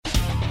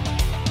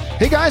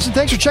Hey guys, and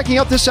thanks for checking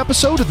out this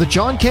episode of the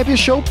John Cavill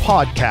Show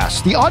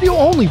podcast, the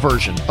audio-only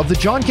version of the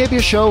John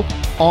Cavill Show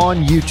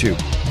on YouTube.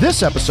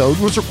 This episode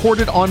was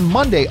recorded on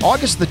Monday,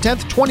 August the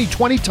 10th,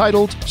 2020,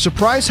 titled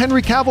Surprise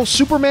Henry Cavill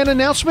Superman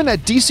Announcement at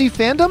DC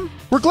Fandome?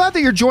 We're glad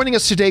that you're joining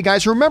us today,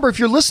 guys. Remember, if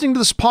you're listening to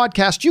this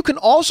podcast, you can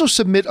also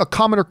submit a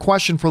comment or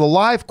question for the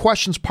live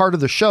questions part of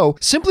the show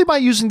simply by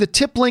using the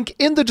tip link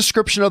in the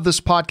description of this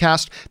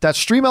podcast.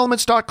 That's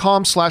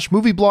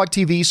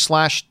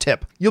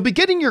streamelements.com/movieblogtv/tip. You'll be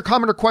getting your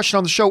comment or question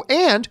on the show,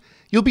 and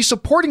you'll be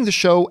supporting the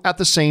show at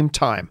the same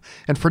time.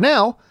 And for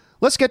now,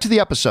 let's get to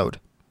the episode.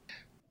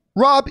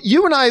 Rob,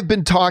 you and I have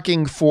been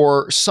talking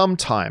for some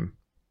time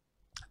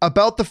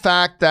about the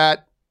fact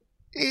that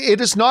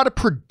it is not a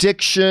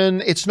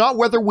prediction. It's not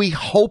whether we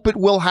hope it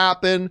will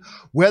happen,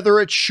 whether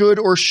it should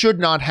or should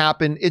not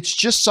happen. It's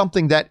just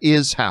something that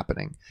is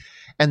happening.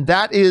 And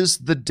that is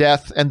the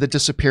death and the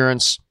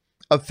disappearance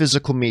of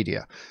physical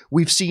media.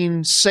 We've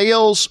seen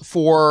sales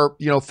for,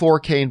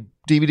 4K and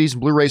DVDs and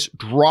Blu-rays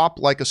drop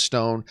like a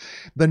stone.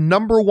 The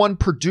number one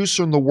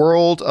producer in the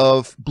world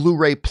of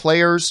Blu-ray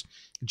players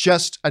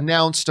just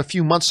announced a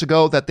few months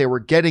ago that they were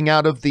getting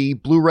out of the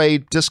Blu-ray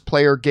disc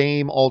player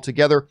game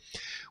altogether.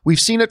 We've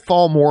seen it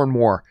fall more and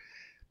more.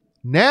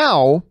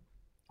 Now,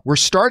 we're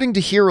starting to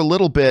hear a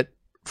little bit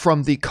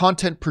from the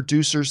content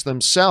producers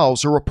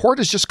themselves. A report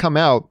has just come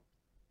out.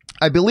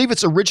 I believe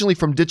it's originally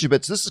from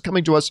Digibits. This is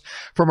coming to us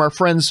from our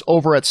friends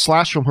over at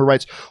Slashfilm, who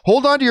writes,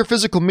 "Hold on to your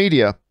physical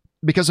media,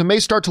 because it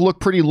may start to look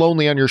pretty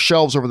lonely on your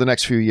shelves over the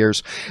next few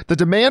years. The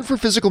demand for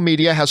physical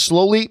media has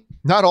slowly,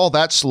 not all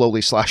that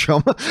slowly,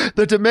 Slashfilm,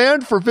 the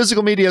demand for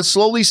physical media has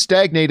slowly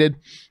stagnated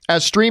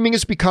as streaming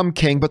has become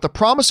king, but the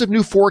promise of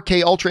new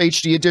 4K Ultra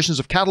HD editions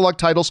of catalog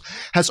titles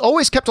has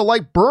always kept a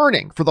light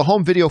burning for the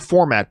home video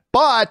format,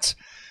 but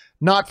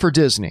not for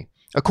Disney.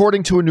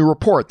 According to a new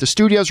report, the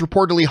studio has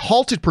reportedly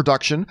halted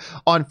production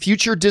on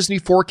future Disney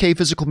 4K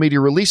physical media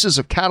releases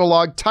of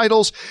catalog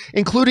titles,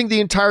 including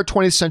the entire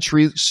 20th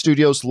Century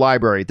Studios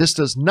library. This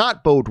does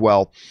not bode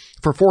well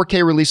for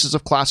 4K releases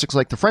of classics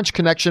like The French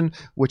Connection,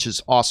 which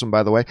is awesome,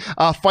 by the way,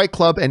 Fight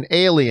Club, and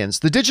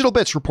Aliens. The Digital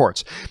Bits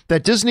reports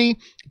that Disney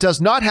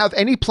does not have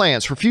any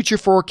plans for future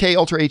 4K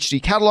Ultra HD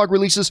catalog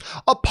releases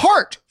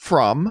apart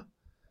from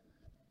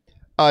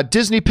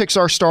Disney,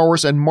 Pixar, Star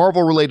Wars, and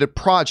Marvel-related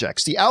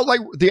projects. The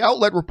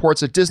outlet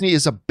reports that Disney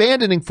is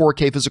abandoning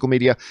 4K physical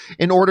media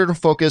in order to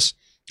focus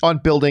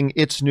on building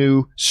its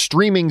new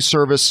streaming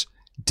service,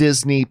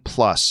 Disney+.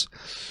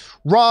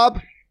 Rob,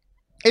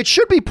 it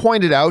should be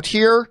pointed out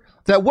here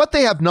that what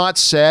they have not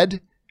said,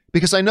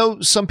 because I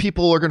know some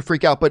people are going to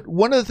freak out, but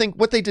one of the things,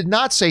 what they did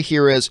not say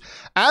here is,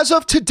 as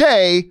of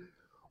today,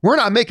 we're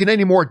not making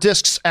any more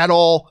discs at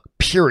all,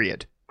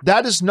 period.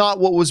 That is not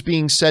what was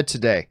being said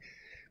today.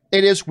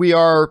 It is, we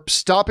are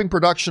stopping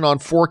production on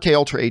 4K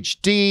Ultra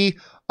HD.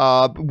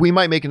 We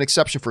might make an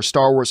exception for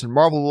Star Wars and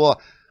Marvel,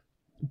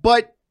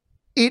 but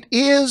it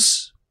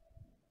is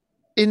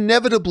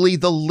inevitably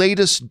the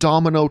latest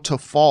domino to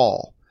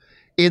fall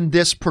in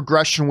this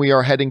progression we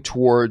are heading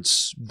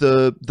towards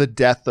the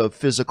death of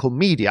physical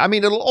media. I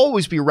mean, it'll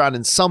always be around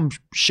in some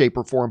shape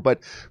or form, but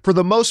for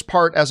the most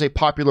part, as a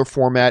popular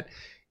format,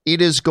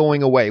 it is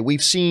going away.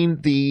 We've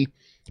seen the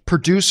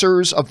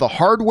producers of the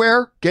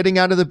hardware getting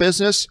out of the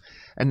business,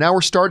 and now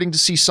we're starting to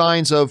see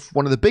signs of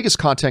one of the biggest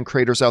content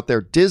creators out there,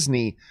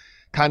 Disney,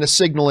 kind of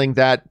signaling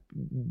that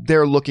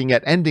they're looking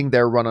at ending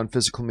their run on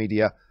physical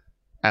media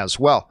as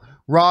well.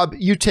 Rob,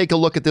 you take a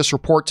look at this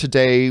report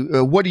today.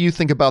 What do you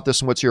think about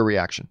this, and what's your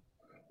reaction?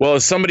 Well,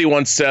 as somebody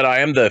once said, I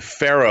am the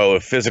pharaoh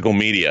of physical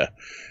media.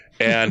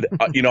 And,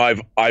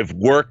 I've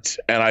worked,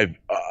 and I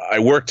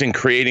worked in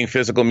creating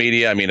physical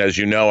media. I mean, as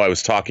you know, I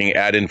was talking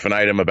ad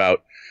infinitum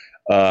about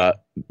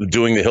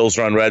doing the Hills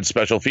Run Red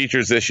special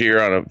features this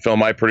year on a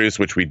film I produced,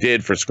 which we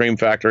did for Scream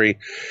Factory.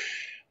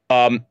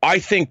 I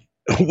think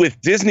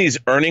with Disney's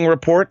earning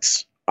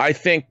reports, I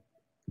think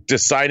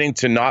deciding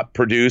to not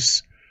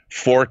produce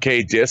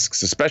 4K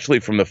discs, especially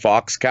from the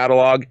Fox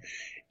catalog,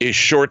 is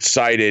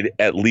short-sighted,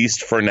 at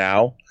least for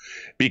now.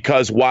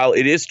 Because while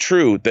it is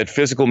true that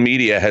physical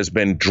media has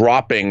been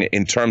dropping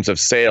in terms of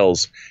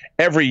sales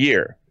every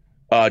year,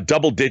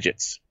 double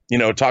digits,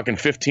 talking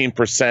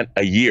 15%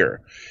 a year,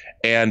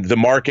 and the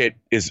market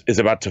is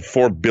about to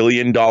 $4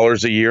 billion a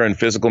year in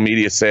physical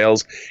media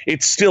sales,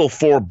 it's still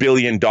 $4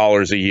 billion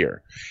a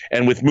year.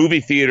 And with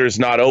movie theaters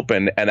not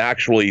open and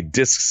actually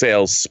disc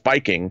sales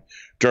spiking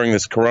during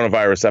this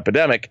coronavirus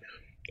epidemic,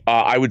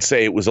 I would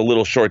say it was a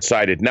little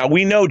short-sighted. Now,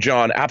 we know,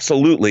 John,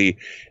 absolutely,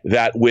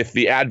 that with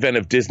the advent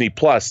of Disney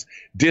Plus,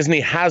 Disney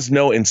has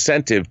no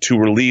incentive to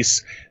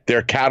release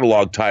their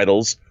catalog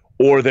titles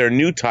or their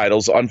new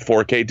titles on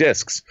 4K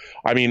discs.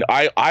 I mean,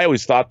 I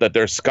always thought that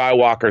their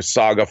Skywalker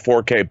Saga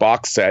 4K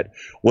box set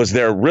was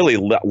their really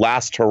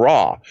last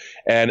hurrah.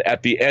 And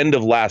at the end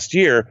of last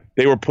year,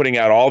 they were putting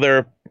out all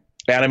their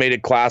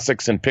animated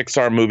classics and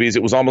Pixar movies.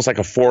 It was almost like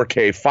a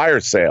 4K fire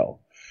sale.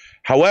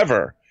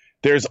 However,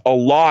 There's a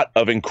lot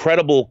of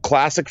incredible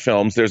classic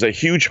films. There's a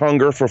huge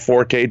hunger for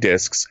 4K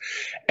discs.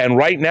 And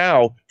right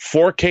now,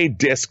 4K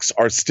discs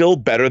are still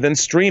better than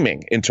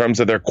streaming in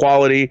terms of their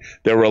quality,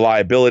 their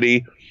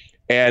reliability.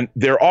 And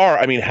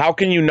how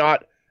can you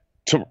not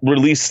to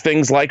release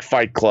things like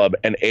Fight Club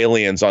and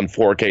Aliens on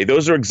 4K?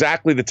 Those are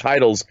exactly the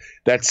titles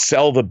that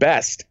sell the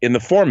best in the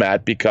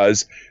format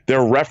because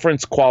they're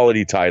reference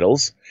quality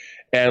titles.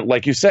 And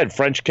like you said,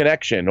 French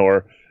Connection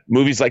or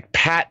movies like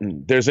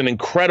Patton, there's an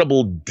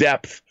incredible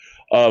depth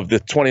of the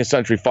 20th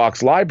Century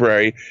Fox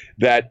library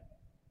that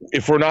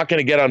if we're not going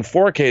to get on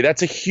 4K,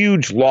 that's a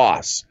huge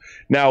loss.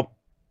 Now,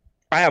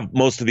 I have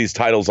most of these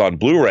titles on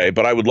Blu-ray,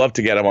 but I would love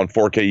to get them on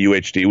 4K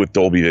UHD with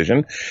Dolby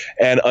Vision.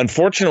 And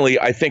unfortunately,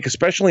 I think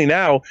especially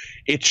now,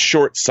 it's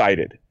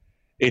short-sighted.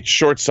 It's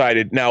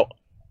short-sighted. Now,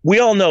 we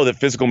all know that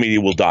physical media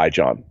will die,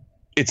 John.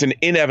 It's an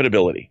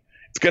inevitability.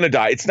 It's going to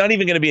die. It's not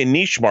even going to be a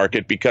niche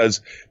market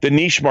because the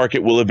niche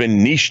market will have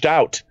been niched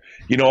out.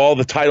 You know, all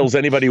the titles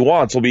anybody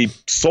wants will be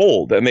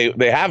sold, and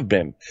they have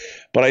been.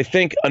 But I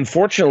think,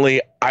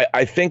 unfortunately,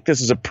 I think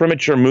this is a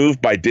premature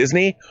move by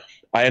Disney.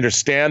 I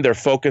understand they're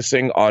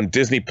focusing on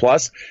Disney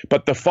Plus,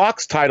 but the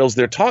Fox titles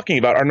they're talking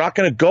about are not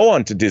going to go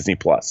onto Disney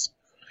Plus.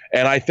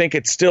 And I think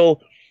it's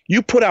still,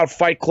 you put out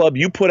Fight Club,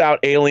 you put out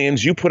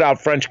Aliens, you put out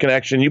French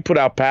Connection, you put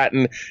out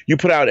Patton, you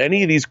put out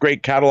any of these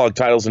great catalog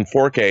titles in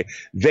 4K,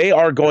 they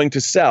are going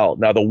to sell.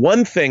 Now, the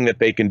one thing that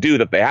they can do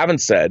that they haven't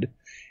said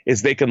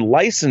is they can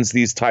license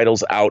these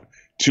titles out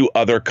to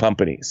other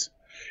companies.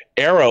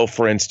 Arrow,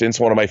 for instance,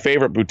 one of my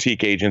favorite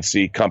boutique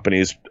agency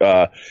companies,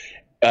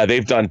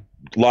 they've done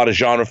a lot of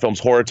genre films,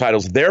 horror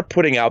titles. They're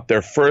putting out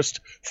their first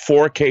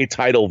 4K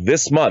title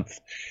this month.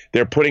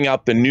 They're putting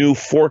out the new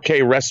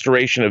 4K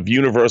restoration of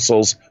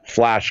Universal's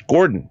Flash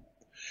Gordon.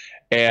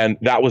 And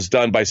that was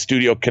done by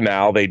Studio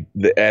Canal.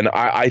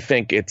 I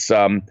think it's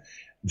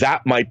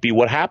that might be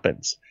what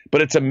happens.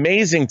 But it's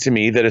amazing to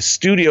me that a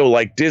studio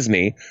like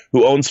Disney,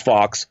 who owns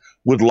Fox,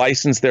 would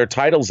license their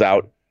titles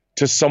out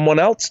to someone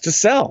else to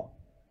sell.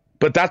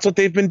 But that's what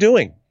they've been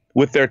doing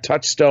with their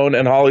Touchstone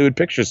and Hollywood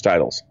Pictures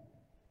titles.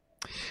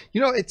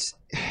 You know,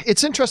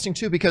 it's interesting,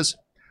 too, because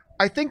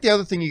I think the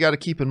other thing you got to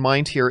keep in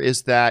mind here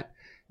is that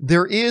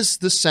there is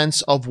the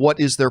sense of what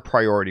is their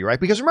priority,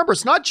 right? Because remember,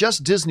 it's not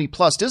just Disney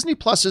Plus. Disney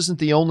Plus isn't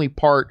the only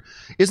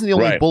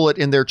Right. bullet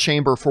in their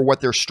chamber for what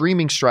their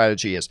streaming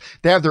strategy is.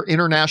 They have their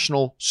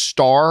international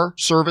Star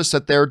service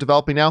that they're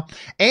developing now.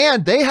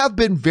 And they have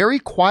been very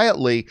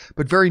quietly,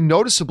 but very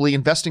noticeably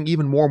investing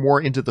even more and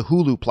more into the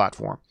Hulu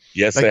platform.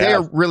 Yes, Like they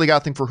have. really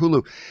got a thing for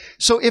Hulu.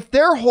 So if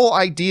their whole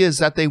idea is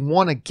that they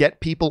want to get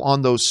people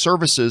on those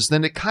services,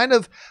 then it kind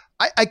of,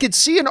 I could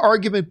see an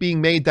argument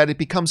being made that it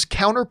becomes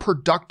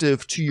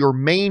counterproductive to your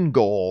main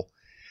goal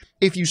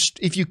if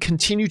you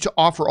continue to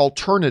offer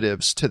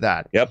alternatives to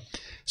that. Yep.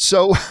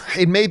 So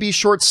it may be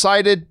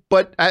short-sighted,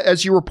 but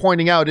as you were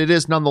pointing out, it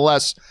is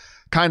nonetheless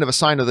kind of a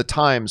sign of the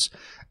times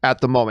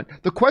at the moment.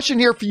 The question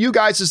here for you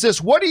guys is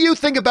this: what do you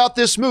think about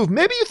this move?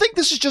 Maybe you think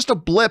this is just a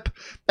blip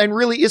and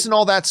really isn't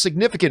all that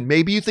significant.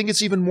 Maybe you think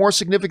it's even more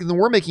significant than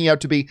we're making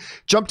out to be.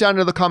 Jump down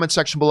into the comment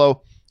section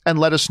below and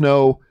let us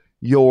know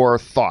your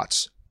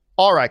thoughts.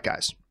 All right,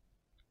 guys.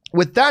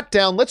 With that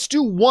down, let's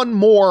do one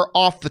more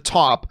off the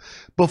top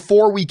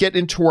before we get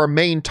into our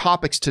main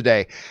topics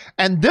today.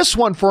 And this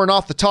one for an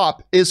off the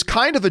top is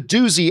kind of a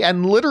doozy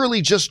and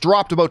literally just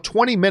dropped about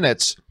 20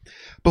 minutes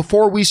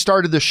before we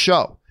started the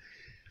show.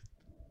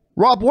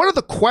 Rob, one of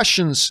the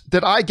questions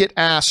that I get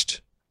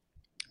asked,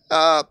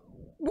 I'm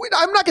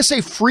not going to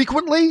say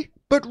frequently,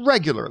 but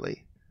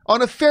regularly,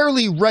 on a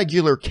fairly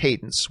regular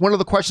cadence. One of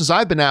the questions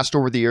I've been asked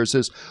over the years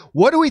is,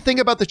 what do we think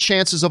about the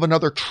chances of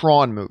another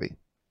Tron movie?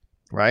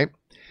 Right?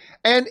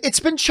 And it's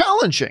been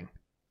challenging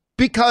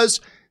because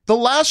the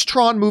last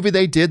Tron movie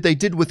they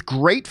did with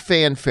great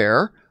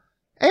fanfare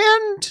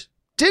and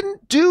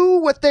didn't do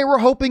what they were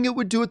hoping it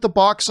would do at the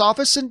box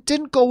office and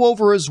didn't go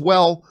over as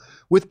well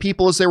with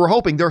people as they were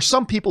hoping. There are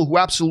some people who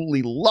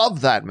absolutely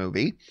love that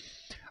movie,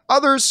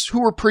 others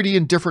who were pretty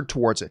indifferent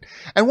towards it.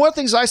 And one of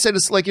the things I said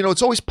is like,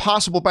 it's always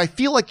possible, but I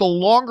feel like the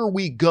longer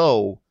we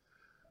go,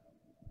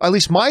 at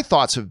least my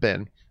thoughts have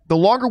been, the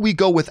longer we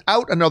go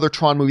without another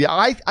Tron movie,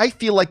 I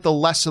feel like the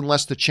less and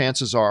less the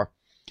chances are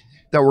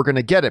that we're going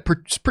to get it,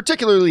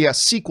 particularly a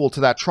sequel to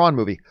that Tron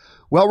movie.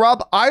 Well,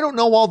 Rob, I don't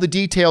know all the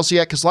details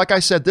yet because, like I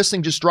said, this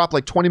thing just dropped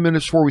like 20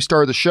 minutes before we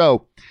started the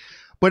show.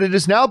 But it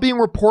is now being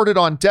reported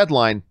on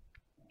Deadline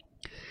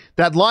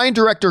that Lion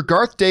director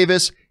Garth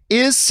Davis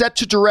is set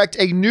to direct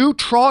a new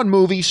Tron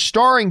movie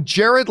starring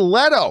Jared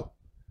Leto.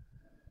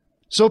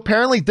 So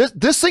apparently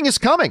this thing is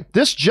coming.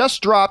 This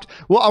just dropped.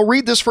 Well, I'll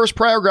read this first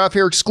paragraph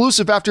here,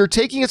 exclusive. After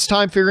taking its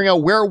time figuring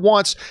out where it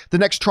wants the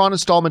next Tron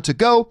installment to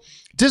go,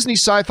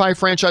 Disney's sci-fi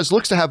franchise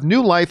looks to have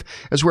new life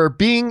as we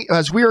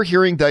are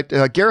hearing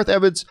that Gareth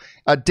Davis,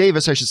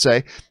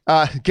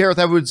 Gareth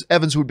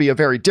Evans would be a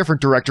very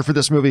different director for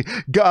this movie.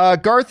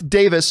 Garth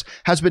Davis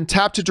has been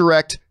tapped to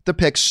direct the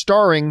pick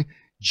starring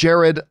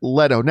Jared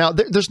Leto. Now,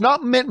 there's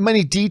not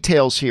many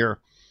details here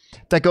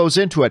that goes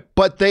into it,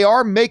 but they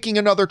are making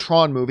another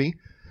Tron movie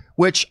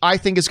which I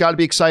think has got to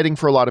be exciting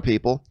for a lot of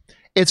people.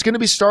 It's going to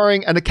be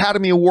starring an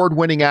Academy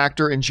Award-winning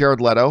actor in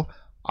Jared Leto.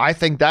 I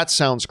think that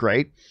sounds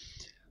great.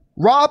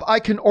 Rob, I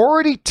can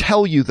already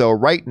tell you, though,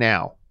 right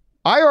now,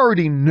 I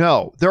already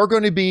know there are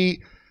going to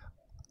be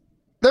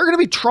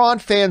Tron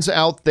fans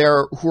out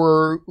there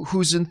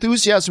whose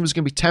enthusiasm is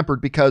going to be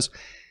tempered because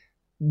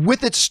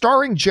with it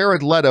starring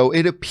Jared Leto,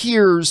 it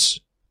appears,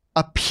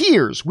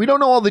 we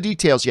don't know all the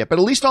details yet, but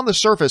at least on the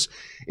surface,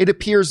 it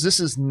appears this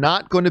is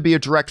not going to be a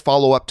direct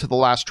follow-up to the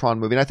last Tron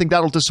movie, and I think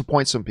that'll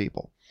disappoint some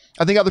people.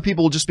 I think other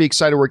people will just be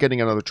excited we're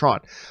getting another Tron.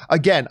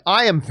 Again,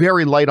 I am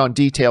very light on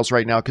details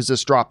right now because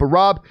this dropped. But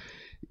Rob,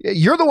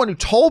 you're the one who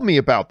told me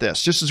about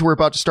this just as we're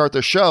about to start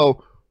the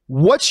show.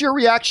 What's your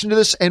reaction to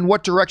this, and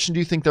what direction do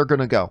you think they're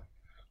going to go?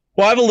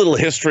 Well, I have a little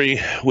history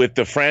with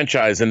the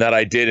franchise in that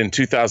I did in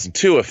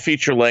 2002 a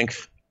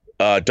feature-length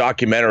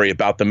documentary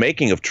about the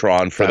making of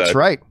Tron for the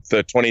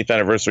 20th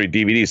anniversary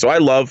DVD. So I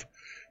love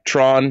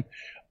Tron.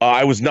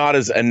 I was not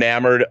as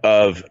enamored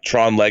of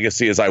Tron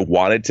Legacy as I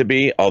wanted to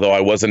be, although I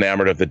was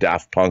enamored of the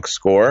Daft Punk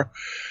score.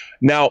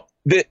 Now,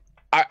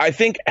 I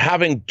think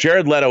having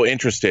Jared Leto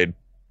interested,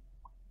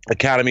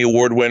 Academy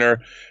Award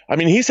winner, I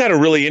mean, he's had a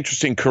really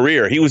interesting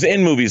career. He was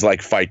in movies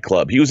like Fight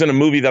Club. He was in a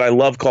movie that I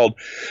love called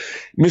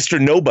Mr.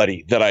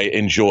 Nobody that I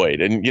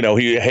enjoyed. And, you know,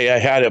 he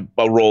had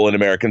a role in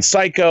American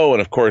Psycho.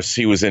 And, of course,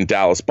 he was in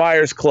Dallas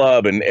Buyers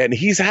Club. And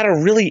he's had a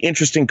really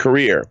interesting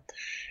career.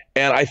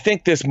 And I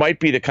think this might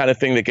be the kind of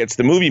thing that gets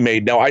the movie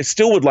made. Now, I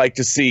still would like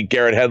to see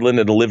Garrett Hedlund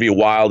and Olivia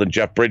Wilde and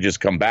Jeff Bridges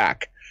come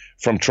back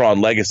from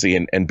Tron Legacy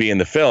and be in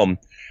the film.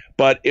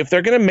 But if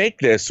they're going to make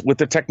this with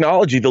the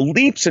technology, the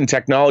leaps in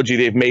technology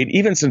they've made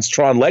even since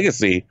Tron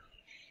Legacy,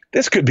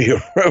 this could be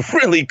a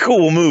really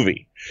cool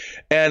movie.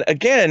 And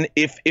again,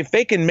 if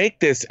they can make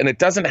this and it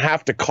doesn't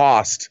have to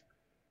cost,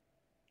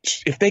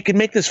 if they can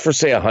make this for,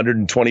 say,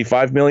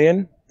 $125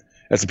 million,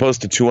 as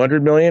opposed to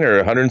 200 million or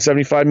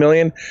 175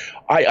 million,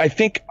 I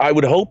think I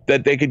would hope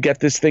that they could get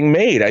this thing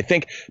made. I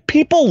think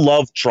people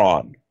love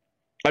Tron.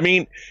 I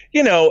mean,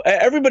 you know,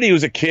 everybody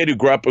who's a kid who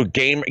grew up with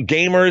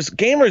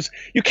gamers,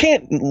 you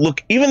can't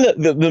look, even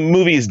the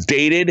movie is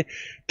dated.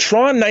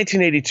 Tron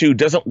 1982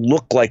 doesn't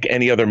look like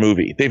any other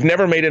movie. They've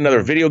never made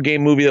another video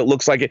game movie that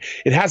looks like it.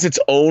 It has its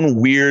own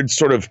weird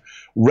sort of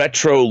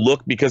retro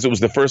look because it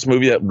was the first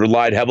movie that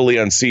relied heavily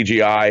on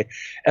CGI.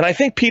 And I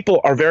think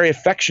people are very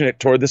affectionate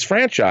toward this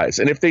franchise.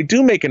 And if they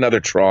do make another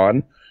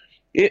Tron,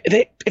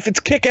 if it's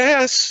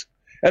kick-ass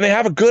and they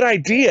have a good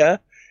idea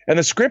and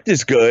the script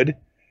is good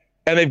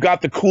and they've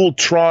got the cool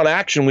Tron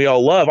action we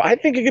all love, I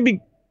think it could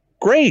be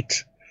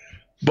great.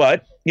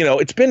 But, you know,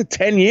 it's been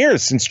 10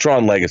 years since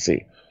Tron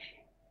Legacy.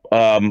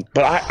 But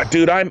I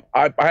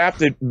have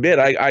to admit,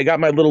 I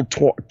got my little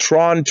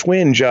Tron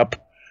twinge up,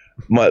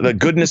 the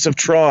goodness of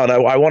Tron.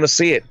 I want to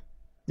see it.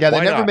 Yeah,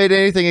 they never made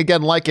anything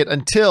again like it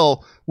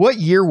until, what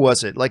year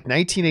was it? Like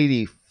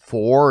 1984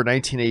 or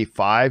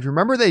 1985?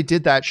 Remember they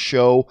did that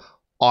show,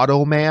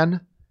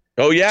 Automan?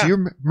 Oh, yeah. Do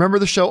you remember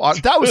the show?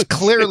 That was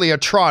clearly a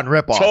Tron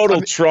ripoff.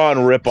 Total Tron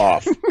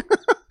ripoff.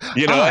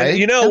 You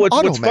know,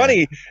 what's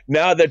funny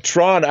now that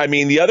Tron, I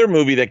mean, the other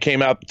movie that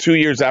came out 2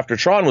 years after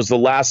Tron was The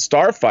Last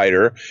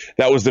Starfighter.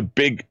 That was the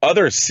big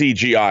other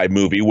CGI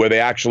movie where they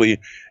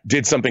actually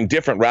did something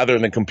different rather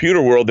than the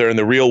computer world. They're in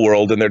the real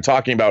world, and they're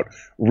talking about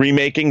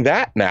remaking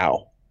that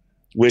now,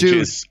 which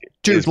is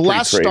The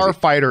Last crazy.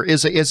 Starfighter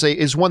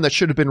is one that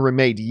should have been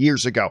remade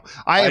years ago.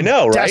 I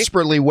know, right?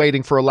 Desperately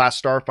waiting for a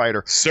Last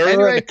Starfighter. Sir,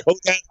 anyway, the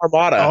Kodak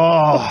Armada.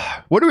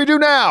 Oh, what do we do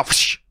now?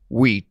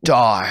 We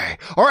die.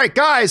 All right,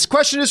 guys,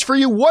 question is for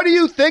you. What do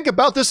you think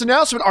about this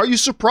announcement? Are you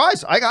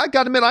surprised? I got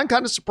to admit, I'm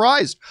kind of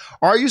surprised.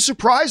 Are you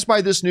surprised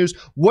by this news?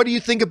 What do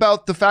you think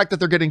about the fact that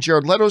they're getting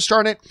Jared Leto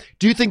starting it?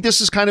 Do you think this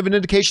is kind of an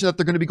indication that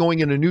they're going to be going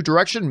in a new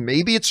direction?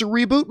 Maybe it's a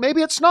reboot.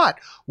 Maybe it's not.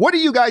 What do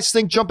you guys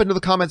think? Jump into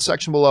the comment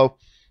section below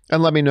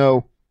and let me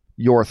know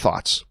your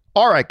thoughts.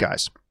 All right,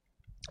 guys.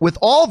 With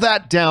all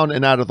that down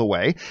and out of the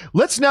way,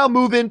 let's now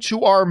move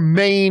into our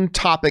main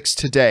topics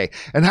today.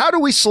 And how do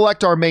we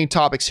select our main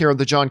topics here on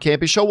the John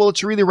Campea Show? Well,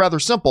 it's really rather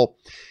simple.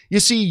 You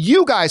see,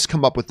 you guys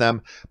come up with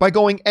them by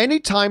going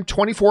anytime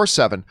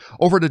 24/7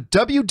 over to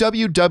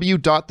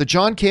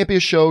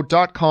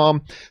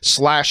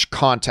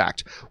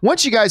www.thejohncampeashow.com/contact.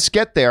 Once you guys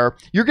get there,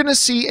 you're going to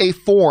see a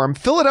form.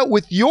 Fill it out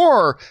with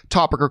your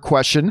topic or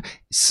question.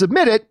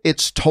 Submit it.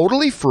 It's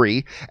totally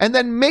free. And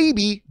then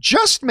maybe,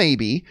 just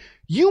maybe,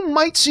 you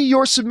might see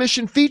your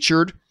submission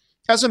featured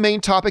as a main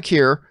topic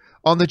here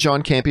on the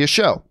John Campea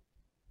Show.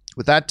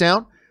 With that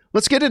down,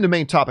 let's get into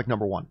main topic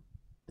number one.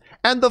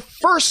 And the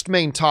first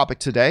main topic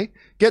today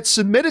gets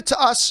submitted to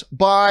us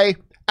by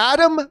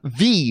Adam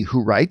V,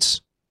 who writes,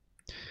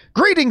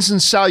 "Greetings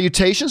and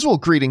salutations." Well,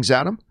 greetings,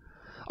 Adam.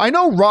 "I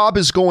know Rob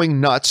is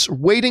going nuts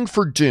waiting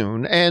for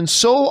Dune, and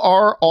so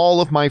are all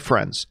of my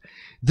friends.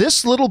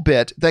 This little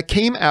bit that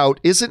came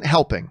out isn't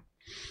helping.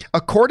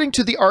 According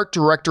to the art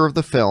director of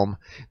the film,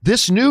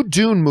 this new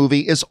Dune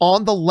movie is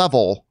on the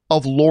level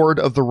of Lord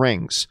of the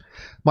Rings.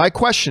 My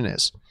question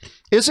is,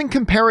 isn't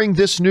comparing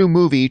this new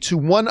movie to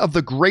one of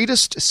the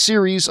greatest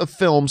series of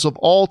films of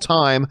all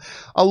time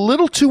a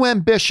little too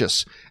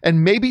ambitious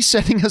and maybe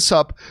setting us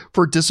up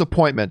for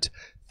disappointment?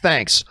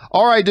 Thanks.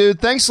 All right, dude.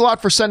 Thanks a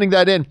lot for sending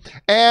that in.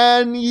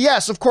 And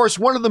yes, of course,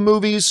 one of the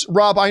movies,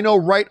 Rob, I know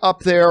right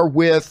up there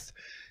with,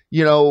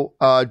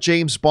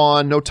 James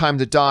Bond, No Time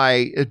to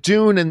Die,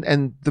 Dune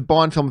and the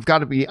Bond film have got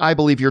to be, I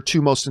believe, your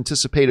two most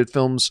anticipated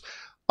films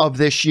of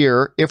this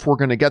year, if we're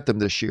going to get them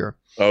this year.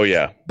 Oh,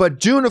 yeah. But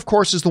Dune, of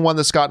course, is the one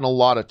that's gotten a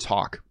lot of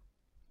talk.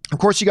 Of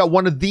course, you got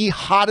one of the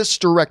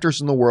hottest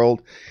directors in the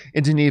world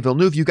in Denis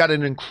Villeneuve. You got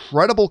an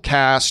incredible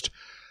cast,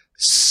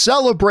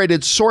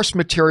 celebrated source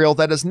material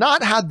that has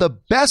not had the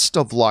best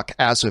of luck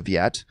as of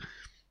yet.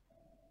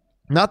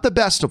 Not the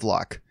best of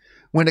luck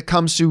when it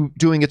comes to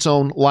doing its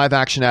own live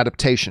action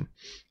adaptation.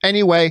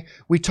 Anyway,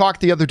 we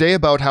talked the other day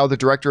about how the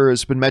director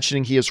has been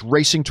mentioning he is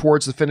racing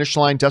towards the finish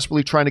line,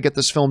 desperately trying to get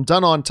this film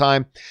done on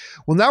time.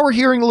 Well, now we're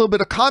hearing a little bit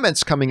of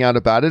comments coming out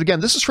about it. Again,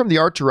 this is from the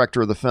art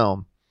director of the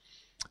film,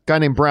 a guy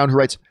named Brown, who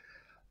writes,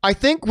 I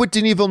think what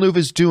Denis Villeneuve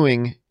is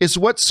doing is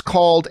what's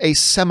called a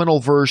seminal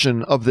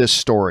version of this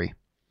story.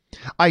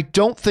 I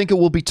don't think it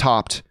will be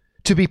topped.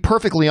 To be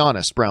perfectly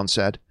honest, Brown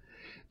said,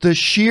 the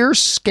sheer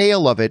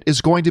scale of it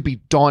is going to be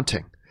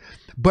daunting,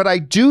 but I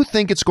do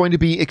think it's going to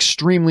be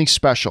extremely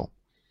special.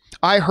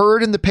 I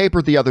heard in the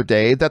paper the other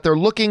day that they're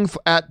looking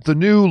at the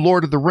new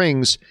Lord of the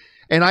Rings,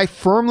 and I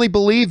firmly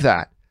believe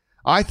that.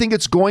 I think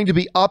it's going to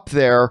be up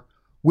there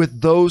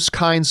with those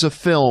kinds of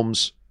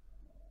films,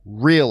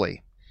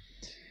 really.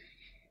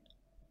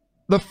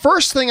 The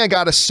first thing I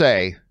got to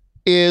say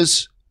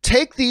is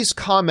take these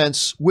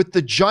comments with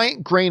the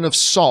giant grain of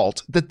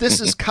salt that this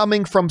is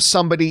coming from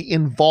somebody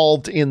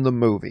involved in the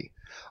movie.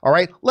 All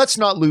right, let's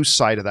not lose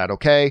sight of that,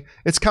 okay?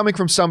 It's coming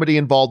from somebody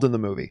involved in the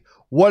movie.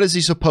 What is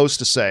he supposed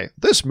to say?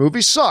 This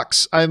movie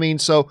sucks. I mean,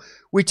 so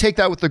we take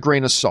that with a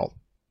grain of salt.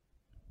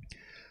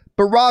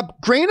 But Rob,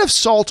 grain of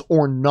salt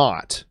or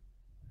not,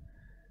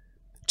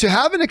 to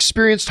have an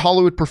experienced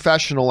Hollywood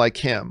professional like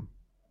him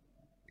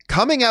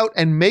coming out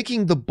and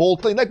making the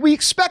bold claim, like we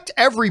expect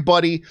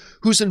everybody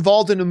who's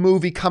involved in a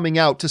movie coming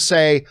out to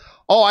say,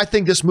 oh, I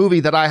think this movie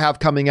that I have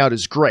coming out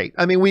is great.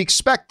 I mean, we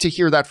expect to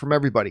hear that from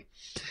everybody.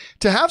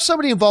 To have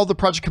somebody involved in the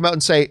project come out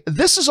and say,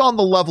 this is on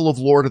the level of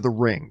Lord of the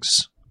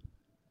Rings.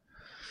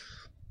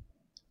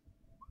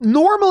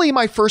 Normally,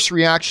 my first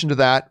reaction to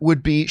that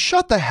would be,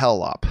 shut the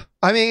hell up.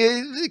 I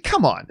mean,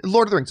 come on,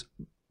 Lord of the Rings.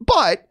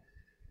 But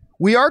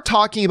we are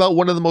talking about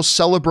one of the most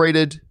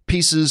celebrated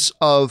pieces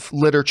of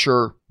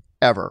literature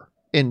ever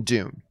in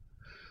Dune.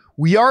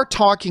 We are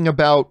talking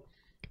about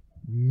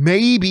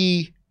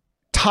maybe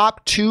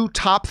top 2,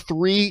 top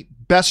 3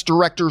 best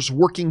directors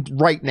working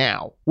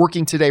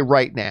today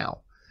right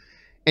now.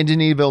 And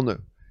Denis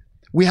Villeneuve.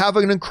 We have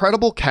an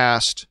incredible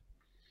cast.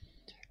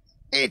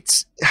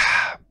 It's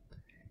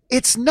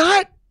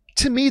not,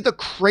 to me, the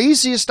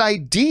craziest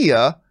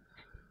idea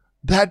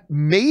that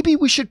maybe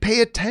we should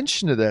pay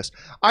attention to this.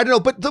 I don't know,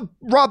 but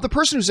Rob, the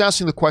person who's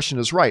asking the question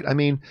is right. I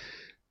mean,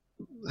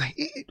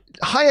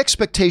 high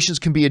expectations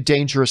can be a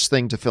dangerous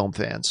thing to film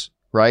fans,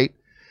 right?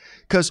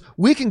 Because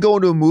we can go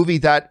into a movie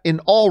that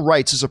in all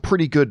rights is a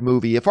pretty good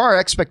movie. If our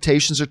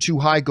expectations are too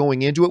high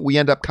going into it, we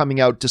end up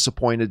coming out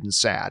disappointed and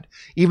sad,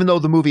 even though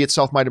the movie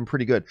itself might have been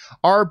pretty good.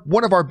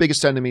 One of our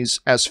biggest enemies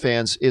as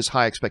fans is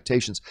high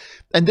expectations.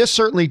 And this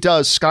certainly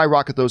does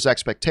skyrocket those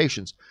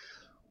expectations.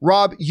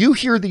 Rob, you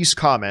hear these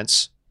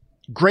comments,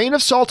 grain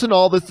of salt and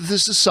all, that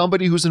this is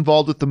somebody who's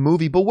involved with the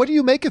movie, but what do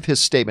you make of his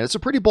statement? It's a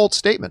pretty bold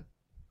statement.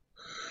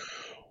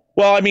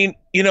 Well, I mean,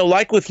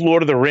 like with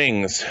Lord of the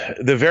Rings,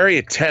 the very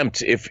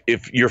attempt, if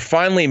you're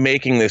finally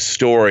making this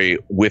story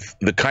with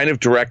the kind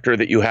of director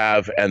that you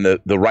have and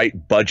the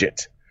right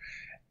budget,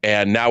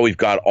 and now we've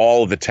got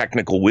all of the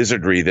technical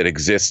wizardry that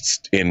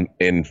exists in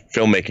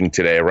filmmaking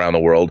today around the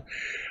world,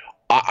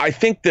 I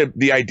think that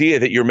the idea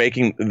that you're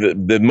making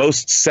the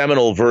most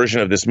seminal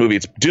version of this movie,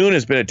 Dune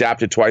has been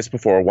adapted twice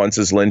before, once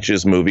as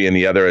Lynch's movie and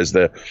the other as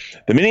the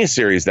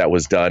miniseries that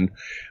was done.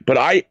 But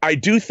I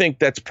do think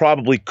that's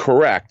probably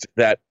correct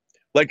that,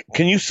 like,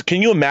 can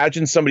you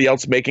imagine somebody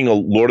else making a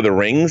Lord of the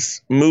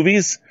Rings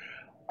movies?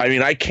 I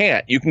mean, I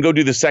can't. You can go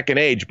do the Second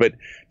Age, but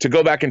to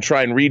go back and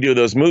try and redo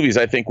those movies,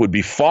 I think would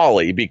be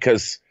folly,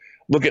 because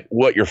look at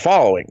what you're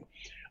following.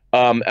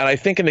 And I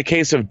think in the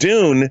case of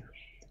Dune,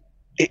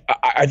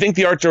 I think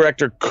the art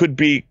director could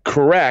be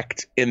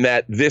correct in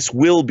that this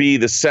will be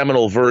the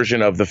seminal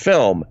version of the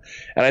film.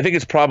 And I think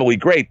it's probably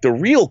great. The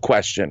real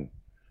question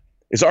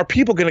is, are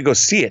people going to go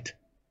see it?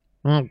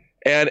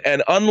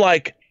 And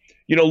unlike,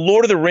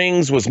 Lord of the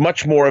Rings was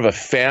much more of a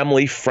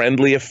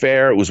family-friendly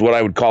affair. It was what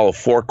I would call a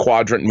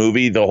 4-quadrant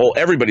movie.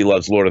 Everybody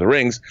loves Lord of the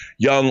Rings,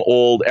 young,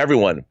 old,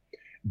 everyone.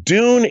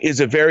 Dune is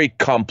a very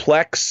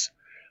complex,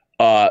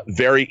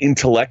 very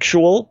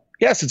intellectual.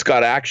 Yes, it's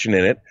got action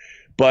in it,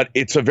 but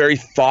it's a very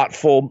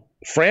thoughtful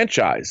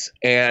franchise,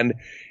 and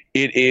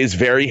it is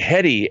very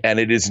heady, and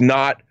it is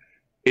not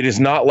It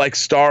is not like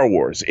Star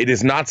Wars. It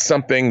is not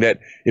something that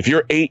if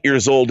you're 8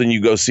 years old and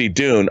you go see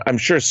Dune, I'm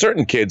sure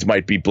certain kids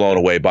might be blown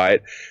away by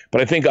it,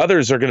 but I think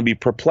others are going to be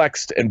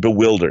perplexed and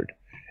bewildered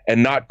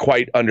and not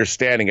quite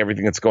understanding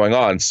everything that's going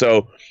on.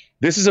 So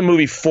this is a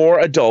movie for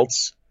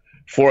adults,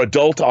 for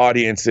adult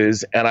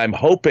audiences, and I'm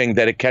hoping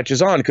that it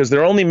catches on because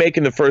they're only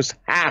making the first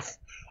half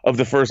of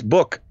the first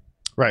book.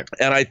 Right.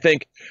 And I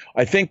think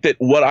that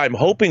what I'm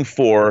hoping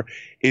for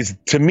is,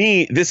 to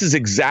me, this is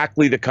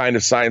exactly the kind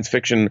of science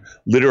fiction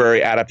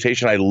literary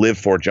adaptation I live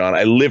for, John.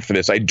 I live for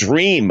this. I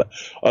dream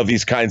of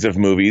these kinds of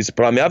movies.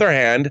 But on the other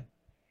hand,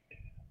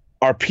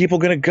 are people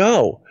going to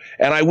go?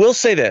 And I will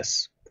say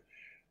this.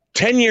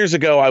 10 years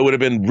ago, I would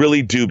have been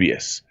really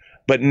dubious.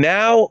 But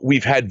now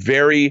we've had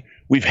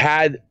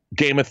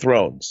Game of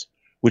Thrones,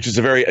 which is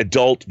a very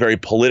adult, very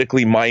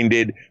politically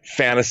minded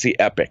fantasy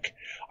epic.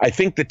 I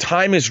think the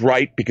time is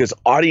right because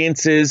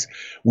audiences,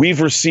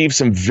 we've received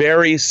some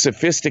very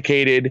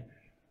sophisticated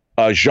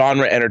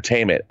genre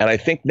entertainment. And I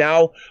think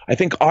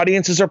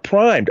audiences are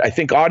primed. I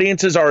think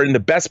audiences are in the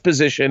best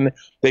position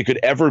they could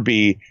ever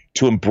be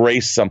to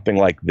embrace something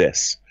like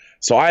this.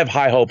 So I have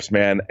high hopes,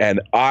 man.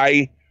 And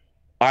I'm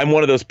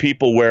one of those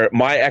people where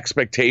my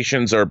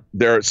expectations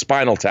they're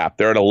Spinal Tap.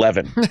 They're at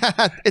 11.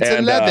 It's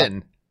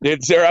 11.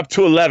 They're up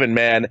to 11,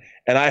 man,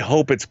 and I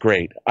hope it's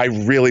great. I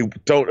really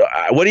don't.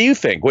 What do you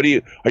think? Are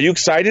you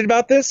excited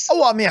about this?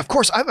 Oh, I mean, of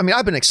course.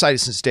 I've been excited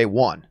since day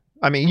one.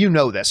 I mean, you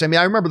know this. I mean,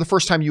 I remember the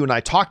first time you and I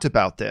talked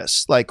about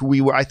this. Like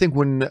I think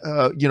when,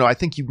 I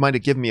think you might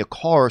have given me a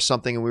call or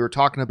something and we were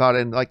talking about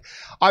it. And like,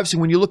 obviously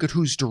when you look at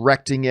who's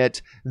directing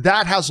it,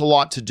 that has a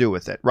lot to do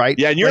with it, right?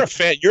 Yeah. And you're a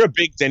fan. You're a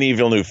big Denis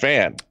Villeneuve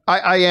fan.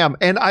 I am.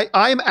 And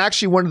I'm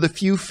actually one of the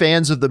few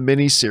fans of the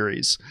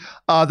miniseries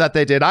that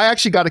they did. I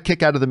actually got a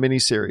kick out of the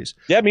miniseries.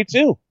 Yeah, me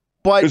too.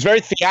 But it was very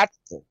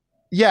theatrical.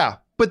 Yeah.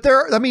 But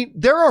there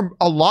are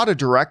a lot of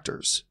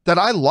directors that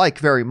I like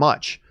very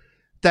much.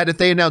 That if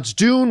they announce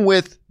Dune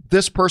with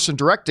this person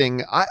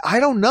directing, I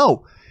don't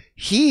know.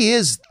 He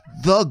is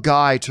the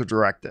guy to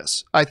direct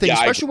this. I think,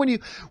 especially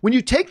when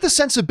you take the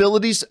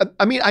sensibilities.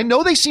 I mean, I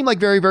know they seem like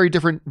very, very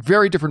different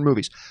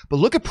movies, but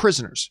look at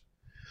Prisoners.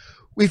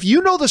 If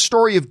you know the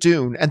story of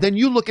Dune, and then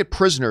you look at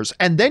Prisoners,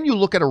 and then you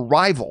look at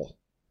Arrival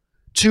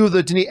to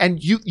the Denis,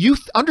 and you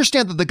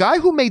understand that the guy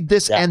who made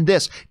this and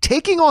this,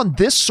 taking on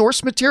this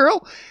source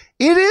material,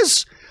 it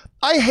is.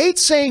 I hate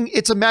saying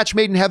it's a match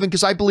made in heaven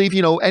because I believe,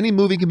 any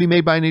movie can be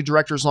made by any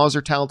director as long as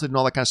they're talented and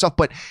all that kind of stuff.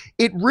 But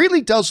it really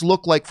does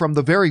look like from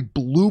the very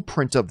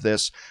blueprint of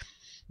this,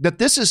 that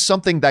this is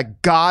something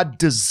that God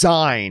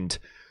designed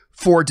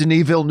for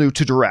Denis Villeneuve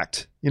to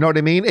direct. You know what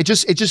I mean? It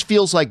just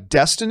feels like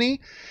destiny.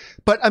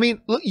 But I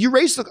mean, look, you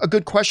raised a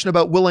good question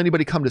about will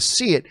anybody come to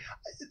see it?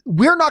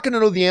 We're not going to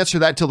know the answer to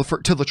that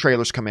until the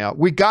trailers come out.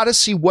 We got to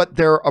see what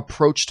their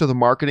approach to the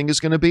marketing is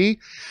going to be.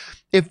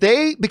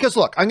 Because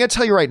look, I'm going to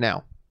tell you right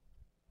now,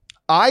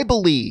 I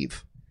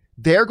believe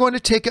they're going to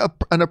take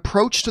an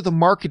approach to the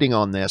marketing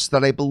on this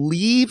that I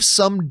believe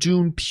some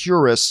Dune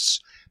purists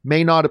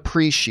may not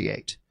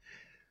appreciate.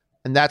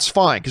 And that's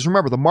fine. Because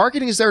remember, the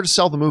marketing is there to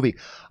sell the movie.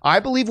 I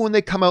believe when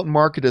they come out and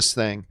market this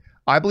thing,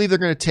 I believe they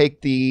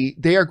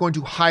are going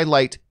to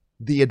highlight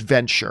the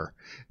adventure.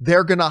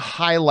 They're going to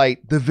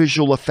highlight the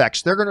visual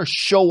effects. They're going to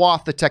show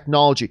off the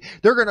technology.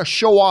 They're going to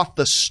show off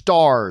the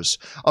stars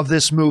of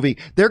this movie.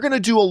 They're going to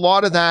do a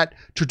lot of that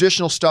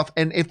traditional stuff.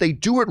 And if they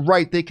do it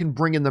right, they can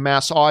bring in the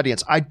mass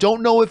audience. I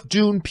don't know if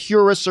Dune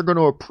purists are going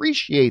to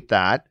appreciate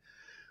that,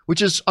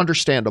 which is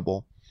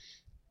understandable.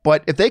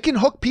 But if they can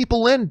hook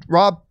people in,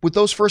 Rob, with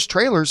those first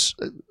trailers,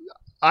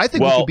 I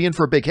think we could be in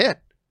for a big hit.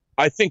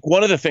 I think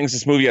one of the things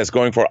this movie has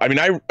going for, I mean,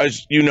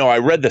 I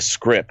read the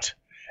script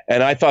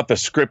and I thought the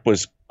script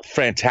was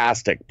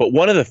fantastic. But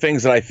one of the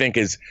things that I think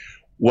is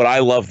what I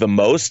love the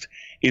most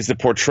is the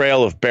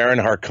portrayal of Baron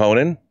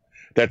Harkonnen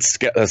that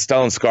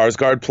Stellan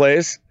Skarsgård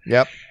plays.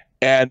 Yep.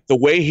 And the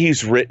way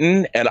he's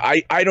written, and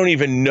I don't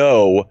even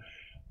know,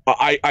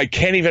 I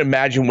can't even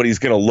imagine what he's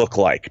going to look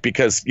like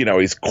because,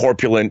 he's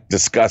corpulent,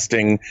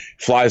 disgusting,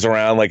 flies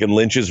around like in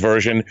Lynch's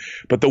version.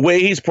 But the way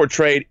he's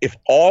portrayed, if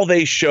all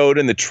they showed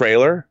in the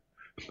trailer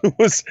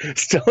was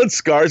Stellan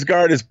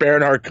Skarsgård as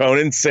Baron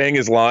Harkonnen saying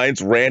his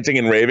lines, ranting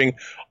and raving,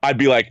 I'd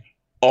be like,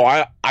 oh,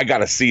 I got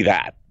to see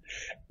that.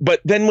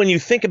 But then when you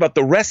think about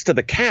the rest of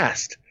the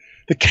cast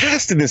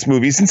in this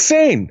movie is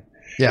insane.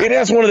 Yeah. It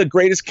has one of the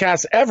greatest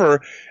casts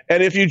ever.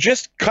 And if you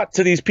just cut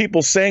to these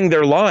people saying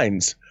their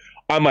lines,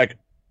 I'm like,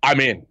 I'm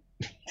in.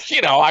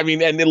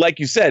 And like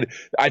you said,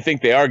 I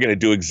think they are going to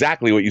do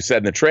exactly what you said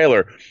in the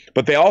trailer,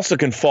 but they also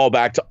can fall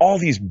back to all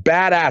these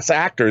badass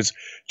actors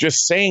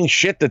just saying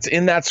shit that's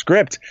in that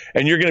script.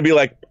 And you're going to be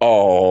like,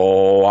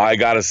 oh, I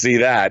got to see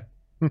that.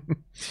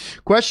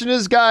 Question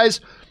is,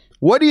 guys,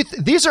 what do you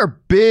these are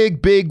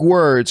big, big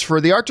words for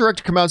the art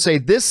director to come out and say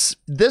this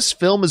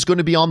film is going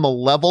to be on the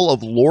level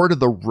of Lord of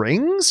the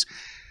Rings?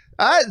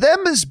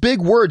 Them is big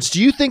words.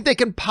 Do you think they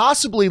can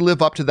possibly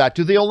live up to that?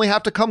 Do they only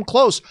have to come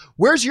close?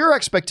 Where's your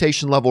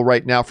expectation level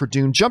right now for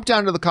Dune? Jump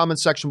down to the comment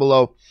section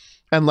below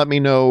and let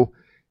me know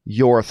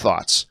your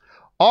thoughts.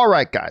 All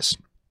right, guys.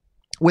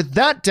 With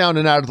that down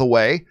and out of the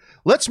way,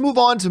 let's move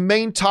on to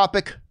main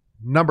topic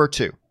number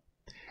 2.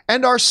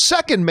 And our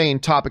second main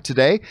topic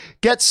today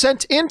gets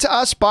sent in to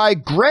us by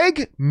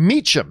Greg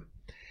Meacham.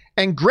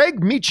 And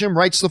Greg Meacham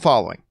writes the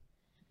following.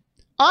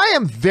 I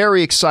am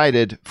very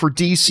excited for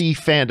DC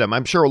fandom.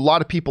 I'm sure a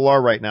lot of people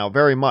are right now,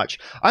 very much.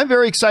 I'm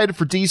very excited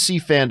for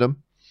DC fandom.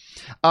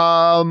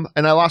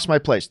 And I lost my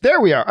place.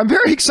 There we are. I'm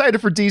very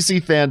excited for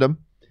DC fandom.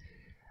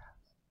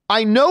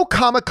 I know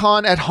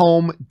Comic-Con at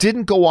home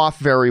didn't go off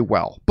very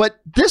well, but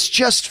this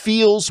just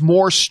feels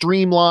more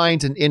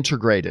streamlined and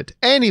integrated.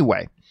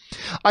 Anyway,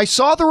 I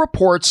saw the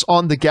reports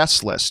on the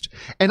guest list,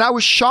 and I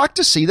was shocked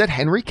to see that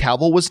Henry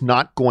Cavill was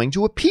not going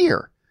to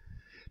appear.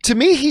 To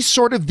me, he's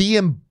sort of the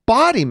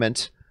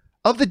embodiment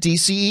of the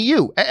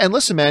DCEU. And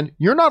listen, man,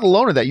 you're not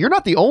alone in that. You're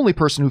not the only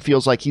person who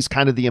feels like he's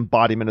kind of the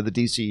embodiment of the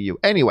DCEU.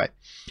 Anyway,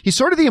 he's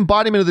sort of the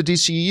embodiment of the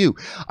DCEU.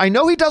 I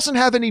know he doesn't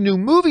have any new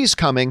movies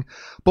coming,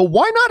 but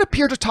why not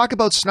appear to talk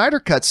about Snyder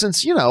Cut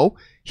since, you know,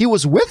 he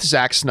was with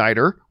Zack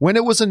Snyder when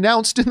it was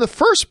announced in the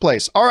first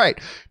place. All right.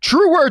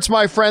 True words,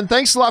 my friend.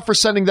 Thanks a lot for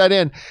sending that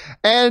in.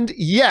 And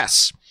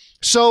yes,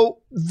 so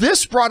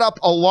this brought up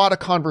a lot of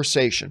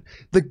conversation.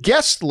 The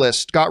guest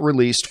list got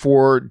released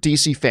for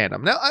DC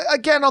fandom. Now,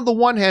 again, on the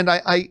one hand,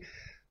 I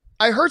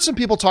heard some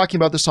people talking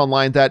about this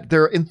online that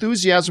their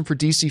enthusiasm for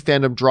DC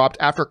fandom dropped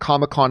after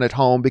Comic-Con at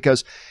home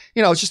because,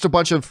 you know, it's just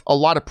a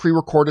lot of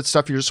pre-recorded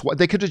stuff.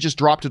 They could have just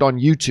dropped it on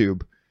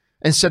YouTube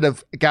instead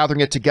of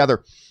gathering it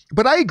together.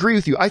 But I agree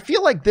with you. I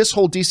feel like this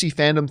whole DC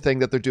fandom thing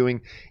that they're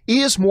doing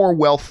is more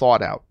well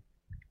thought out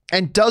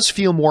and does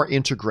feel more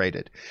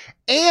integrated.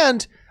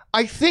 And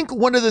I think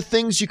one of the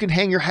things you can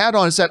hang your hat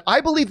on is that I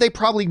believe they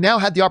probably now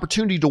had the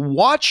opportunity to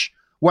watch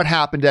what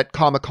happened at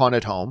Comic-Con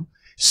at home,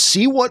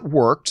 see what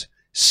worked,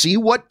 see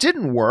what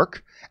didn't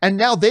work, and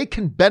now they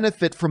can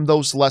benefit from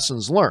those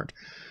lessons learned.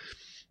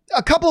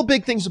 A couple of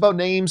big things about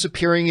names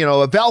appearing, you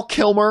know, Val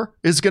Kilmer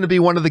is going to be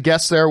one of the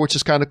guests there, which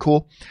is kind of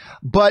cool.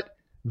 But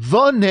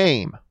the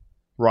name,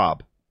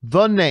 Rob,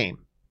 the name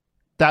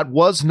that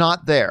was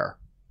not there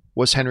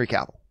was Henry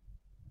Cavill.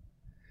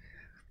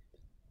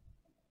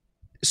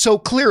 So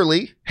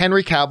clearly,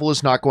 Henry Cavill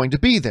is not going to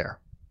be there.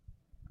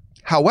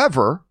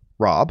 However,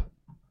 Rob,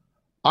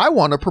 I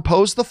want to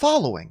propose the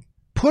following.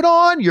 Put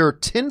on your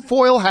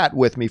tinfoil hat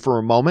with me for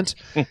a moment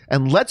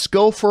and let's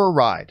go for a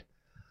ride.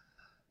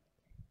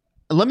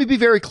 And let me be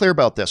very clear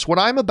about this. What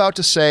I'm about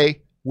to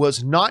say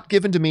was not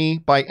given to me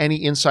by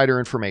any insider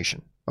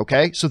information.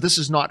 Okay? So this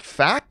is not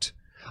fact.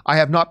 I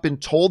have not been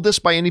told this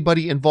by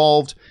anybody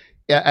involved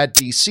at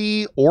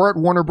DC or at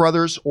Warner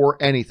Brothers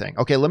or anything.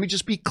 Okay, let me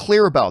just be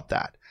clear about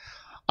that.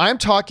 I'm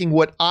talking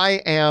what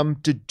I am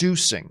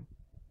deducing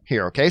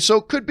here, okay? So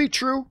it could be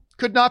true,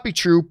 could not be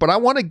true, but I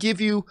want to give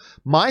you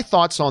my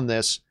thoughts on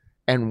this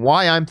and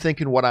why I'm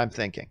thinking what I'm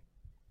thinking.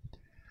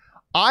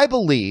 I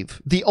believe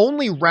the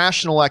only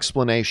rational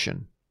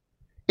explanation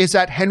is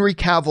that Henry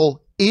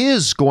Cavill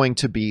is going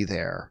to be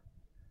there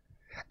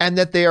and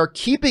that they are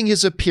keeping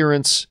his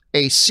appearance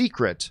a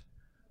secret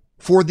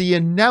for the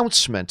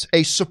announcement,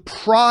 a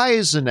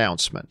surprise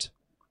announcement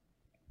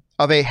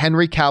of a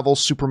Henry Cavill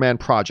Superman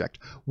project.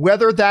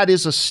 Whether that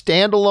is a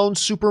standalone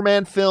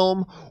Superman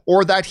film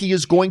or that he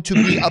is going to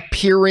be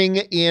appearing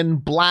in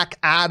Black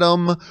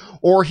Adam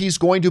or he's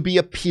going to be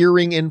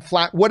appearing in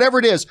whatever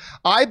it is,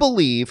 I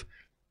believe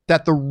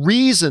that the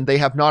reason they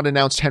have not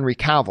announced Henry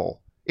Cavill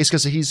is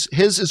because his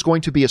is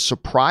going to be a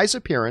surprise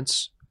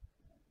appearance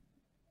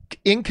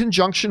in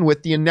conjunction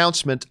with the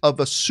announcement of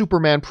a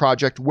Superman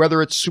project,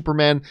 whether it's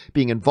Superman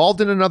being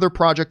involved in another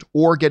project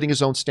or getting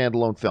his own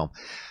standalone film.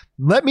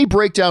 Let me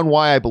break down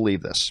why I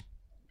believe this.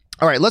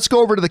 All right, let's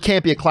go over to the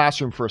Campia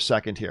classroom for a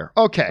second here.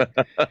 Okay.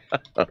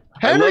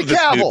 Henry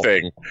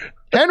Cavill.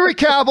 Henry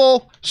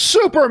Cavill,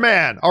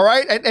 Superman. All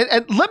right.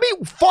 And let me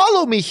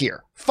follow me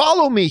here.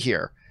 Follow me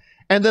here.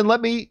 And then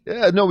let me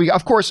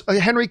of course,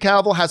 Henry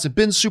Cavill hasn't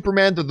been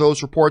Superman. There are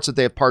those reports that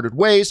they have parted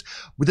ways.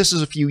 This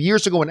is a few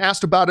years ago when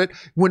asked about it,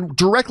 when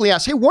directly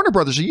asked, hey, Warner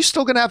Brothers, are you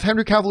still going to have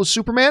Henry Cavill as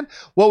Superman?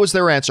 What was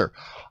their answer?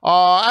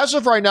 As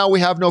of right now,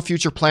 we have no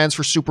future plans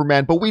for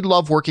Superman, but we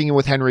love working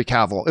with Henry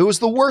Cavill. It was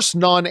the worst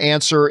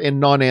non-answer in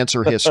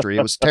non-answer history.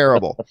 It was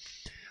terrible.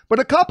 But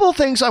a couple of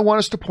things I want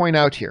us to point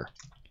out here.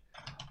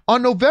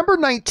 On November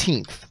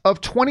 19th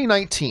of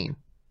 2019,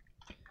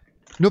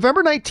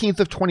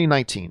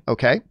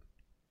 okay,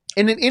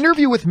 in an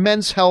interview with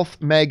Men's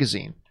Health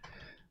magazine,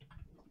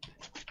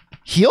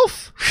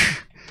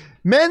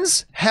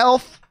 Men's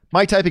Health,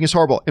 my typing is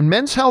horrible. In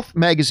Men's Health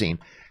magazine,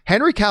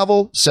 Henry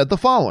Cavill said the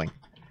following: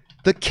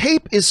 the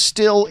cape is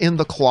still in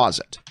the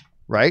closet,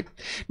 right?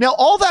 Now,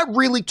 all that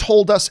really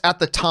told us at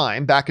the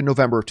time, back in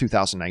November of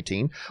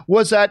 2019,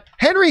 was that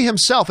Henry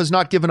himself has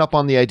not given up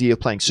on the idea of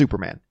playing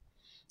Superman,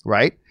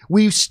 right?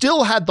 We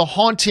still had the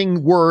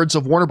haunting words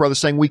of Warner Brothers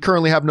saying, we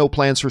currently have no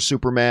plans for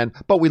Superman,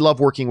 but we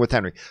love working with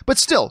Henry. But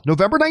still,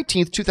 November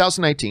 19th,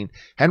 2019,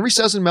 Henry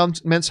says in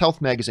Men's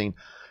Health magazine,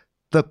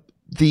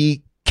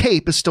 the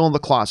cape is still in the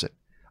closet.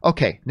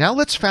 Okay, now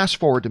let's fast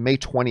forward to May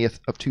 20th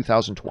of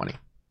 2020.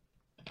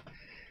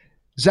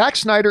 Zack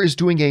Snyder is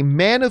doing a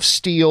Man of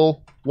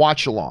Steel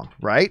watch along,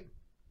 right?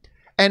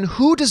 And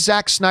who does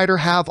Zack Snyder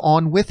have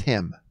on with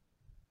him?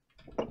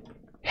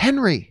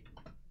 Henry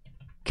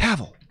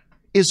Cavill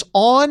is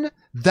on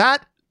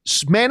that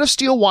Man of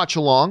Steel watch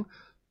along.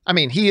 I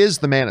mean, he is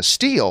the Man of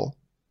Steel.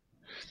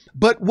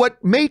 But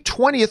what May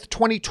 20th,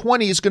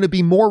 2020 is going to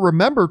be more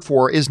remembered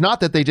for is not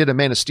that they did a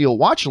Man of Steel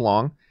watch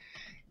along.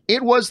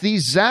 It was the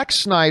Zack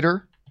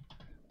Snyder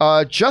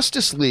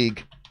Justice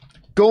League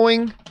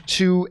going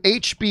to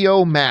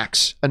HBO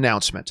Max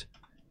announcement,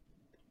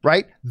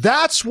 right?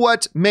 That's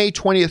what May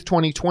 20th,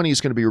 2020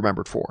 is going to be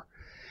remembered for.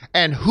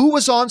 And who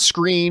was on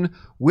screen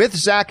with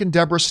Zack and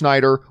Deborah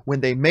Snyder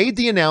when they made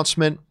the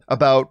announcement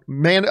about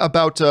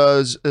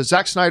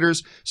Zack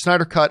Snyder's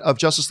Snyder Cut of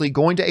Justice League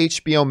going to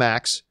HBO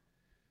Max?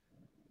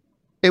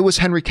 It was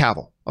Henry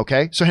Cavill.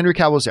 Okay, so Henry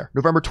Cavill was there.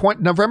 November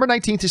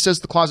 19th, he says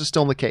the closet's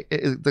still in the cape.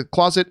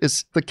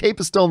 The cape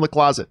is still in the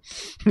closet.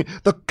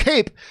 The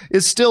cape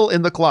is still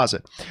in the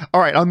closet. All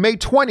right, on May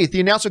 20th,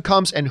 the announcement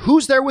comes, and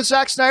who's there with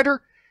Zack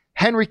Snyder?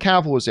 Henry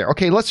Cavill was there.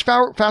 Okay, let's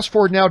fast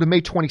forward now to May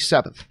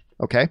 27th.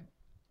 Okay,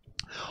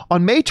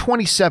 on May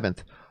 27th,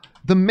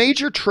 the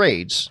major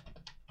trades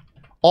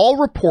all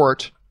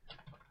report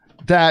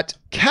that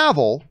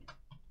Cavill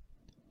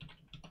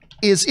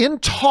is in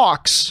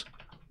talks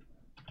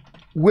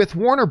with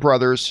Warner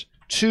Brothers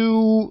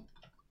to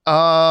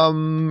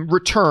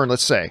return,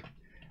 let's say,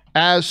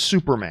 as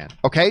Superman.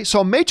 Okay, so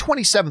on May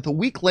 27th, a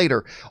week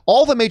later,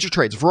 all the major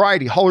trades,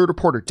 Variety, Hollywood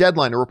Reporter,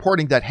 Deadline, are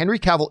reporting that Henry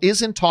Cavill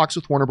is in talks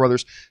with Warner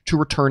Brothers to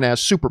return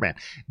as Superman.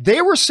 They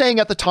were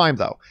saying at the time,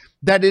 though,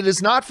 that it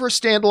is not for a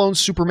standalone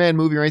Superman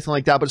movie or anything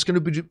like that, but it's going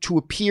to be to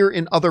appear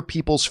in other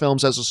people's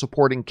films as a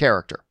supporting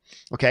character.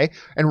 Okay,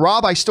 and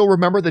Rob, I still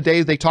remember the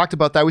day they talked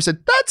about that. We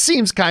said, that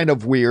seems kind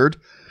of weird.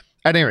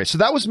 At any rate, so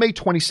that was May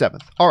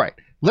 27th. All right,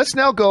 let's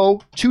now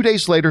go 2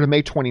 days later to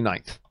May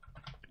 29th,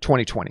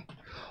 2020.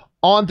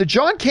 On the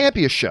John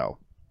Campea show,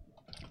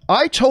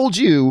 I told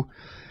you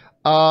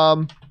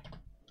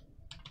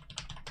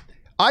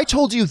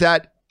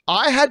that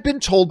I had been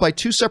told by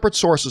two separate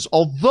sources,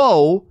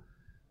 although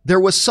there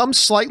was some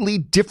slightly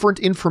different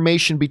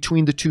information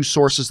between the two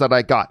sources that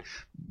I got.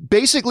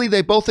 Basically,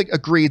 they both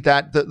agreed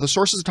that the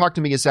sources that talked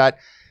to me is that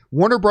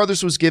Warner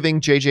Brothers was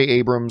giving J.J.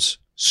 Abrams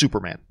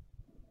Superman.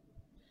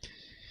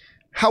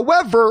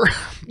 However,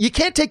 you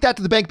can't take that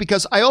to the bank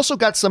because I also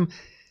got some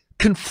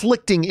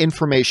conflicting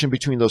information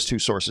between those two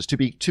sources. To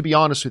be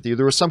honest with you,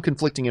 there was some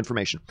conflicting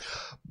information.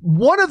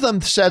 One of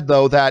them said,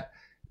 though, that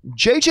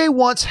JJ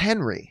wants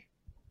Henry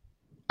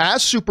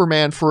as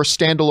Superman for a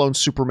standalone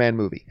Superman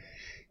movie.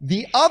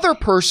 The other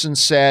person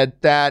said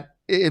that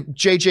if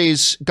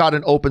JJ's got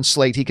an open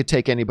slate, he could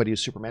take anybody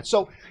as Superman.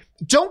 So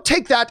don't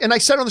take that, and I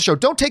said on the show,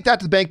 don't take that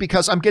to the bank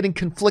because I'm getting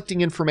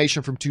conflicting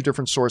information from two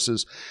different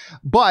sources.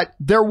 But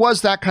there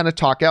was that kind of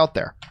talk out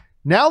there.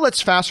 Now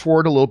let's fast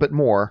forward a little bit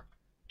more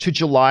to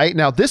July.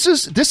 Now this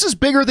is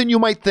bigger than you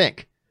might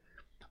think.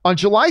 On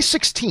July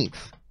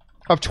 16th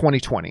of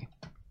 2020,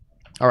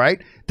 all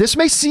right, this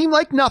may seem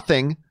like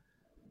nothing,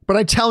 but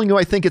I'm telling you,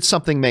 I think it's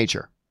something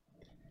major.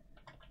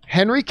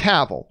 Henry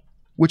Cavill,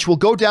 which will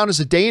go down as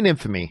a day in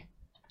infamy,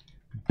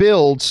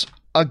 builds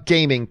a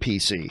gaming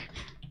PC.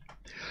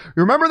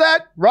 Remember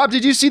that? Rob,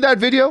 did you see that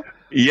video?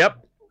 Yep.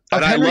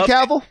 Of Henry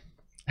Cavill?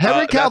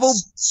 Henry Cavill.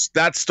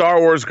 That Star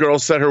Wars girl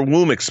said her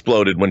womb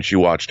exploded when she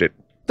watched it.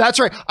 That's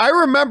right. I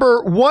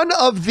remember one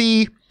of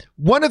the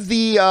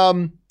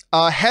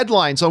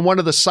headlines on one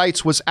of the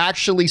sites was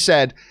actually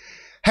said,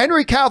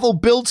 Henry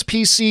Cavill builds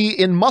PC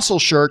in muscle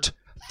shirt,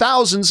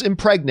 thousands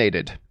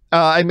impregnated.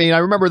 I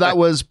remember that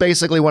was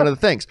basically one of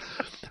the things.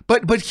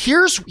 But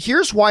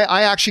here's why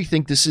I actually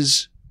think this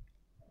is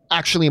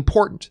actually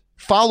important.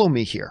 Follow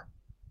me here.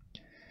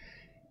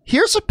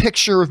 Here's a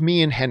picture of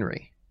me and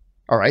Henry.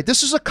 All right,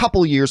 this is a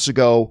couple years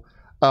ago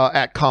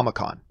at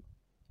Comic-Con.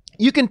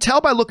 You can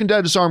tell by looking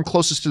at his arm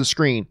closest to the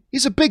screen,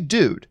 he's a big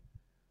dude,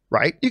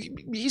 right?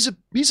 He's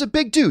a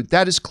big dude.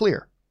 That is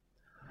clear.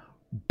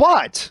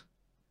 But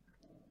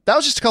that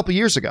was just a couple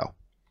years ago.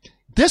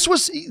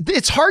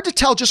 It's hard to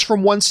tell just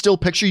from one still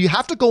picture. You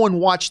have to go and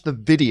watch the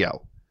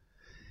video.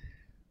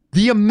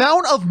 The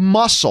amount of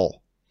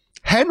muscle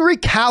Henry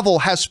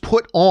Cavill has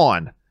put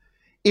on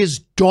is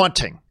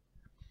daunting.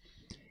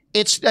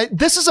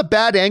 This is a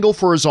bad angle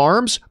for his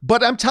arms,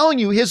 but I'm telling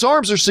you, his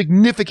arms are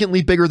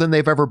significantly bigger than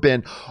they've ever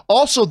been.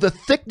 Also, the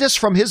thickness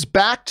from his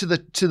back to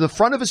the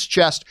front of his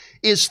chest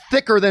is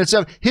thicker than it's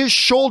ever. His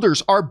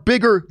shoulders are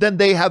bigger than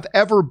they have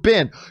ever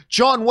been.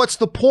 John, what's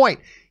the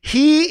point?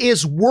 He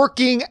is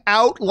working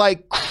out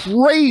like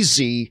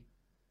crazy.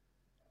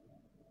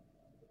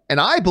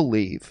 And I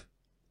believe,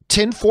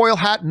 tinfoil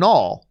hat and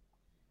all,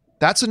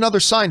 that's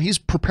another sign he's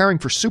preparing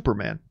for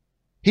Superman.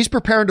 He's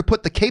preparing to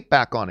put the cape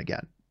back on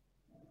again.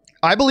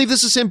 I believe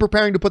this is him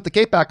preparing to put the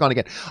cape back on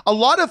again. A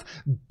lot of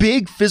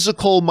big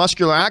physical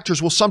muscular actors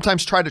will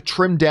sometimes try to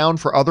trim down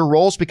for other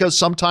roles because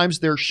sometimes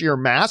their sheer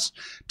mass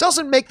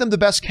doesn't make them the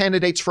best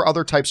candidates for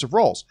other types of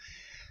roles.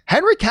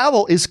 Henry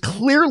Cavill is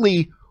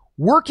clearly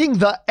working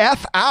the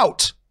F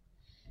out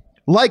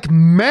like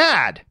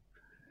mad.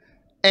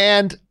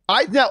 And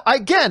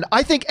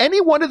I think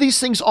any one of these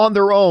things on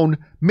their own,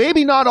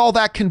 maybe not all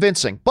that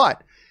convincing,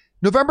 but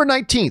November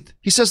 19th,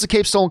 he says the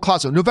cape's still in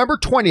closet. November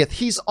 20th,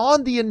 he's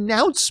on the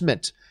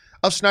announcement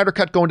of Snyder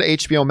Cut going to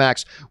HBO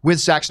Max with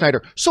Zack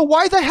Snyder. So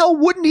why the hell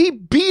wouldn't he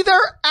be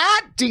there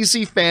at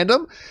DC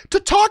Fandom to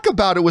talk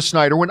about it with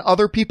Snyder when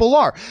other people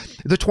are?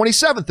 The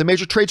 27th, the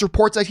major trades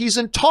reports that he's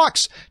in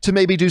talks to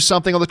maybe do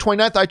something. On the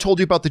 29th, I told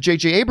you about the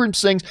J.J.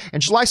 Abrams things.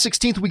 And July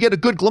 16th, we get a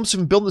good glimpse of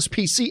him building this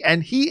PC,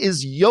 and he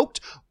is yoked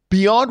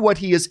beyond what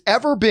he has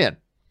ever been.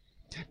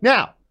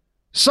 Now,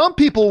 some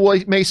people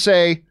may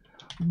say,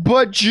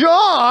 but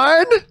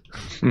John,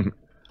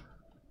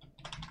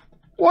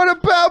 what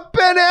about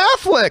Ben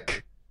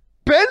Affleck?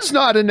 Ben's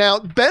not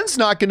announced. Ben's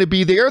not going to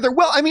be there.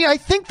 Well, I mean, I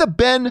think the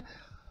Ben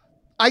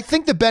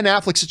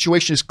Affleck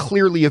situation is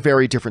clearly a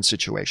very different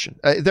situation.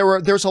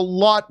 There's a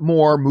lot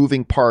more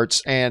moving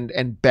parts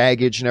and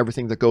baggage and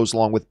everything that goes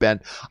along with Ben.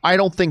 I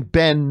don't think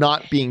Ben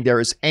not being there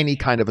is any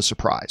kind of a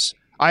surprise.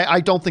 I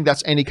don't think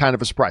that's any kind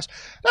of a surprise.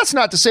 That's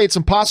not to say it's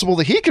impossible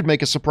that he could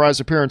make a surprise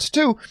appearance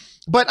too,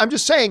 but I'm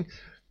just saying,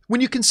 when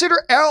you consider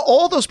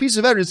all those pieces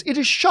of evidence, it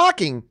is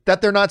shocking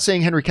that they're not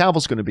saying Henry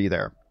Cavill's going to be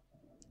there.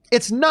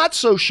 It's not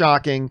so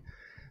shocking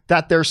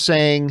that they're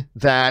saying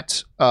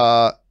that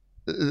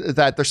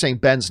they're saying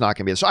Ben's not going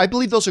to be there. So I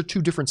believe those are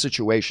two different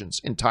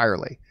situations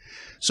entirely.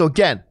 So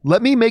again,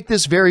 let me make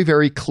this very,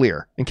 very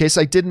clear in case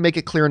I didn't make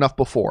it clear enough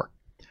before.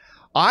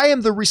 I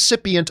am the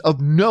recipient of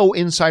no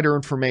insider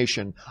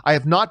information. I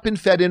have not been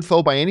fed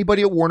info by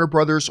anybody at Warner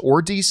Brothers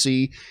or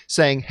DC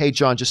saying, hey,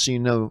 John, just so you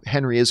know,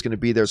 Henry is going to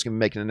be there, is going to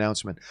make an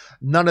announcement.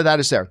 None of that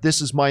is there. This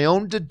is my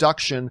own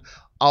deduction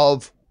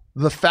of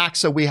the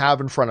facts that we have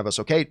in front of us,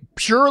 okay?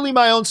 Purely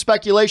my own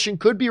speculation.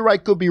 Could be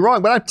right, could be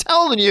wrong. But I'm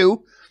telling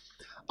you,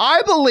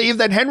 I believe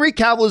that Henry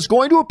Cavill is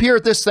going to appear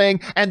at this thing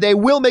and they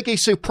will make a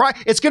surprise.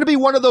 It's going to be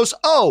one of those,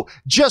 oh,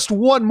 just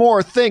one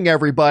more thing,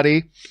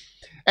 everybody.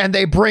 And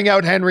they bring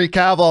out Henry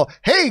Cavill.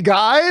 Hey,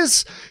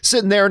 guys,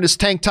 sitting there in his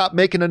tank top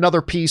making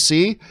another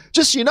PC.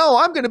 Just, you know,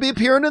 I'm going to be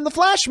appearing in the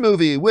Flash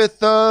movie with,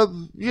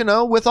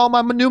 with all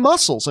my new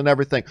muscles and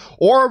everything.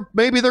 Or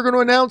maybe they're going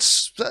to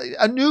announce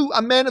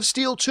a Man of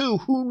Steel 2.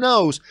 Who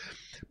knows?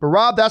 But,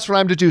 Rob, that's what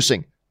I'm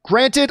deducing.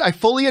 Granted, I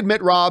fully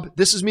admit, Rob,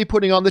 this is me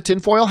putting on the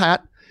tinfoil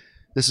hat.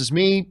 This is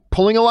me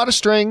pulling a lot of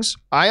strings.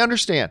 I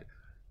understand.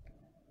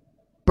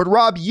 But,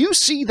 Rob, you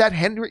see that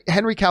Henry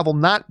Cavill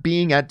not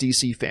being at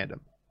DC Fandom.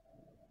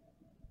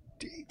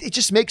 It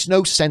just makes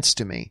no sense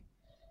to me,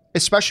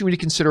 especially when you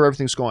consider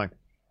everything's going.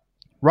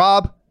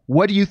 Rob,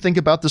 what do you think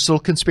about this little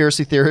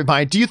conspiracy theory of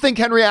mine? Do you think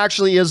Henry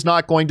actually is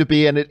not going to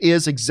be, and it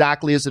is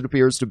exactly as it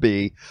appears to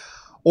be?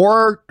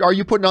 Or are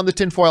you putting on the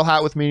tinfoil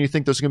hat with me and you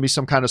think there's going to be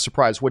some kind of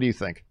surprise? What do you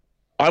think?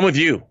 I'm with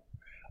you.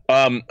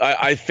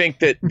 I think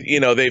that,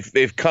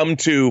 they've come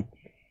to,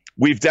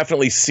 we've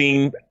definitely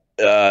seen,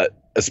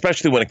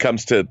 especially when it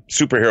comes to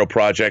superhero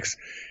projects,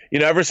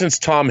 ever since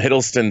Tom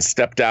Hiddleston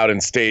stepped out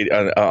and stayed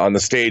on the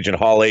stage in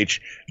Hall H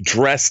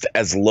dressed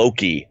as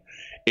Loki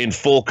in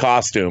full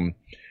costume,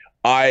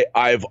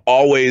 I've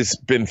always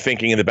been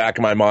thinking in the back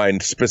of my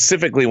mind,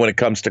 specifically when it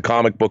comes to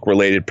comic book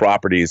related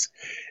properties,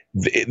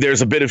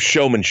 there's a bit of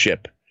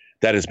showmanship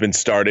that has been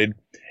started.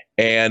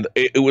 And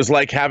it was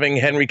like having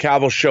Henry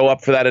Cavill show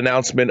up for that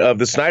announcement of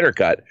the Snyder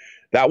Cut.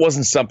 That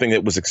wasn't something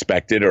that was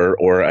expected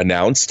or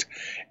announced.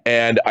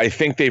 And I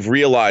think they've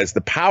realized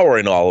the power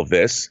in all of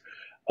this.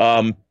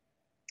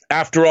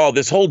 After all,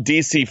 this whole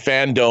DC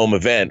Fandome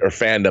event or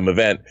fandom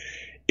event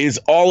is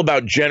all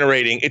about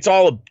generating. It's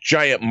all a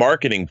giant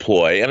marketing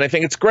ploy, and I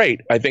think it's great.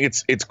 I think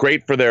it's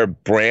great for their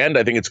brand.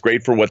 I think it's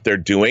great for what they're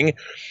doing.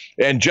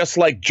 And just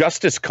like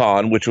Justice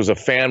Con, which was a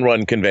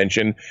fan-run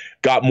convention,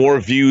 got more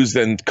views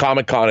than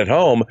Comic-Con at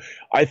home,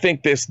 I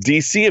think this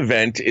DC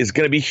event is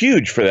going to be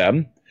huge for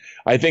them.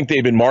 I think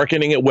they've been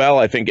marketing it well.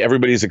 I think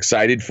everybody's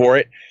excited for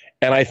it,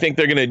 and I think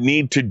they're going to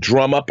need to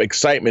drum up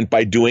excitement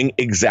by doing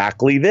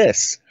exactly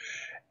this.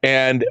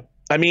 And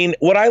I mean,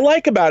 what I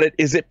like about it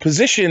is it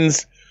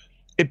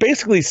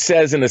basically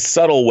says in a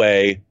subtle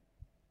way,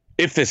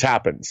 if this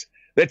happens,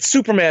 that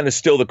Superman is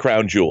still the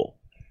crown jewel.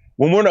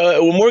 When we're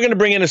going to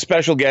bring in a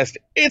special guest,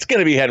 it's going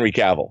to be Henry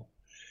Cavill.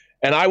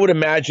 And I would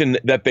imagine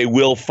that they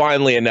will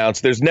finally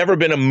announce. There's never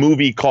been a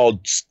movie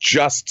called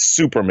just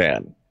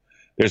Superman.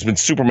 There's been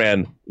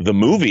Superman the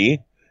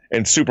movie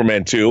and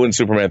Superman 2 and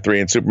Superman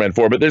 3 and Superman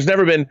 4, but there's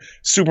never been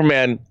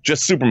Superman,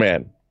 just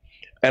Superman.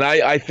 And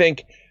I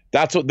think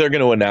that's what they're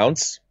going to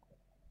announce.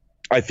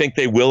 I think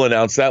they will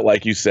announce that,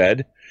 like you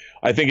said.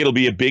 I think it'll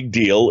be a big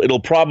deal. It'll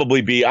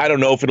probably be, I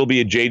don't know if it'll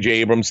be a J.J.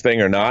 Abrams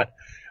thing or not,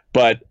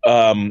 but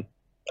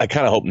I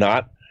kind of hope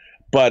not.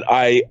 But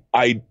I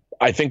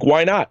think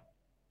why not?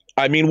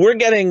 I mean, we're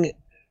getting,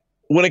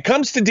 when it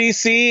comes to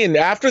DC and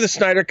after the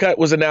Snyder Cut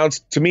was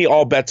announced, to me,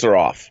 all bets are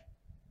off.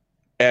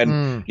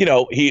 And,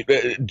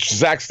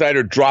 Zack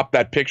Snyder dropped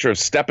that picture of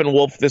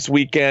Steppenwolf this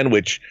weekend,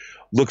 which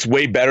looks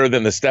way better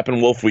than the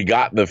Steppenwolf we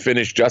got in the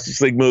finished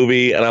Justice League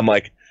movie. And I'm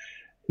like,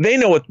 they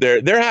know what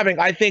they're having.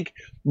 I think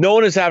no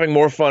one is having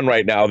more fun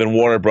right now than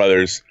Warner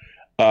Brothers.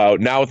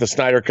 Now with the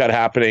Snyder Cut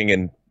happening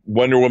and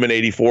Wonder Woman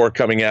 84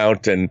 coming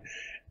out and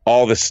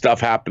all this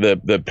stuff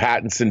happened, the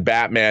Pattinson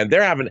Batman,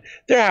 they're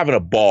having a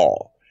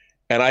ball.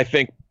 And I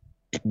think,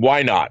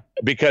 why not?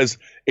 Because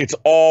it's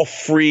all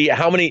free.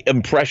 How many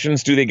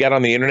impressions do they get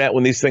on the internet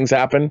when these things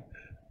happen?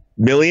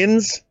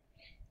 Millions?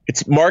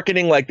 It's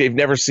marketing like they've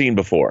never seen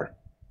before.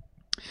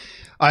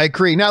 I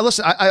agree. Now,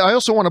 listen, I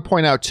also want to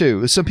point out,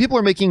 too, some people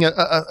are making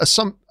a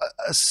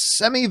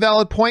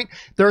semi-valid point.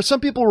 There are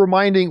some people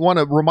want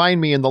to remind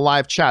me in the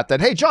live chat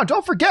that, hey, John,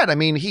 don't forget, I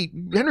mean,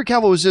 Henry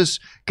Cavill was this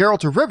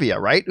Geralt of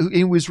Rivia, right?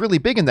 He was really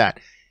big in that.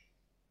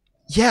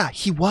 Yeah,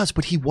 he was,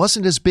 but he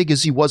wasn't as big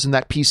as he was in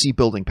that PC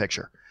building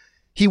picture.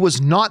 He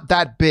was not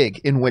that big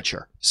in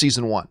Witcher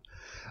Season 1.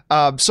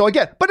 So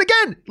again,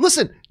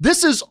 listen,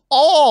 this is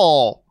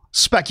all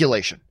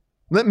speculation.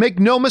 Make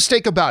no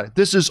mistake about it.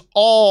 This is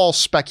all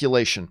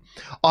speculation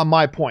on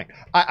my point.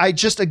 I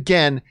just,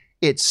 again,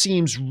 it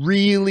seems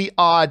really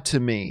odd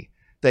to me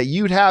that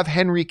you'd have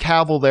Henry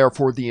Cavill there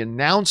for the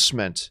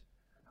announcement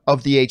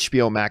of the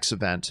HBO Max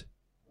event,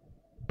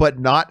 but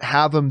not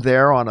have him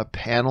there on a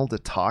panel to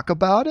talk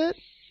about it.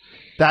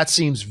 That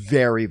seems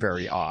very,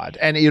 very odd.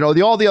 And,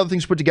 all the other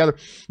things put together.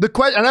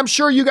 And I'm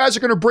sure you guys are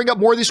going to bring up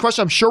more of these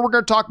questions. I'm sure we're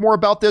going to talk more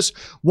about this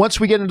once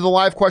we get into the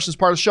live questions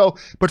part of the show.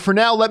 But for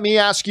now, let me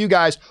ask you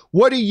guys,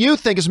 what do you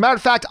think? As a matter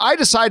of fact, I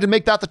decided to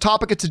make that the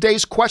topic of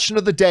today's question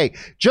of the day.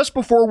 Just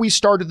before we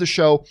started the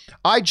show,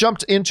 I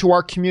jumped into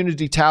our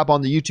community tab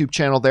on the YouTube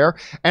channel there,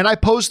 and I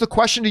posed the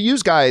question to you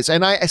guys.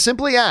 And I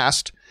simply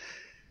asked,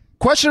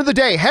 question of the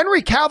day,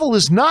 Henry Cavill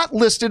is not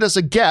listed as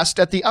a guest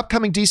at the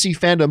upcoming DC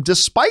Fandome,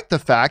 despite the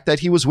fact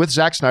that he was with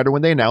Zack Snyder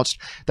when they announced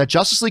that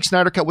Justice League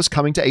Snyder Cut was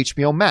coming to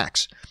HBO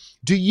Max.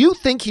 Do you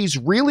think he's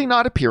really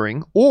not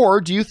appearing, or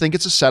do you think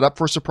it's a setup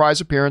for a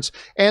surprise appearance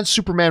and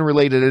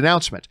Superman-related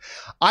announcement?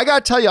 I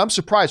gotta tell you, I'm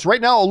surprised.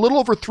 Right now, a little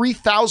over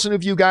 3,000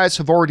 of you guys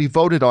have already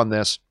voted on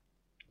this.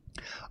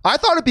 I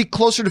thought it'd be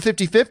closer to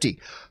 50-50.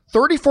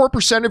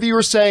 34% of you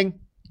are saying,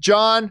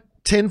 John,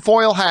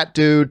 tinfoil hat,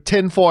 dude.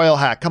 Tinfoil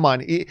hat. Come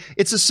on.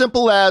 It's as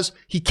simple as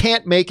he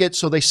can't make it,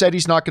 so they said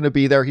he's not going to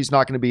be there. He's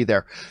not going to be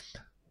there.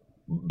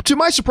 To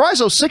my surprise,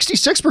 though,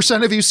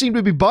 66% of you seem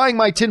to be buying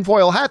my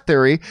tinfoil hat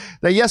theory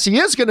that, yes, he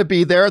is going to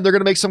be there and they're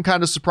going to make some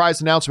kind of surprise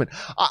announcement.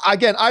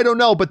 Again, I don't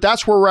know, but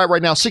that's where we're at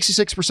right now.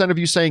 66% of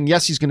you saying,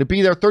 yes, he's going to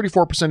be there.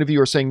 34% of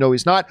you are saying, no,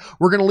 he's not.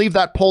 We're going to leave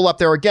that poll up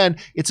there again.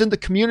 It's in the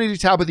community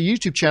tab of the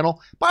YouTube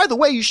channel. By the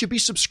way, you should be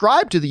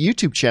subscribed to the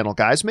YouTube channel,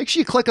 guys. Make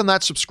sure you click on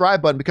that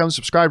subscribe button, become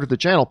subscribed to the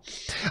channel.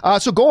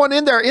 So go on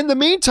in there. In the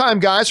meantime,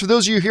 guys, for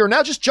those of you here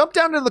now, just jump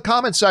down into the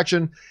comment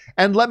section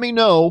and let me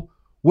know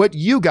what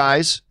you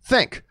guys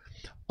think.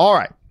 All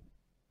right.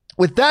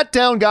 With that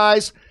down,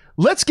 guys,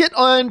 let's get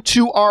on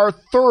to our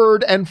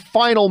third and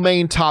final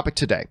main topic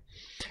today.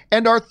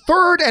 And our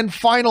third and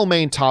final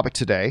main topic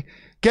today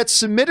gets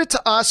submitted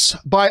to us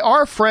by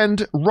our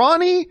friend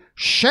Ronnie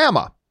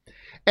Shama.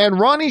 And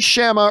Ronnie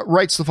Shama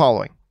writes the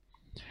following.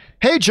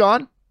 Hey,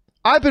 John.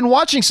 I've been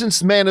watching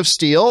since Man of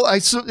Steel.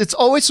 It's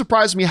always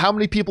surprised me how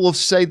many people have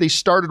said they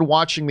started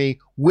watching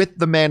me with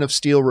the Man of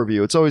Steel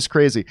review. It's always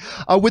crazy.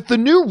 With the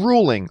new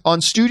ruling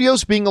on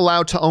studios being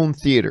allowed to own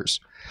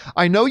theaters,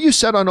 I know you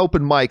said on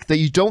open mic that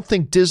you don't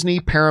think Disney,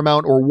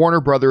 Paramount, or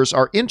Warner Brothers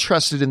are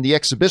interested in the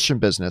exhibition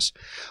business.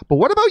 But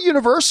what about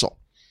Universal?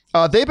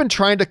 They've been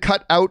trying to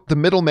cut out the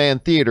middleman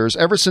theaters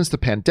ever since the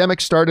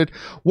pandemic started.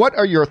 What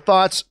are your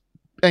thoughts?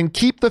 And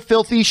keep the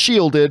filthy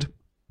shielded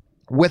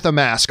with a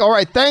mask. All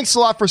right. Thanks a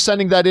lot for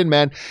sending that in,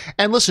 man.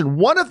 And listen,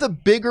 one of the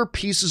bigger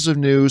pieces of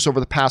news over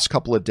the past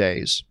couple of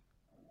days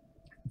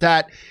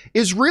that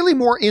is really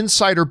more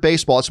insider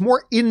baseball, it's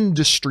more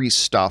industry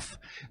stuff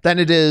than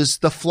it is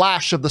the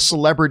flash of the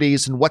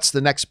celebrities and what's the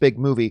next big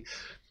movie.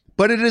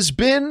 But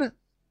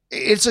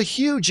it's a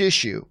huge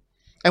issue.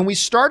 And we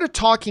started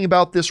talking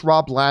about this,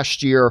 Rob,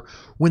 last year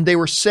when they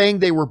were saying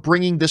they were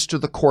bringing this to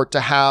the court to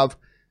have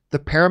the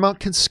Paramount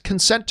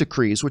consent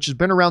decrees, which has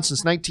been around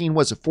since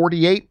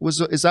 48?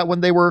 Is that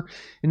when they were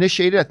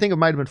initiated? I think it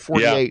might have been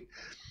 48.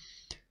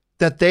 Yeah.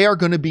 That they are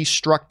going to be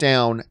struck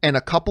down. And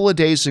a couple of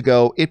days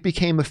ago, it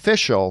became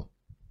official.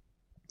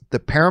 The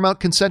Paramount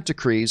consent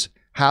decrees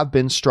have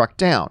been struck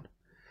down.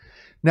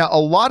 Now,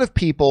 a lot of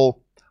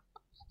people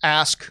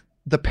ask,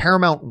 the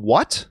Paramount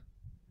what?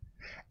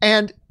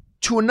 And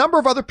to a number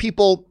of other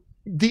people,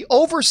 the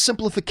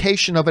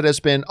oversimplification of it has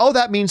been, oh,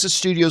 that means the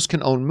studios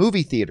can own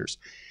movie theaters.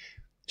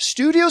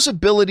 Studios'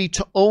 ability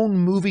to own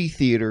movie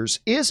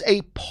theaters is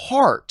a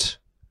part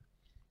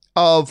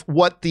of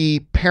what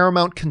the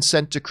Paramount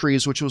consent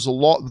decrees, which was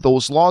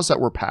those laws that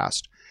were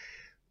passed.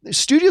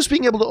 Studios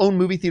being able to own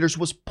movie theaters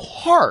was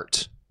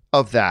part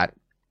of that,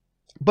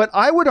 but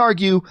I would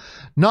argue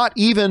not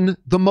even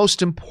the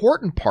most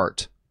important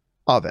part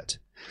of it.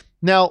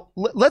 Now,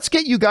 let's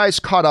get you guys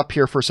caught up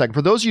here for a second.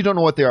 For those of you who don't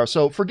know what they are,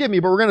 so forgive me,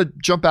 but we're going to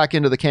jump back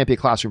into the Can't Be a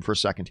Classroom for a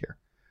second here.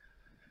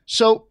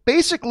 So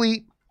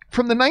basically,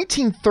 from the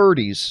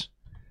 1930s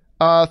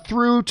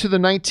through to the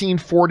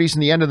 1940s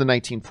and the end of the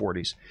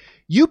 1940s,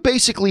 you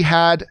basically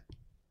had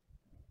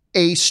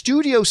a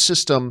studio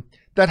system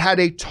that had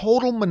a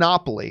total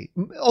monopoly,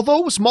 although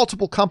it was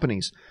multiple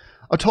companies,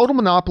 a total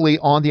monopoly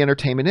on the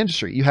entertainment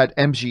industry. You had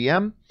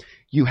MGM,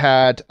 you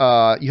had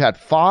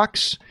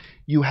Fox,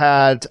 you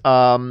had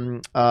I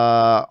believe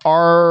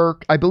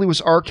it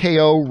was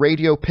RKO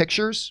Radio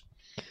Pictures.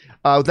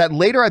 That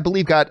later, I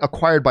believe, got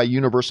acquired by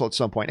Universal at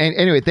some point. And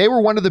anyway, they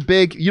were one of the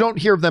big, you don't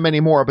hear of them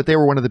anymore, but they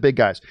were one of the big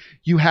guys.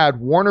 You had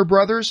Warner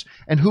Brothers,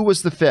 and who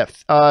was the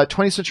fifth?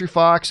 20th Century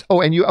Fox. Oh,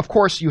 and of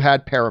course, you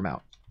had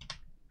Paramount,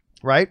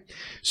 right?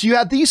 So you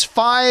had these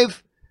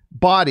five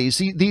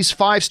bodies, these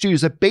five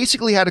studios that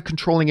basically had a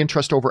controlling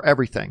interest over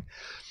everything.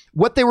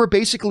 What they were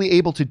basically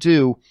able to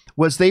do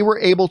was they were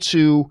able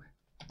to,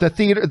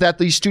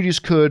 these studios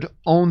could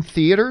own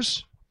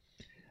theaters.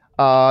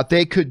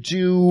 They could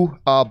do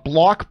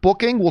block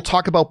booking. We'll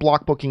talk about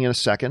block booking in a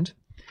second.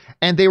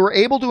 And they were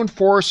able to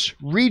enforce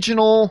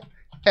regional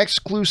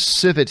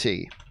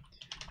exclusivity.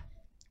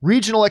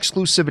 Regional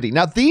exclusivity.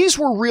 Now, these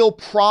were real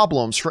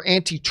problems for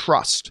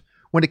antitrust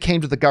when it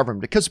came to the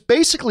government, because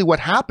basically what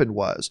happened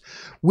was,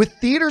 with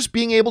theaters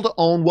being able to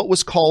own what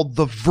was called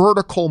the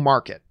vertical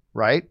market,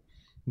 right?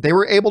 They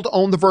were able to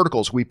own the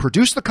verticals. We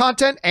produce the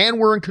content, and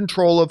we're in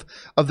control of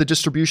the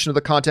distribution of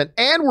the content,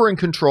 and we're in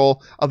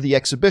control of the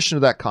exhibition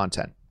of that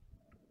content.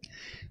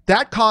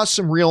 That caused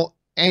some real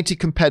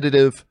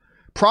anti-competitive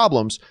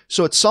problems.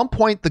 So at some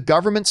point, the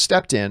government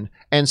stepped in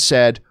and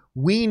said,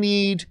 we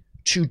need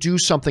to do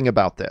something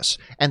about this.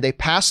 And they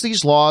passed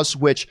these laws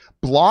which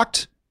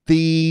blocked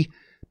the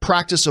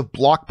practice of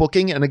block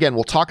booking. And again,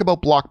 we'll talk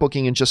about block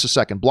booking in just a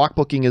second. Block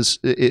booking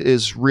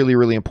is really,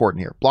 really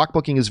important here. Block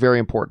booking is very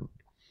important.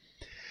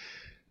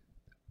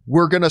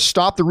 We're going to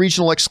stop the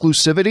regional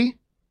exclusivity,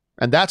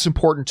 and that's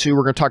important too.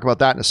 We're going to talk about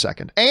that in a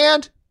second.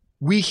 And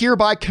we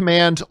hereby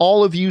command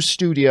all of you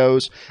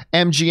studios,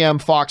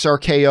 MGM, Fox,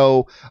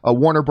 RKO,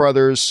 Warner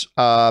Brothers,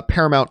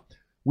 Paramount,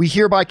 we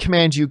hereby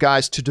command you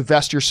guys to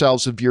divest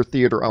yourselves of your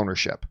theater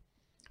ownership.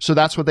 So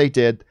that's what they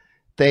did.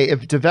 They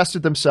have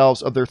divested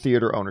themselves of their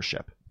theater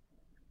ownership.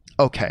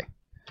 Okay.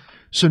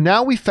 So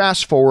now we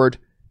fast forward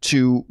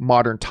to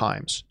modern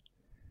times.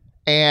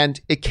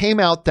 And it came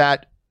out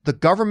that the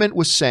government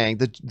was saying,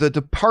 the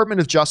Department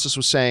of Justice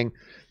was saying,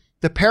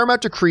 the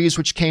Paramount decrees,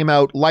 which came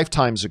out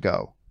lifetimes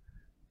ago,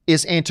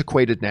 is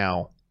antiquated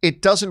now.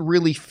 It doesn't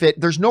really fit.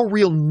 There's no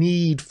real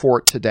need for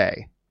it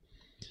today.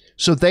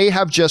 So they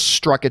have just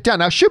struck it down.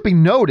 Now, it should be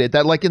noted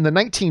that like in the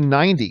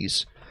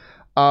 1990s,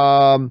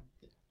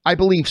 I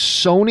believe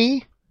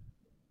Sony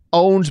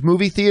owned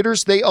movie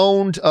theaters. They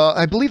owned,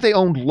 I believe they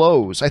owned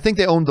Lowe's. I think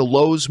they owned the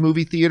Lowe's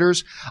movie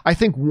theaters. I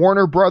think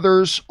Warner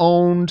Brothers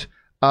owned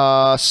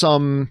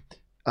some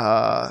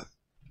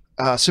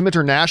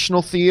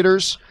international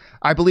theaters,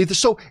 I believe.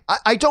 So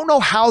I don't know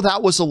how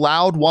that was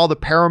allowed while the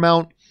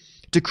Paramount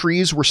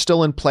decrees were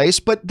still in place,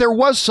 but there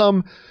was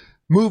some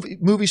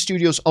movie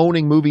studios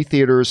owning movie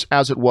theaters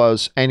as it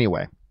was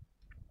anyway.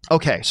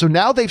 Okay, so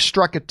now they've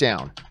struck it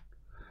down.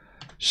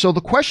 So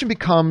the question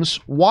becomes,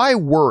 why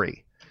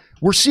worry?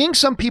 We're seeing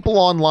some people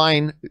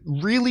online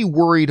really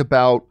worried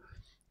about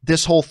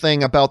this whole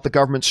thing about the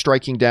government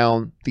striking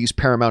down these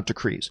Paramount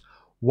decrees.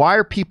 Why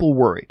are people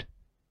worried?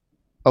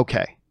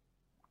 Okay.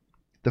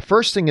 The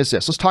first thing is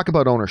this. Let's talk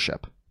about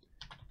ownership.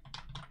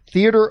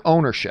 Theater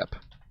ownership.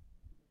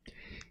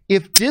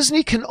 If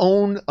Disney can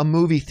own a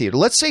movie theater,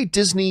 let's say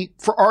Disney,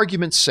 for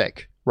argument's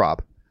sake,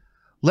 Rob,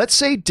 let's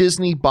say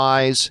Disney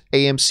buys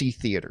AMC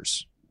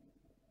theaters,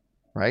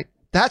 right?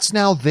 That's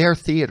now their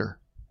theater.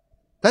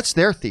 That's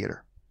their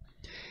theater.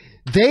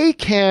 They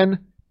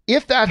can,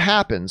 if that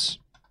happens,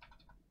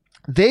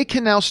 they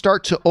can now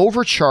start to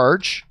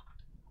overcharge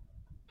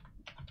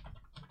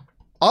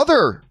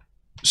other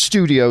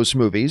studios'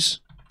 movies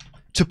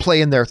to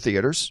play in their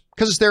theaters,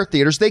 because it's their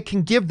theaters. They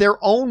can give their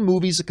own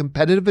movies a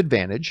competitive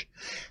advantage.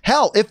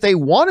 Hell, if they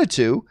wanted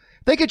to,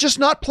 they could just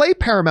not play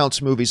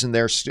Paramount's movies in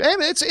their studio.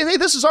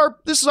 This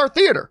is our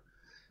theater.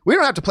 We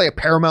don't have to play a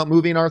Paramount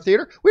movie in our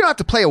theater. We don't have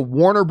to play a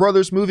Warner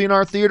Brothers movie in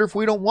our theater if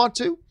we don't want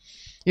to.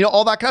 You know,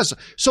 all that kind of stuff.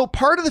 So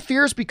part of the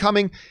fear is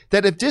becoming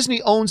that if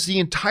Disney owns the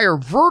entire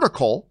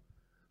vertical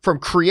from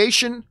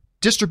creation,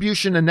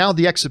 distribution, and now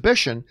the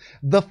exhibition,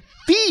 the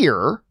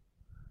fear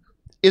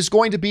is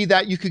going to be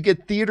that you could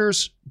get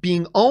theaters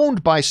being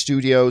owned by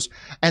studios,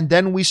 and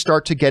then we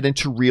start to get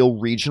into real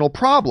regional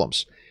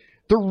problems.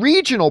 The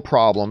regional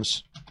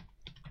problems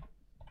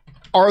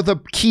are the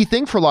key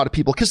thing for a lot of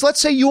people, because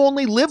let's say you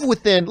only live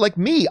within, like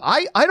me,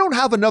 I don't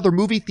have another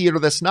movie theater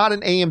that's not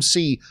an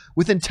AMC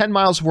within 10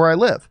 miles of where I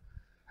live.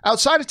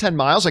 Outside of 10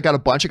 miles, I got a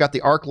bunch. I got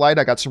the ArcLight,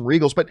 I got some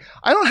Regals, but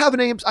I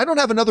don't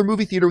have another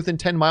movie theater within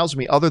 10 miles of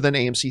me other than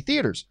AMC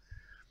theaters.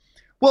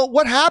 Well,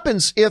 what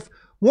happens if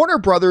Warner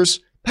Brothers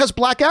has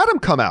Black Adam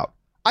come out?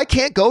 I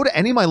can't go to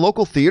any of my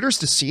local theaters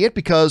to see it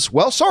because,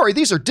 well, sorry,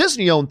 these are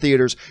Disney-owned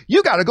theaters.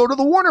 You got to go to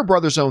the Warner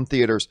Brothers-owned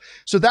theaters.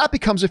 So that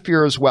becomes a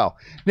fear as well.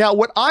 Now,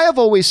 what I have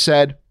always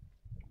said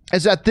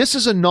is that this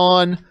is a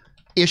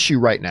non-issue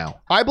right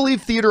now. I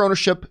believe theater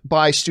ownership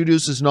by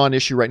studios is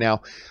non-issue right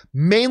now,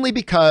 mainly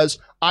because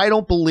I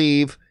don't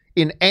believe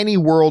in any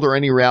world or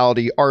any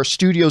reality are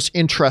studios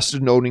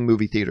interested in owning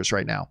movie theaters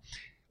right now.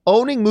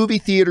 Owning movie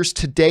theaters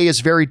today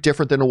is very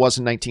different than it was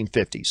in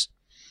 1950s.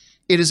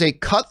 It is a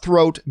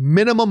cutthroat,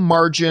 minimum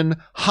margin,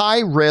 high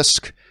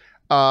risk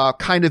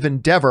kind of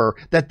endeavor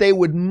that they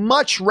would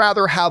much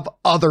rather have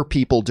other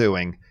people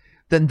doing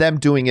than them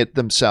doing it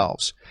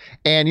themselves.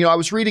 And, I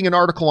was reading an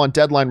article on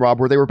Deadline, Rob,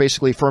 where they were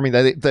basically affirming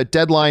that the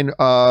Deadline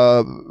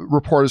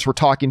reporters were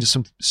talking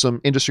to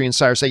some industry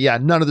insiders, say, yeah,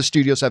 none of the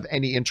studios have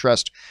any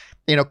interest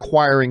in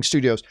acquiring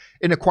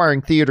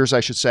theaters, I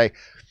should say.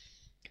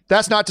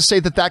 That's not to say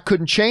that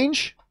couldn't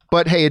change,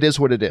 but hey, it is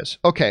what it is.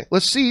 Okay,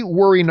 let's see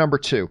worry number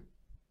 2.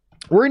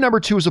 Worry number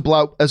 2 is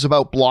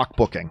about block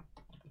booking.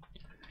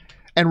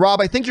 And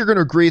Rob, I think you're going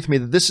to agree with me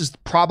that this is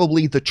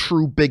probably the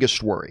true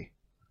biggest worry.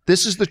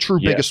 This is the true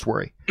biggest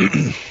worry.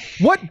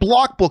 What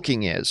block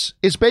booking is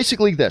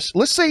basically this.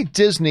 Let's say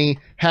Disney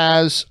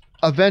has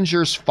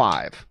Avengers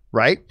 5,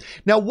 right?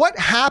 Now, what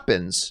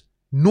happens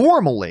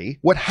normally,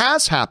 what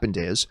has happened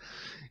is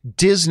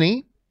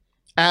Disney,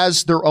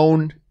 as their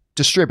own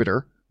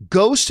distributor,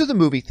 goes to the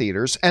movie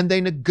theaters and they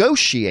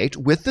negotiate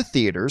with the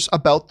theaters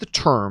about the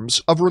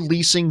terms of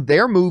releasing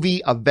their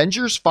movie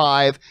Avengers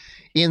 5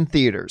 in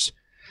theaters.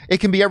 It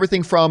can be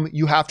everything from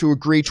you have to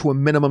agree to a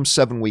minimum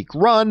 7-week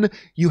run,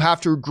 you have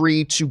to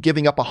agree to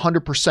giving up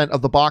 100%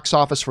 of the box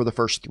office for the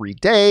first 3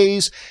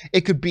 days.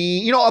 It could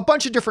be, a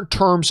bunch of different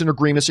terms and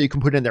agreements that you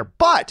can put in there.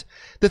 But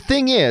the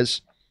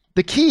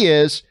key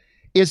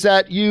is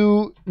that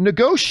you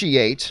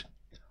negotiate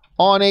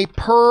on a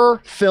per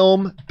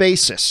film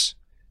basis.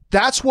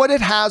 That's what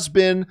it has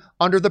been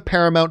under the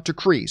Paramount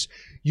decrees.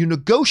 You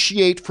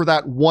negotiate for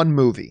that one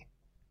movie,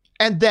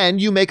 and then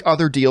you make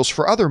other deals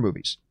for other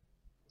movies.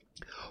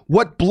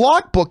 What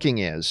block booking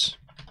is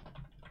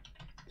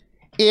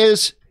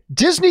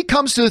Disney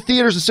comes to the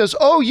theaters and says,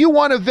 oh, you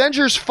want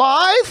Avengers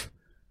 5?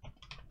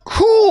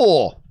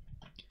 Cool.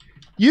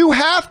 You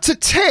have to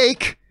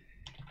take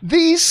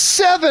these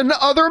 7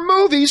 other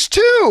movies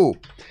too.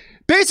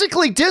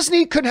 Basically,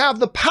 Disney could have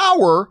the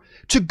power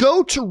to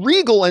go to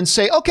Regal and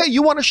say, okay,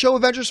 you want to show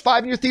Avengers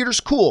 5 in your theaters?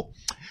 Cool.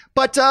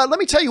 But let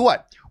me tell you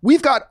what,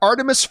 we've got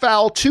Artemis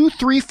Fowl 2,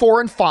 3,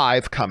 4, and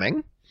 5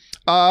 coming.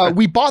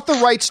 We bought the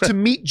rights to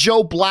Meet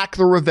Joe Black,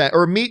 the Revenge,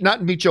 or Meet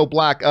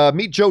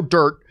Joe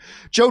Dirt.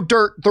 Joe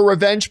Dirt, the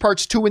Revenge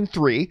parts 2 and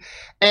 3.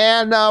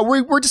 And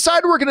we're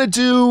decided we're going to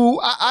do,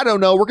 I don't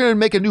know, we're going to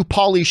make a new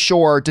Pauly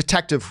Shore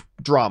detective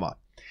drama.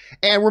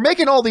 And we're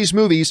making all these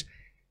movies.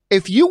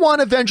 If you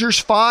want Avengers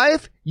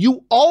 5,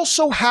 you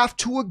also have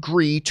to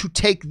agree to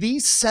take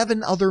these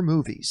 7 other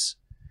movies.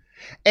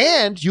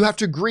 And you have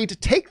to agree to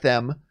take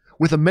them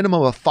with a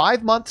minimum of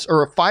 5 months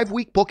or a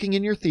 5-week booking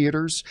in your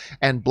theaters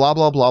and blah,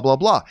 blah, blah, blah,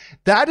 blah.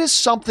 That is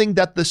something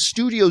that the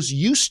studios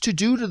used to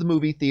do to the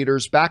movie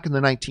theaters back in the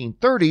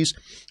 1930s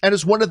and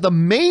is one of the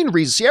main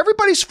reasons. See,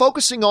 everybody's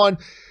focusing on,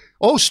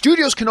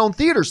 studios can own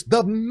theaters.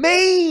 The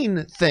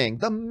main thing,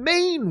 the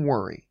main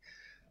worry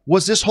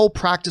was this whole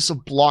practice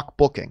of block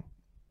booking.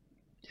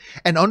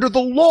 And under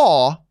the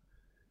law,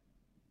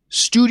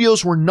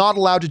 studios were not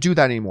allowed to do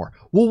that anymore.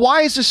 Well,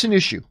 why is this an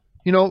issue?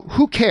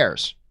 Who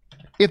cares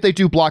if they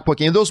do block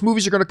booking? And those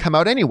movies are going to come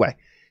out anyway.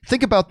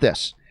 Think about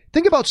this.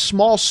 Think about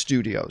small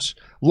studios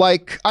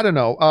like, I don't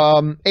know,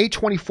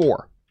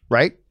 A24,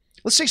 right?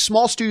 Let's say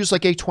small studios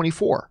like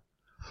A24.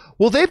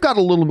 Well, they've got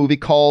a little movie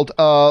called,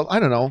 I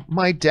don't know,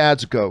 My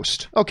Dad's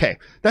Ghost. Okay,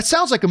 that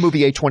sounds like a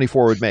movie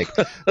A24 would make.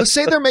 Let's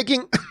say they're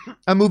making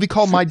a movie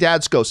called My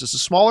Dad's Ghost. It's a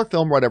smaller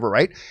film, whatever,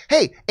 right?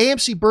 Hey,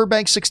 AMC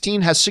Burbank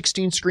 16 has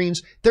 16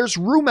 screens. There's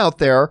room out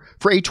there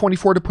for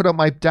A24 to put up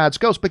My Dad's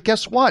Ghost. But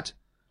guess what?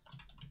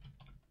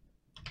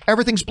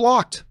 Everything's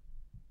blocked.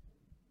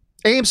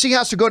 AMC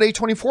has to go to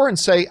A24 and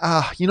say,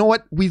 you know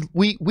what? We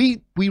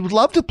would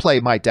love to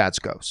play My Dad's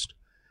Ghost.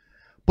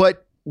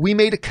 But we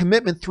made a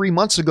commitment 3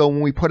 months ago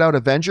when we put out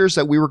Avengers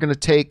that we were going to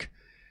take,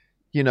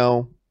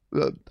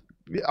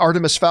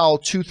 Artemis Fowl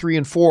 2, 3,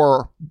 and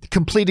 4,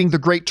 completing the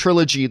great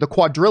trilogy, the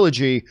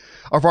quadrilogy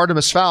of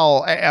Artemis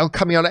Fowl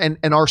coming out,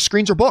 and our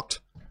screens are booked.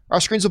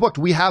 Our screens are booked.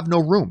 We have no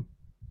room.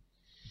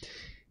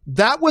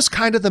 That was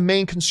kind of the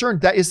main concern.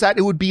 That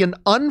it would be an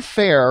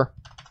unfair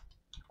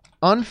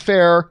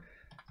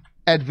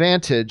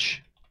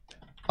advantage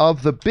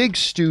of the big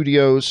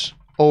studios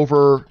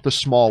over the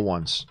small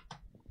ones.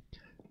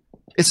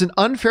 It's an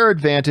unfair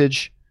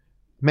advantage.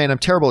 Man, I'm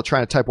terrible at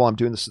trying to type while I'm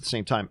doing this at the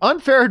same time.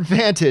 Unfair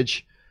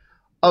advantage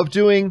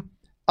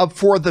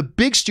for the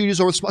big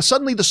studios over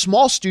suddenly the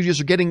small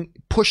studios are getting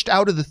pushed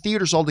out of the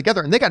theaters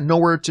altogether and they got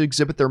nowhere to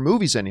exhibit their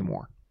movies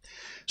anymore.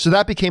 So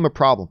that became a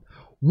problem.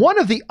 One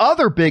of the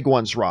other big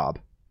ones, Rob,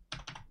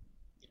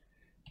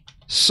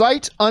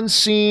 sight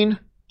unseen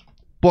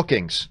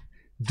bookings.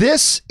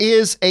 This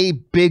is a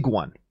big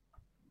one.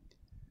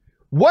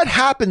 What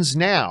happens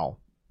now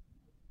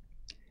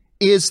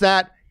is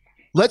that,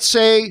 let's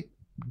say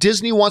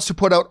Disney wants to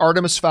put out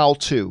Artemis Fowl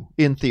 2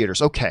 in theaters.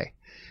 Okay.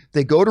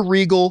 They go to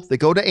Regal, they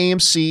go to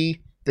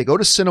AMC, they go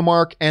to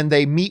Cinemark, and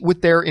they meet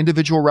with their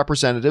individual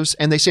representatives,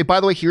 and they say, by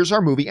the way, here's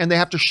our movie, and they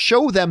have to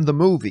show them the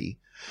movie.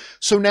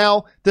 So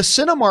now the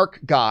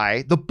Cinemark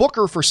guy, the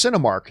booker for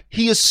Cinemark,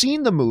 he has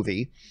seen the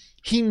movie.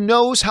 He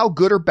knows how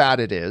good or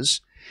bad it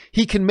is.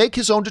 He can make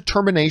his own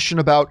determination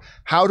about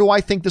how do I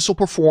think this will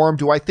perform?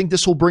 Do I think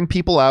this will bring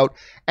people out?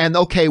 And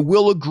okay,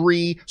 we'll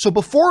agree. So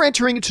before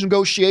entering into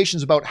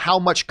negotiations about how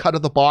much cut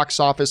of the box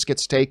office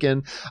gets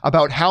taken,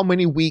 about how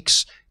many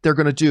weeks they're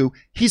going to do,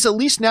 he's at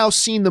least now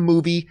seen the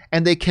movie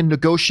and they can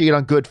negotiate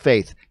on good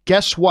faith.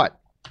 Guess what?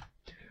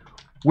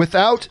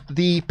 Without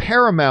the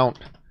Paramount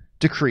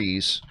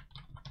decrees,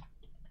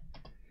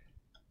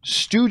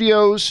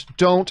 studios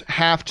don't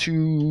have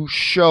to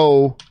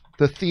show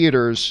the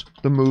theaters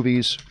the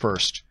movies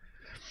first.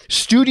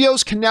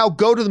 Studios can now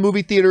go to the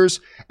movie theaters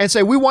and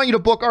say, we want you to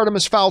book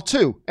Artemis Fowl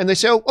 2. And they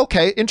say, oh,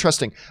 okay,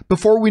 interesting.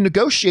 Before we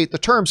negotiate the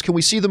terms, can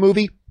we see the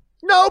movie?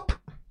 Nope.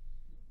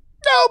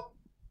 Nope.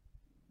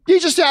 You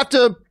just have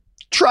to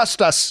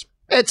trust us.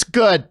 It's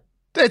good.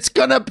 It's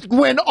going to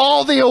win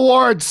all the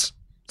awards.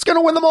 It's going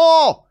to win them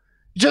all.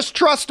 Just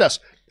trust us.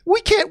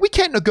 We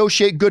can't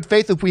negotiate good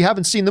faith if we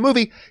haven't seen the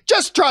movie.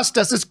 Just trust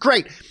us. It's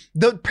great.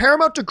 The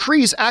Paramount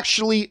decrees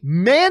actually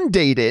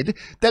mandated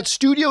that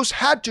studios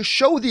had to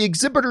show the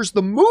exhibitors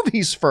the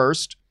movies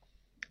first,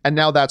 and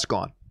now that's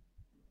gone.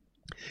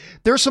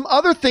 There's some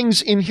other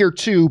things in here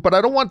too, but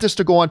I don't want this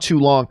to go on too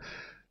long.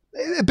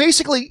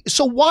 Basically,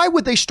 so why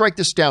would they strike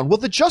this down? Well,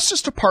 the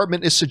Justice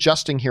Department is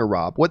suggesting here,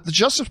 Rob, what the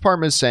Justice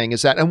Department is saying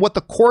is that, and what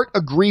the court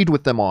agreed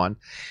with them on,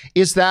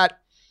 is that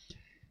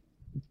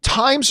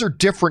times are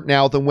different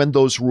now than when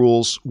those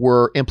rules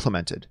were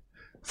implemented.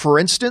 For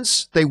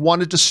instance, they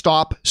wanted to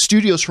stop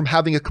studios from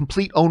having a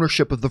complete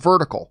ownership of the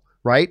vertical,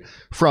 right?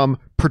 From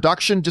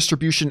production,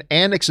 distribution,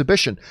 and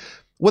exhibition.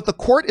 What the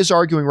court is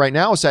arguing right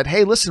now is that,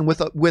 hey, listen, with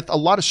a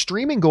lot of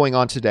streaming going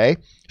on today,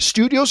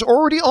 studios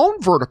already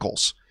own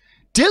verticals.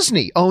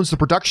 Disney owns the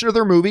production of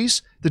their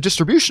movies, the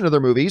distribution of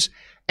their movies,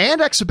 and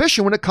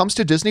exhibition when it comes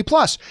to Disney+.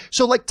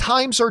 So, like,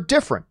 times are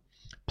different.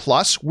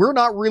 Plus, we're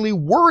not really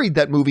worried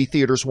that movie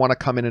theaters want to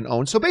come in and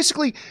own. So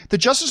basically, the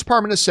Justice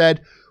Department has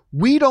said,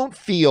 we don't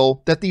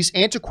feel that these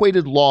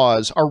antiquated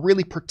laws are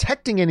really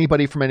protecting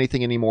anybody from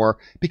anything anymore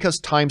because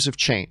times have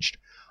changed.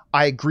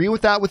 I agree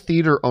with that with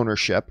theater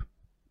ownership.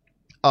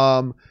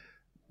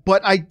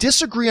 But I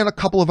disagree on a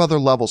couple of other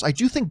levels. I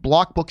do think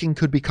block booking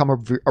could become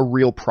a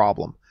real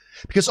problem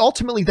because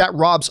ultimately that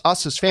robs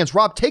us as fans.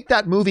 Rob, take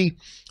that movie.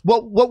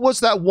 What was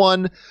that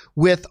one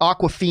with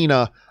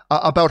Awkwafina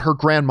about her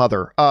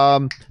grandmother?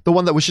 The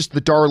one that was just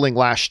the darling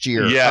last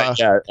year.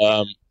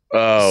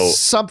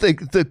 Something,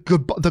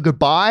 the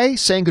goodbye,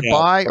 saying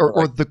goodbye,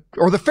 or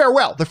the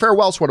farewell. The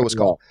farewell is what it was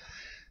called.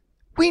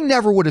 We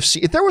never would have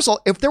seen if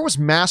there was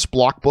mass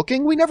block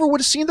booking. We never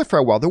would have seen the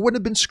farewell. There wouldn't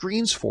have been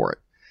screens for it.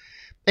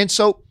 And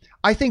so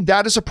I think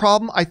that is a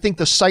problem. I think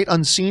the sight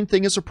unseen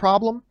thing is a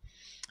problem.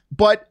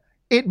 But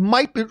it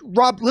might be,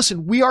 Rob,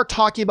 listen, we are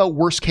talking about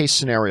worst case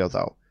scenario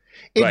though.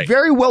 It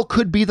very well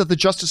could be that the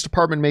Justice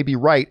Department may be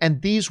right,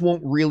 and these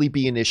won't really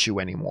be an issue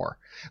anymore.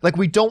 Like,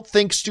 we don't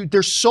think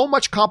there's so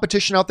much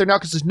competition out there now,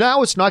 because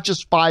now it's not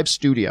just 5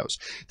 studios.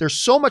 There's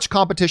so much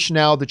competition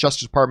now, the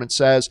Justice Department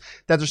says,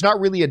 that there's not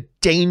really a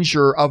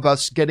danger of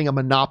us getting a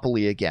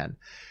monopoly again.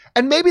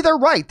 And maybe they're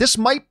right. This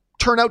might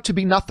turn out to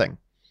be nothing.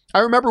 I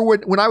remember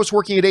when I was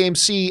working at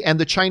AMC and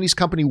the Chinese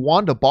company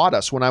Wanda bought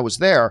us when I was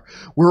there,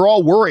 we were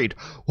all worried.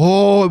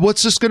 Oh,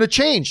 what's this going to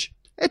change?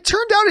 It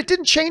turned out it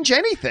didn't change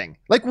anything.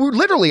 Like, I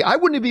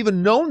wouldn't have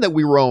even known that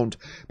we were owned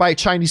by a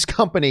Chinese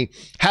company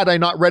had I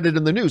not read it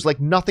in the news. Like,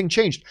 nothing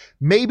changed.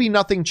 Maybe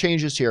nothing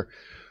changes here.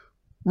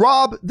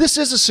 Rob, this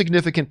is a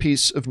significant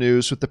piece of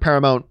news with the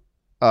Paramount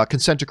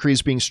consent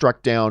decrees being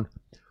struck down.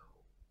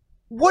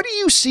 What do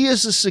you see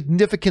as the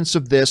significance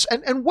of this?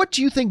 And what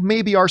do you think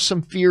maybe are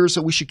some fears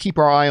that we should keep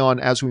our eye on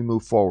as we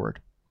move forward?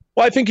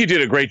 Well, I think you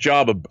did a great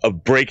job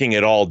of breaking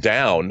it all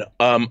down.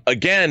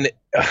 Again,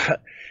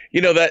 you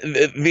know, that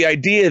the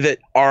idea that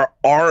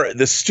are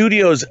the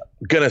studios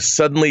going to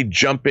suddenly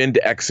jump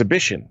into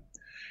exhibition.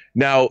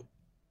 Now,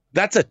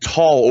 that's a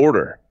tall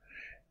order.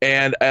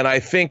 And I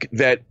think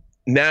that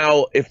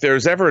now, if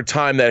there's ever a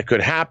time that it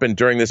could happen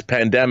during this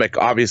pandemic,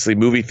 obviously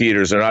movie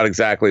theaters are not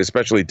exactly,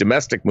 especially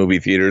domestic movie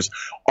theaters,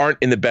 aren't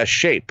in the best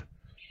shape.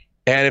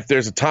 And if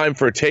there's a time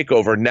for a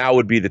takeover, now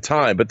would be the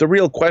time. But the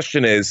real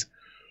question is,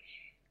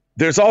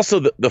 there's also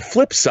the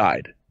flip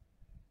side.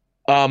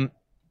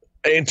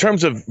 In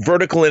terms of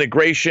vertical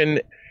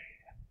integration,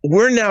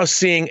 we're now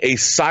seeing a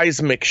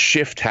seismic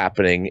shift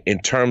happening in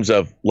terms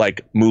of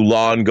like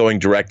Mulan going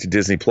direct to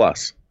Disney+.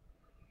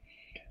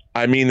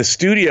 I mean, the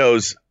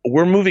studios,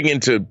 we're moving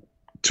into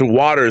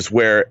waters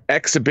where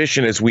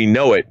exhibition as we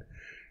know it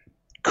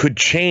could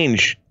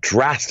change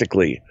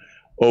drastically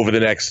over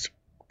the next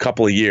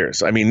couple of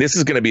years. I mean, this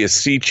is going to be a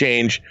sea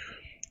change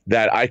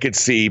that I could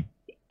see.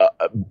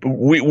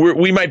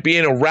 We might be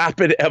in a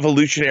rapid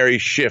evolutionary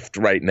shift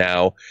right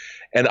now.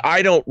 And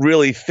I don't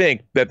really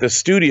think that the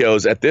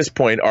studios at this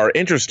point are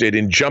interested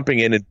in jumping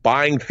in and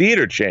buying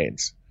theater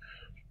chains.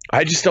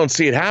 I just don't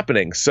see it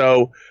happening.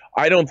 So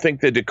I don't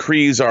think the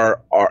decrees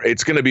are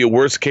it's going to be a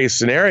worst case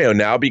scenario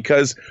now,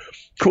 because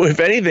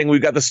if anything,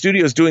 we've got the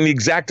studios doing the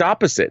exact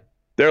opposite.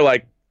 They're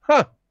like,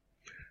 how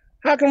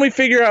can we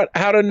figure out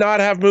how to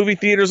not have movie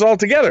theaters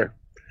altogether?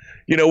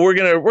 we're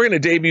gonna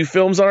debut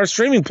films on our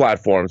streaming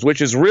platforms,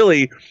 which is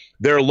really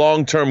their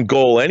long-term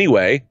goal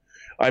anyway.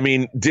 I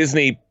mean,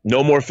 Disney,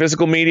 no more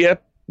physical media.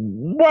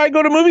 Why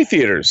go to movie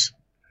theaters?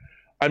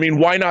 I mean,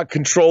 why not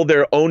control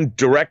their own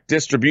direct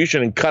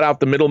distribution and cut out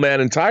the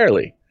middleman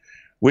entirely,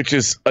 which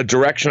is a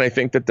direction I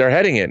think that they're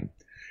heading in.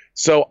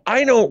 So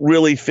I don't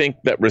really think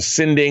that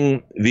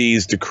rescinding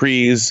these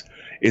decrees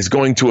is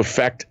going to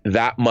affect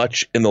that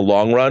much in the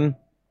long run,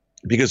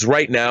 because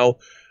right now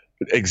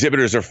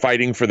exhibitors are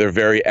fighting for their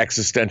very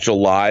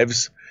existential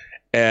lives,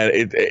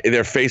 and they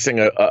are facing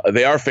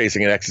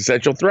an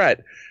existential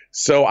threat.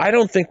 So I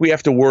don't think we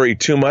have to worry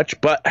too much.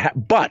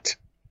 But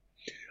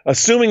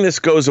assuming this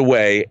goes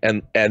away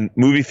and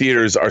movie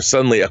theaters are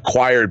suddenly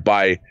acquired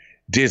by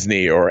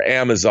Disney or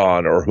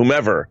Amazon or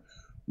whomever,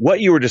 what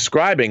you were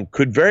describing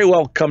could very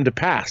well come to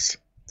pass.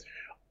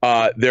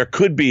 There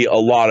could be a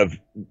lot of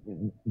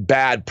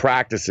bad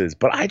practices,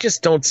 but I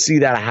just don't see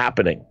that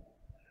happening.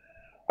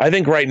 I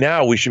think right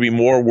now we should be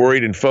more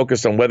worried and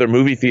focused on whether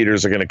movie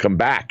theaters are going to come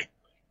back,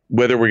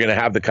 whether we're going to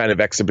have the kind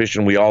of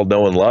exhibition we all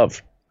know and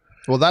love.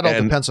 Well, that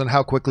all depends on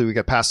how quickly we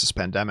get past this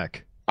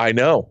pandemic. I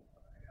know.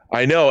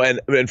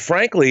 And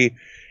frankly,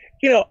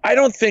 I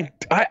don't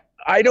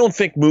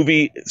think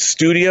movie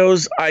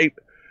studios, I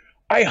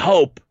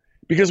hope,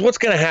 because what's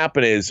going to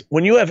happen is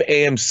when you have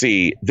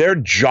AMC, their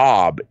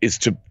job is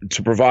to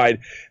provide.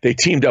 They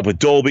teamed up with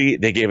Dolby.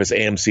 They gave us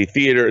AMC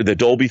Theater, the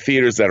Dolby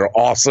theaters that are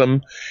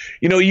awesome.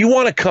 You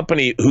want a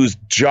company whose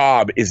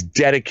job is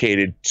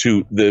dedicated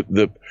to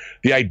the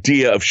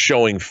idea of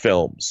showing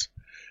films.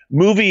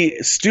 Movie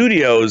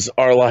studios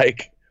are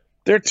like,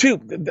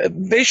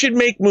 they should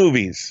make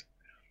movies.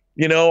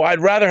 I'd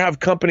rather have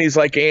companies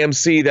like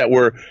AMC that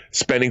were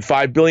spending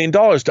 $5 billion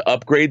to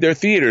upgrade their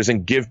theaters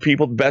and give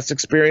people the best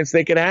experience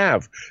they could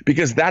have,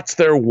 because that's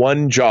their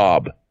one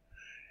job.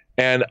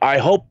 And I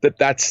hope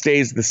that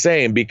stays the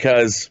same,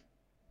 because,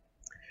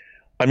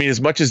 I mean,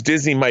 as much as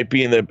Disney might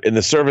be in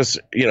the service,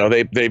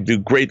 they do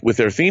great with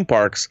their theme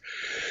parks,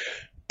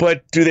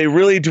 but do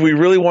we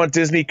really want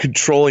Disney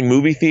controlling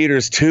movie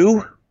theaters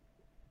too?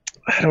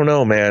 I don't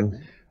know,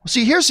 man.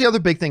 See, here's the other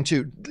big thing,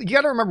 too. You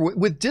got to remember,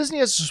 with Disney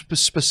as a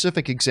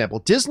specific example,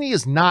 Disney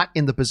is not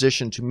in the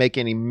position to make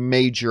any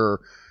major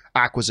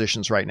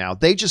acquisitions right now.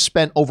 They just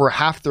spent over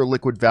half their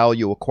liquid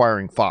value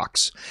acquiring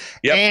Fox.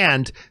 Yep.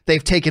 And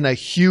they've taken a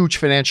huge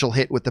financial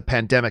hit with the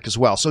pandemic as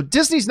well. So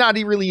Disney's not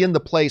really in the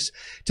place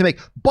to make.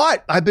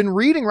 But I've been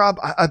reading, Rob,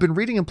 I've been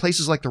reading in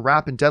places like The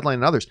Wrap and Deadline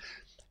and others.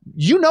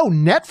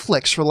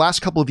 Netflix for the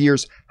last couple of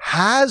years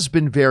has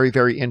been very,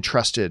 very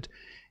interested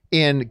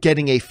in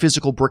getting a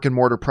physical brick and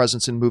mortar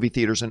presence in movie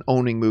theaters and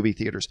owning movie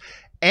theaters.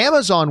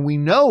 Amazon, we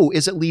know,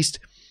 is at least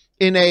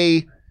in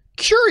a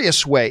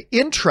curious way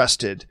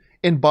interested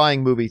in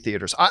buying movie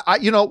theaters.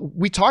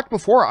 We talked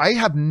before, I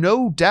have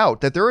no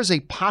doubt that there is a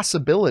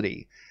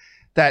possibility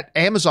that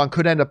Amazon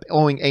could end up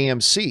owning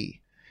AMC.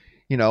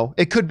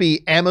 It could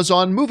be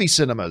Amazon Movie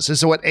Cinemas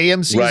is what AMC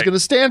is going to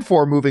stand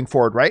for moving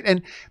forward, right?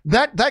 And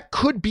that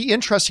could be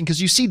interesting,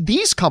 because you see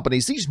these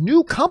companies, these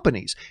new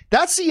companies,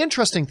 that's the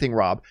interesting thing,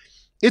 Rob.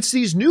 It's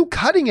these new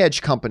cutting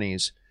edge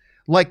companies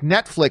like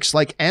Netflix,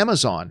 like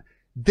Amazon.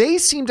 They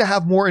seem to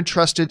have more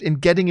interested in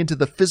getting into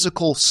the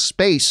physical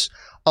space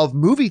of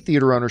movie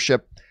theater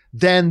ownership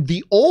than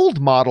the old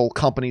model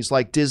companies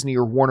like Disney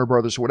or Warner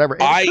Brothers or whatever.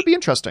 It could be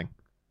interesting.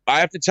 I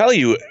have to tell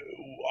you,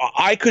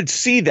 I could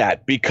see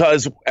that,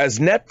 because as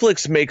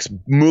Netflix makes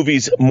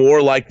movies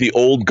more like the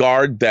old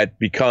guard that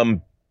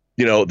become,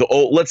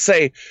 let's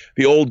say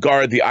the old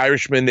guard, The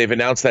Irishman, they've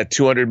announced that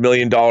 $200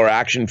 million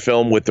action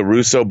film with the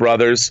Russo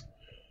brothers.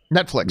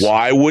 Netflix.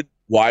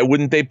 Why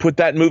wouldn't they put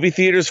that in movie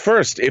theaters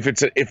first?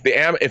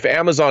 If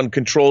Amazon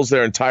controls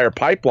their entire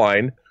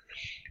pipeline,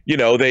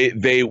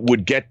 they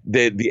would get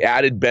the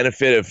added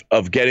benefit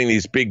of getting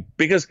these big,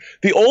 because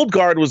the old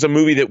guard was a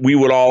movie that we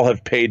would all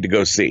have paid to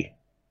go see.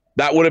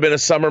 That would have been a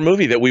summer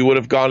movie that we would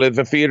have gone to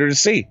the theater to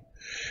see.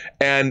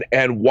 And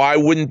why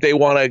wouldn't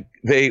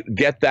they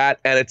get that,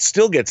 and it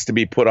still gets to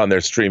be put on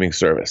their streaming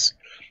service?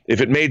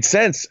 If it made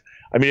sense.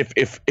 I mean,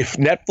 if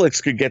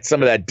Netflix could get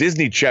some of that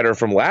Disney cheddar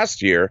from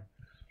last year,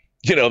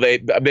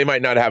 they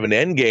might not have an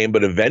end game,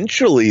 but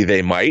eventually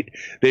they might.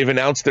 They've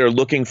announced they're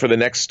looking for the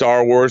next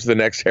Star Wars, the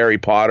next Harry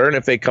Potter, and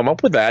if they come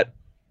up with that,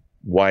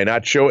 why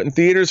not show it in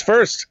theaters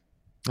first?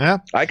 Yeah,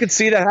 I could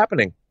see that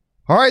happening.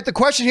 All right, the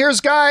question here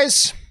is,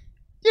 guys,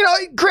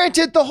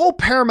 granted, the whole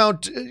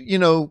Paramount,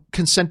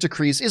 consent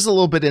decrees is a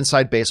little bit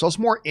inside baseball. It's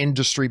more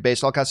industry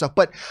based, all kind of stuff,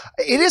 but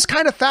it is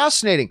kind of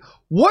fascinating.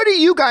 What do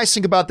you guys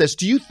think about this?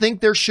 Do you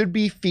think there should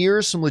be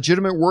fears, some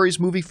legitimate worries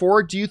moving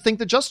forward? Do you think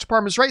the Justice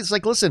Department is right? It's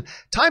like, listen,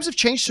 times have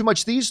changed so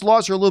much. These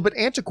laws are a little bit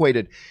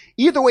antiquated.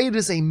 Either way, it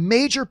is a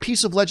major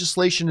piece of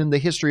legislation in the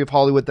history of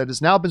Hollywood that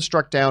has now been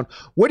struck down.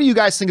 What do you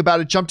guys think about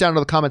it? Jump down to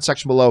the comment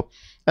section below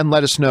and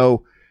let us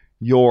know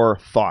your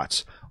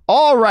thoughts.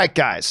 All right,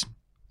 guys.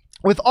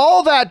 with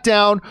all that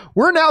down,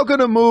 we're now going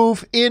to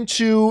move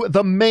into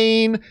the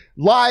main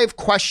live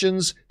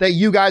questions that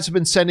you guys have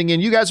been sending in.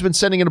 You guys have been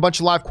sending in a bunch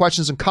of live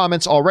questions and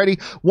comments already.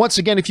 Once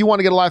again, if you want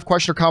to get a live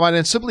question or comment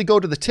in, simply go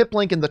to the tip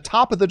link in the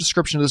top of the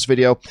description of this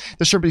video.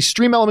 There's simply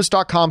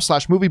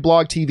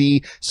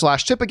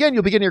streamelements.com/movieblogtv/tip. Again,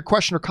 you'll be getting your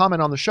question or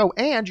comment on the show,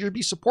 and you'll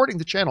be supporting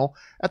the channel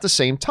at the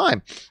same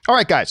time. All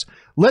right, guys,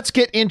 let's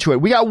get into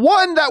it. We got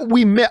one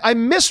that I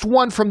missed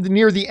one from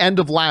near the end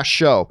of last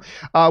show.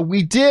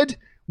 We did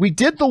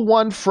the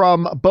one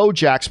from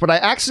Bojax, but I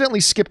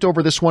accidentally skipped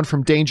over this one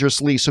from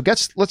Dangerous Lee. So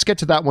let's get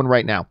to that one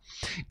right now.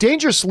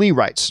 Dangerous Lee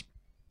writes,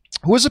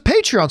 who is a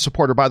Patreon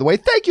supporter, by the way.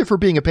 Thank you for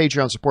being a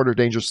Patreon supporter,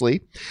 Dangerous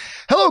Lee.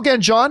 Hello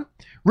again, John.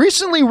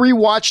 Recently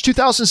rewatched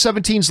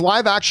 2017's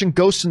live-action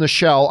Ghost in the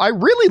Shell. I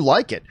really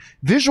like it.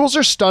 Visuals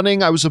are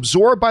stunning. I was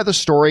absorbed by the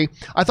story.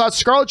 I thought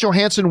Scarlett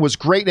Johansson was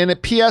great in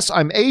it. P.S.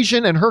 I'm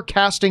Asian, and her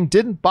casting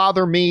didn't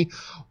bother me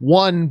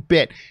one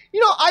bit. You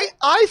know,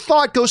 I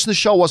thought Ghost in the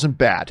Shell wasn't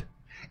bad.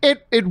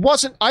 It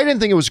wasn't, I didn't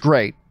think it was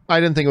great.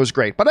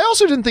 But I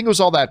also didn't think it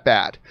was all that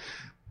bad.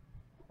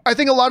 I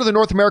think a lot of the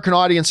North American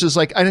audiences,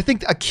 and I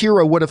think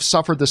Akira would have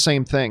suffered the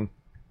same thing.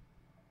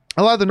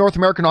 A lot of the North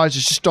American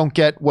audiences just don't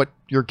get what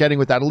you're getting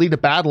with that. Alita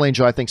Battle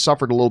Angel, I think,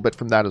 suffered a little bit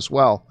from that as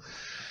well.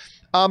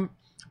 But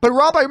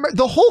Rob,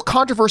 the whole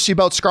controversy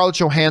about Scarlett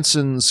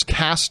Johansson's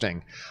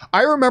casting,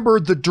 I remember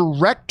the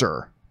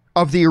director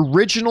of the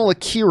original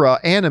Akira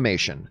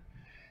animation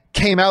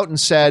came out and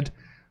said,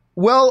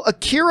 well,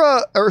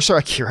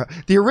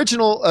 the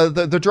original,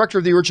 the director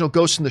of the original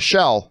Ghost in the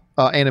Shell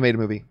animated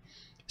movie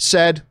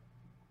said,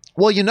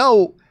 well, you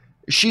know,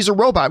 she's a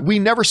robot. We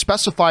never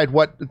specified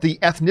what the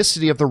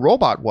ethnicity of the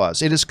robot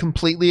was. It is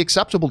completely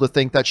acceptable to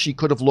think that she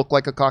could have looked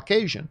like a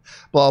Caucasian,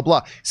 blah,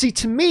 blah. See,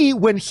 to me,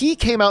 when he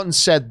came out and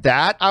said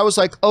that, I was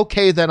like,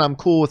 okay, then I'm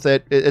cool with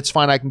it. It's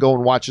fine. I can go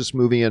and watch this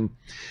movie and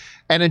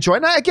enjoy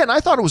it. And again,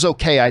 I thought it was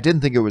okay. I didn't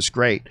think it was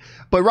great.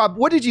 But Rob,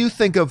 what did you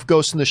think of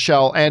Ghost in the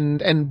Shell?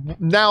 And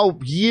now,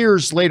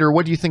 years later,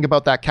 what do you think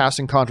about that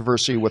casting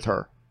controversy with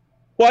her?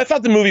 Well, I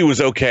thought the movie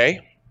was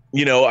okay.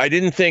 You know, I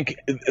didn't think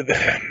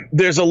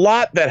there's a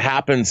lot that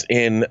happens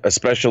in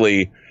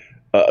especially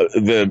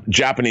the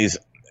Japanese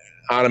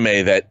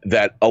anime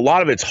that a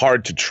lot of it's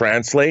hard to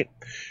translate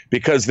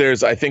because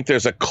I think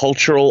there's a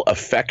cultural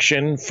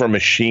affection for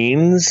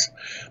machines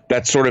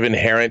that's sort of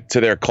inherent to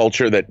their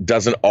culture that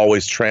doesn't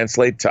always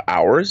translate to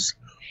ours.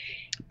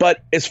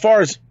 But as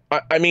far as,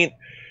 I mean,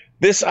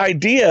 this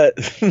idea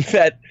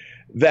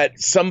that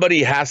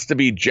somebody has to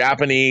be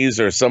Japanese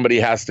or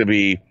somebody has to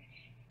be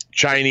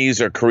Chinese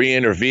or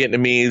Korean or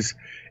Vietnamese,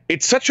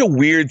 it's such a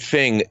weird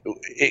thing.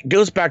 It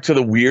goes back to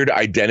the weird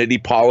identity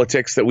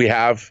politics that we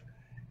have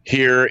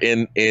here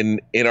in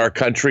our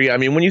country. I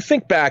mean, when you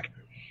think back,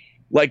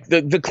 like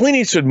the Clint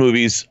Eastwood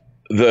movies,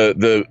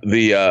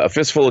 the A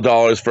Fistful of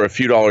Dollars for a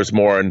Few Dollars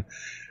More and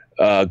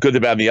Good, the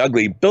Bad, and the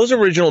Ugly, those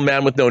original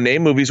Man with No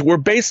Name movies were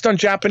based on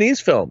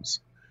Japanese films.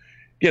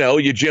 You know,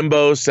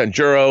 Yojimbo,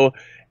 Sanjuro,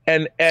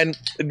 and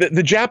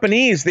the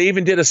Japanese, they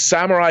even did a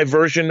samurai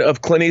version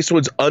of Clint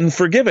Eastwood's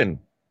Unforgiven.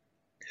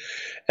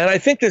 And I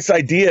think this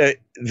idea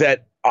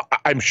that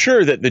I'm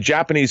sure that the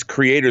Japanese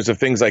creators of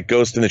things like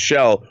Ghost in the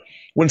Shell,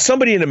 when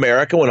somebody in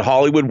America, when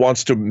Hollywood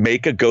wants to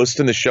make a Ghost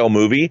in the Shell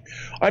movie,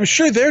 I'm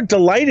sure they're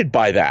delighted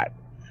by that.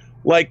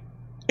 Like,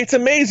 it's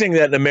amazing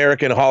that an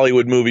American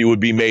Hollywood movie would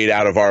be made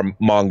out of our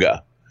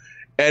manga.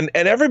 And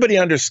everybody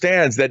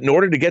understands that in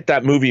order to get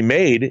that movie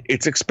made,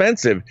 it's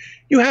expensive.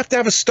 You have to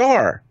have a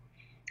star.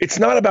 It's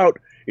not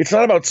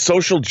about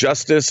social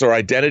justice or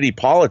identity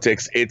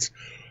politics. It's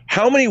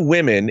how many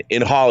women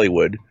in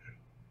Hollywood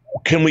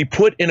can we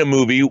put in a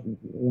movie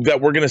that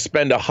we're going to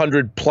spend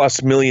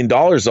 $100+ million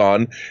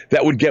on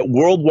that would get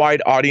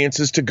worldwide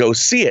audiences to go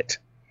see it?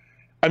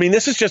 I mean,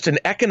 this is just an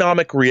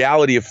economic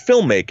reality of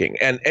filmmaking.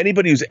 And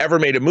anybody who's ever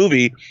made a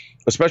movie,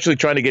 especially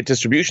trying to get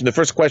distribution, the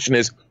first question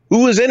is,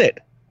 who is in it?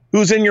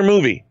 Who's in your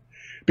movie?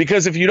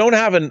 Because if you don't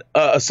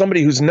have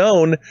somebody who's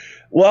known,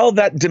 well,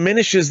 that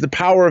diminishes the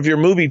power of your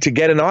movie to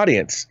get an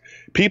audience.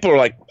 People are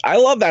like, I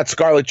love that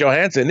Scarlett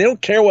Johansson. They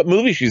don't care what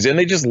movie she's in.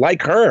 They just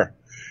like her.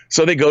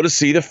 So they go to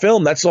see the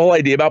film. That's the whole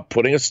idea about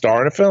putting a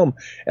star in a film.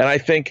 And I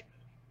think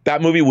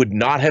that movie would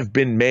not have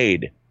been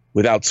made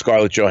without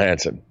Scarlett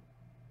Johansson.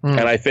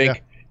 And I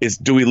think, is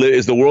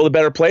the world a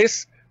better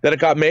place that it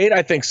got made?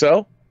 I think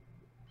so.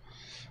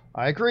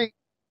 I agree.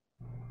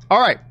 All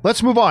right,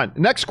 let's move on.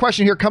 Next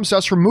question here comes to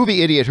us from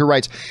Movie Idiot, who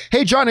writes,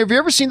 hey, John, have you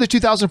ever seen the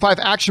 2005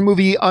 action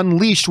movie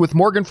Unleashed with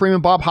Morgan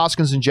Freeman, Bob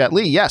Hoskins, and Jet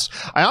Li? Yes.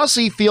 I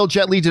honestly feel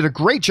Jet Li did a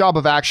great job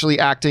of actually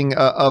acting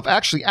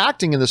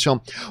in this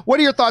film. What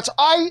are your thoughts?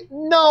 I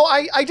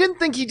didn't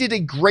think he did a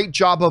great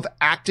job of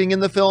acting in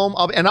the film,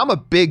 and I'm a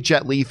big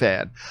Jet Li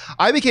fan.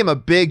 I became a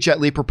big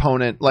Jet Li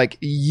proponent like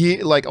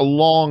a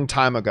long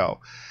time ago,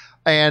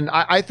 and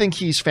I think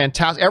he's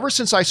fantastic. Ever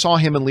since I saw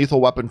him in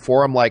Lethal Weapon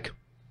 4, I'm like,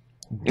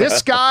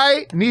 this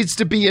guy needs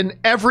to be in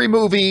every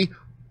movie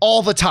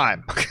all the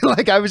time.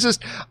 Like I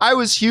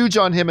was huge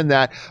on him in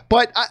that.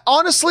 But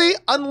honestly,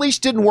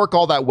 Unleashed didn't work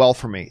all that well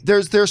for me.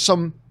 There's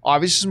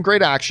obviously some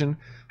great action.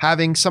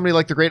 having somebody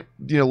like the great,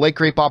 late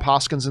great Bob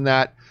Hoskins in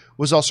that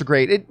was also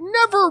great. It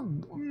never,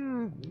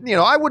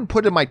 I wouldn't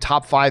put it in my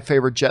top 5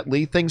 favorite Jet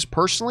Li things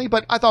personally,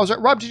 but I thought it was.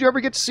 Rob, did you ever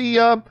get to see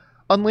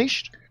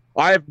Unleashed?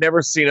 I have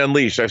never seen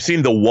Unleashed. I've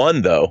seen the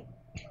one though.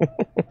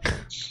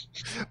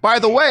 By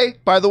the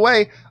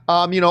way,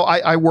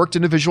 I worked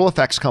in a visual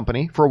effects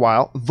company for a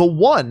while. The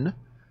One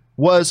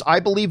was, I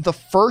believe, the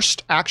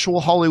first actual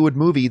Hollywood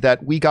movie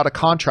that we got a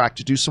contract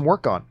to do some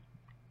work on.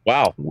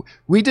 Wow.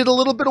 We did a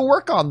little bit of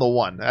work on The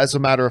One, as a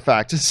matter of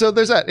fact. So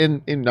there's that.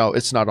 And no,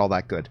 it's not all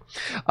that good.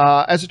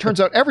 As it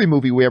turns out, every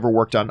movie we ever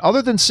worked on,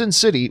 other than Sin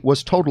City,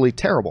 was totally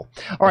terrible.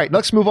 All right,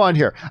 let's move on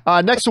here.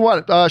 Next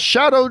one,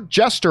 Shadow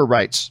Jester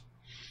writes,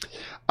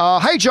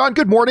 hi, John.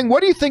 Good morning.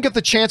 What do you think are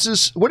the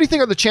chances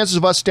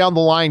of us down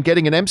the line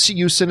getting an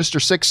MCU Sinister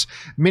Six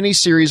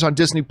miniseries on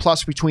Disney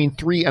Plus between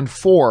 3 and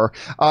 4?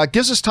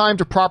 Gives us time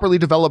to properly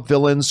develop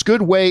villains.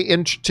 Good way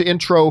to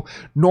intro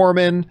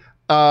Norman,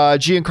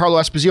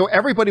 Giancarlo Esposito.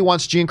 Everybody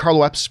wants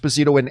Giancarlo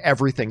Esposito in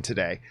everything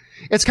today.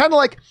 It's kind of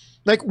like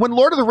when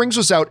Lord of the Rings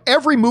was out,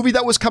 every movie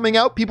that was coming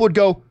out, people would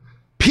go,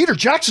 Peter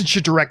Jackson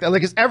should direct that.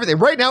 Like, it's everything.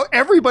 Right now,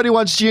 everybody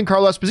wants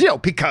Giancarlo Esposito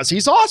because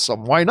he's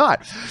awesome. Why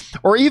not?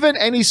 Or even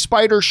any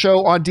Spider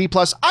show on D+.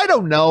 I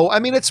don't know. I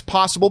mean, it's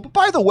possible. But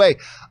by the way,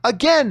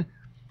 again,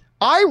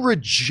 I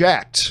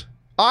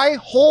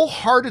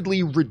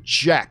wholeheartedly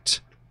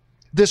reject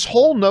this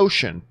whole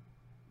notion.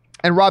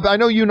 And Rob, I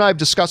know you and I have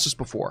discussed this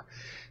before.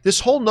 This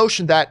whole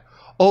notion that,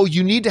 oh,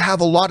 you need to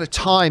have a lot of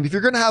time. If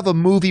you're going to have a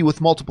movie with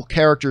multiple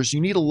characters,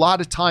 you need a lot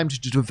of time to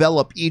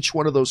develop each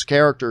one of those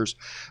characters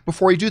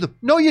before you do them.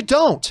 No, you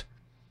don't.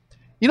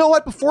 You know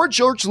what? Before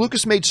George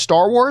Lucas made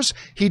Star Wars,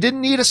 he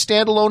didn't need a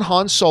standalone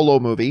Han Solo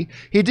movie.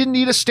 He didn't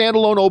need a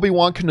standalone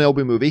Obi-Wan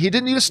Kenobi movie. He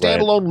didn't need a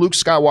standalone Luke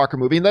Skywalker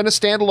movie, and then a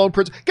standalone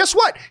Prince. Guess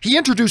what? He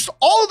introduced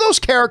all of those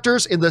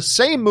characters in the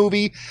same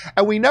movie,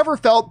 and we never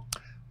felt,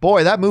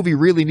 boy, that movie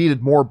really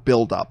needed more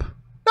build-up.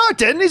 No, it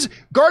didn't.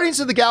 Guardians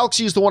of the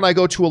Galaxy is the one I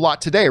go to a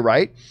lot today,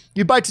 right?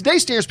 By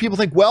today's standards, people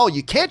think, well,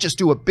 you can't just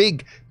do a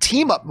big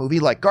team-up movie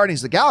like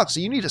Guardians of the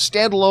Galaxy. You need a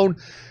standalone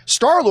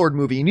Star-Lord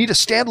movie. You need a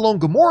standalone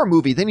Gamora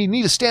movie. Then you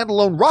need a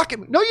standalone Rocket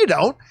movie. No, you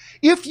don't.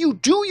 If you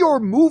do your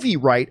movie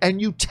right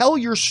and you tell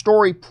your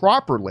story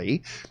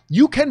properly,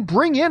 you can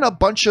bring in a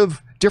bunch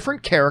of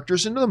different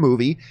characters into the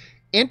movie,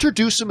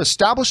 introduce them,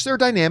 establish their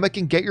dynamic,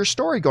 and get your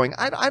story going.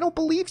 I don't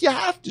believe you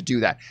have to do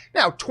that.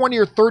 Now, 20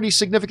 or 30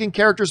 significant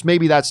characters,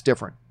 maybe that's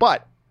different.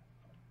 But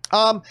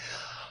I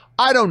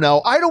don't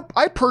know.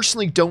 I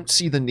personally don't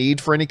see the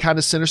need for any kind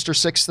of Sinister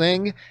Six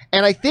thing.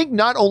 And I think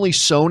not only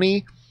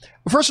Sony,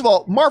 first of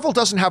all, Marvel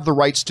doesn't have the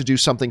rights to do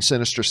something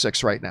Sinister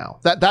Six right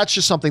now. That's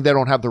just something they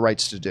don't have the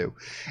rights to do.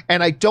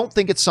 And I don't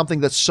think it's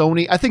something that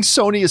I think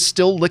Sony is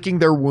still licking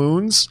their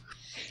wounds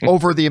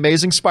over the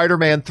Amazing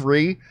Spider-Man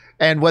 3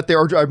 and what they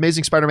are,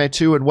 Amazing Spider-Man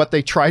 2 and what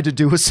they tried to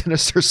do with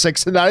Sinister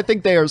Six. And I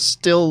think they are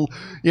still,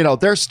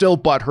 they're still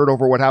butthurt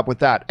over what happened with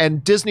that.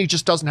 And Disney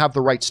just doesn't have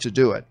the rights to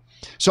do it.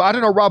 So I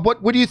don't know, Rob,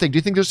 what do you think? Do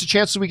you think there's a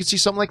chance that we could see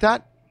something like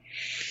that?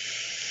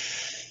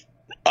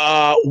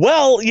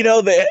 Well,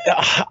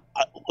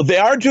 they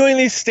are doing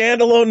these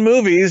standalone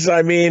movies.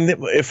 I mean,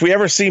 if we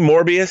ever see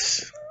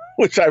Morbius,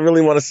 which I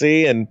really want to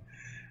see, and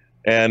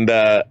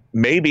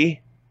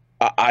maybe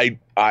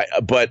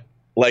but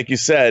like you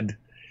said,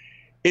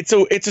 it's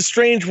a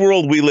strange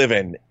world we live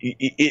in.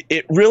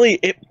 It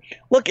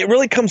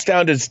really comes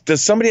down to,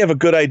 does somebody have a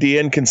good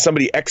idea and can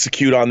somebody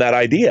execute on that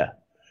idea?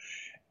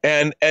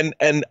 And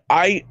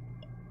I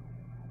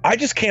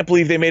just can't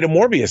believe they made a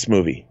Morbius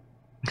movie.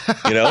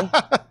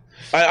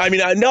 I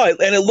mean, I know,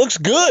 and it looks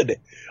good.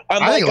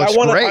 I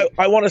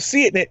want to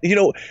see it. And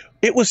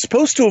it was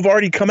supposed to have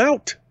already come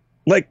out.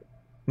 Like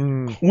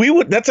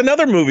that's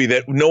another movie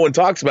that no one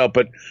talks about,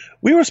 but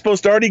we were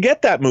supposed to already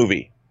get that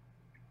movie.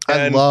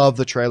 I love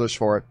the trailers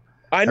for it.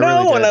 I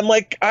know, really, and I'm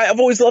like, I've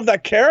always loved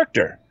that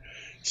character.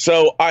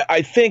 So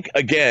I think,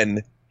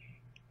 again,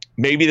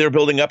 maybe they're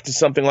building up to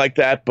something like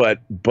that, but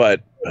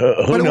who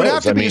knows? It would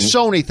have to be a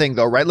Sony thing,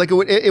 though, right? Like it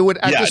would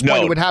at this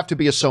point, it would have to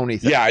be a Sony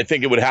thing. Yeah, I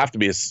think it would have to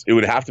be a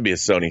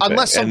Sony thing.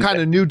 Unless some kind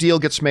of new deal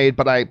gets made,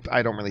 but I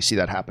don't really see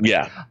that happening.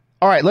 Yeah.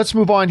 All right, let's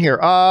move on here.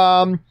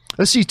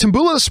 Let's see.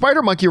 Tambula the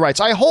Spider Monkey writes,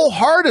 I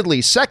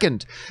wholeheartedly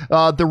second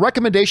the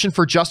recommendation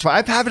for Justify.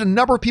 I've had a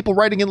number of people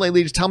writing in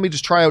lately to tell me to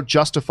try out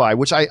Justify,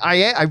 which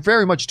I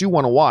very much do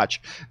want to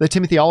watch, the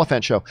Timothy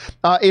Olyphant show.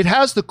 It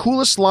has the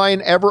coolest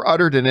line ever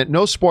uttered in it.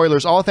 No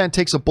spoilers. Olyphant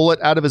takes a bullet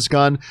out of his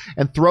gun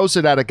and throws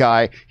it at a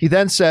guy. He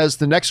then says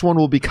the next one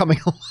will be coming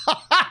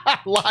a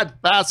lot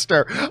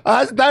faster.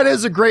 That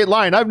is a great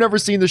line. I've never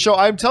seen the show.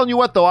 I'm telling you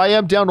what, though, I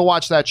am down to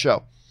watch that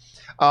show.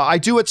 I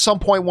do at some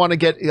point want to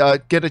get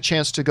a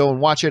chance to go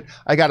and watch it.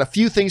 I got a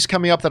few things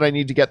coming up that I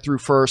need to get through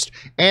first.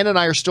 Ann and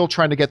I are still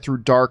trying to get through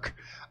Dark.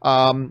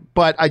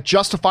 But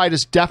Justified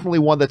is definitely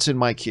one that's in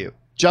my queue.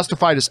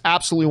 Justified is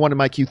absolutely one in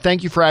my queue.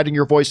 Thank you for adding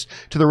your voice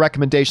to the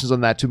recommendations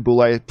on that,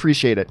 Tumbula. I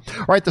appreciate it.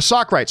 All right, the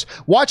Sock writes,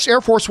 watched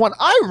Air Force One.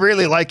 I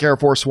really like Air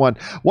Force One.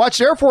 Watched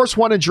Air Force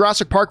One in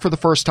Jurassic Park for the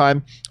first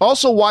time.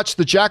 Also watched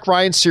the Jack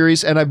Ryan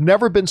series, and I've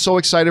never been so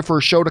excited for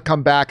a show to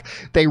come back.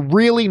 They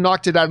really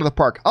knocked it out of the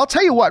park. I'll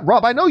tell you what,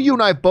 Rob, I know you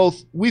and I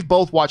we've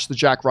both watched the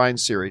Jack Ryan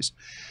series.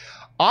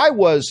 I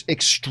was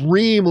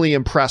extremely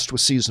impressed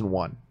with season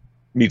 1.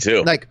 Me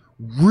too. Like,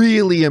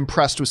 really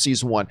impressed with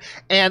season 1.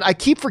 And I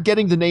keep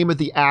forgetting the name of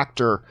the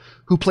actor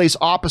who plays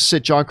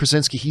opposite John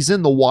Krasinski. He's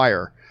in The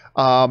Wire.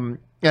 The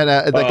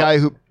guy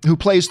who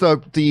plays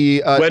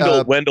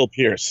Wendell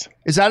Pierce.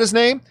 Is that his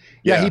name?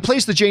 Yeah, he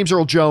plays the James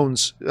Earl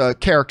Jones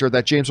character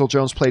that James Earl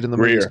Jones played in the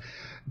movies.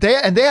 They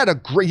had a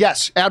great,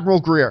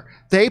 Admiral Greer.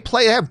 They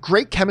have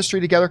great chemistry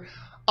together.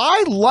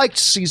 I liked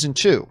season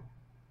 2.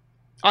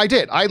 I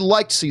did. I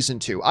liked season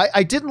 2.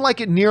 I didn't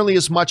like it nearly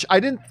as much. I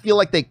didn't feel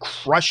like they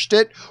crushed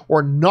it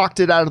or knocked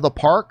it out of the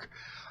park.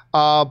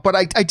 But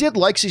I did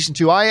like season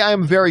 2. I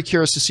am very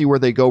curious to see where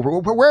they go.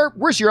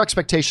 Where's your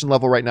expectation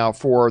level right now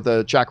for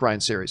the Jack Ryan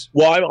series?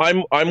 Well,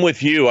 I'm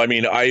with you. I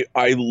mean, I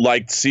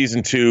liked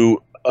season 2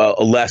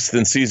 less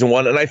than season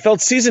 1, and I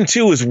felt season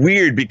 2 was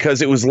weird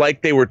because it was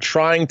like they were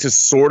trying to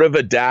sort of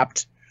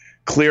adapt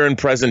Clear and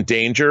Present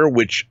Danger,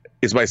 which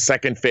is my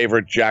second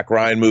favorite Jack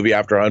Ryan movie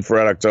after Hunt for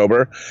Red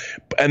October.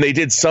 And they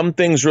did some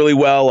things really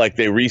well, like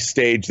they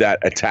restaged that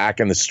attack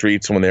in the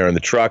streets when they were in the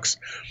trucks.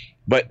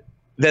 But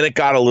then it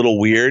got a little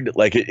weird.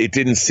 Like it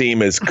didn't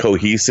seem as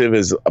cohesive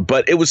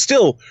but it was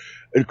still,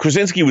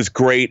 Krasinski was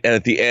great. And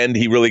at the end,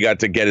 he really got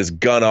to get his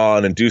gun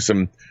on and do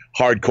some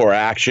hardcore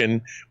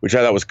action, which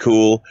I thought was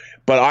cool.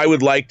 But I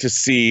would like to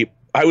see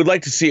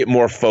it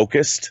more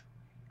focused.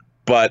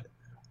 But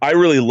I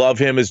really love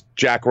him as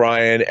Jack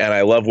Ryan, and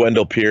I love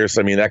Wendell Pierce.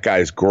 I mean, that guy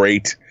is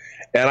great.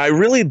 And I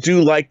really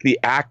do like the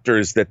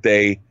actors that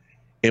they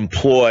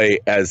employ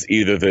as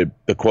either the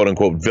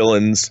quote-unquote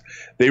villains.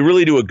 They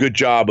really do a good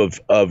job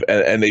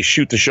and they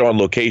shoot the show on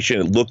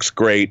location. It looks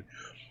great.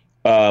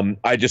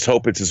 I just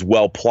hope it's as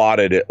well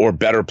plotted or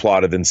better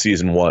plotted than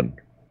season 1.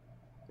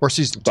 Or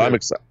season 2. So I'm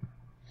excited.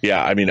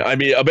 Yeah, I mean,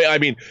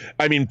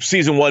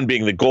 season 1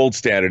 being the gold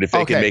standard. If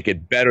they can make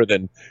it better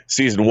than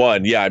season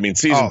 1, yeah. I mean,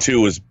 season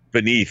 2 was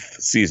beneath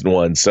season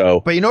 1.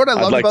 So, but you know what I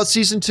love about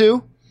season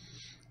 2?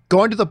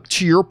 Going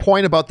to your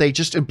point about they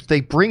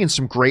bring in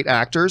some great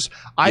actors.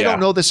 I don't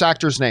know this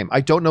actor's name.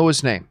 I don't know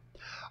his name,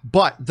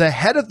 but the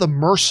head of the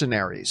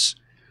mercenaries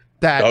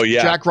that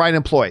Jack Ryan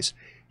employs.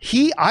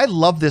 I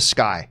love this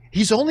guy.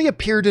 He's only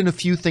appeared in a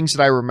few things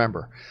that I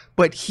remember,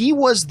 but he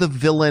was the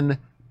villain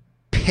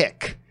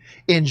pick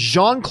in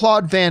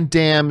Jean-Claude Van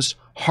Damme's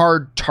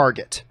Hard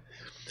Target,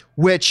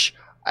 which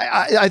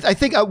I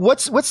think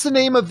what's the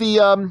name of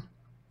the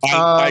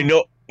I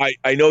know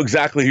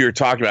exactly who you're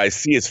talking about. I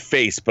see his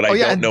face, but I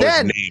don't know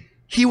his name.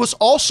 He was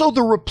also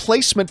the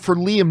replacement for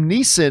Liam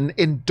Neeson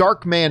in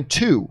Darkman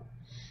 2.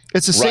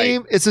 It's the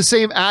same. It's the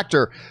same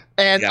actor,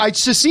 and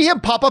to see him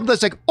pop up,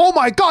 that's like, oh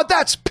my god,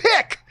 that's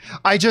Pick.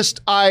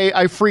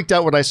 I freaked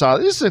out when I saw it.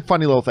 This is a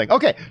funny little thing.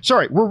 Okay,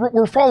 sorry,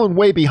 we're falling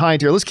way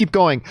behind here. Let's keep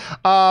going.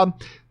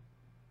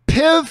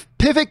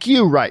 Pivik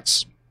U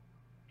writes,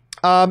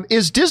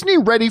 is Disney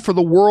ready for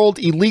the world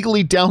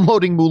illegally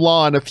downloading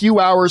Mulan a few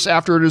hours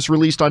after it is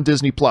released on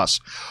Disney Plus,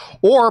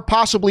 or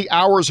possibly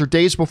hours or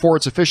days before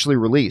it's officially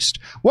released?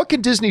 What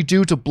can Disney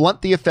do to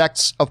blunt the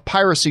effects of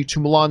piracy to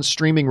Mulan's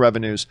streaming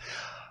revenues?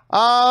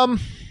 I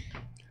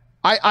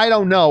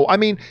don't know. I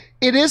mean,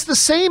 it is the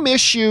same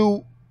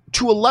issue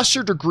to a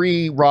lesser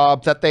degree,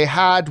 Rob, that they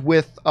had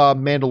with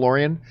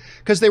Mandalorian,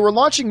 because they were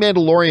launching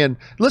Mandalorian.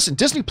 Listen,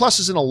 Disney Plus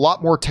is in a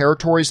lot more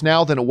territories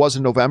now than it was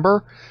in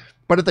November.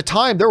 But at the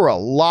time, there were a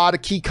lot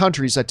of key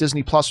countries that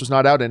Disney Plus was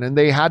not out in, and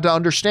they had to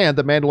understand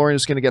that Mandalorian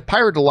was going to get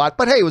pirated a lot.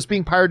 But hey, it was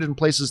being pirated in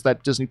places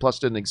that Disney Plus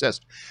didn't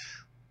exist.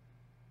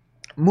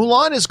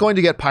 Mulan is going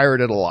to get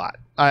pirated a lot.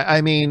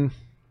 I mean,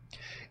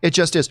 it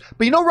just is.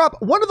 But you know, Rob,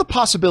 one of the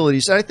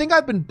possibilities, and I think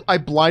I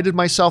blinded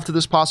myself to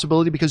this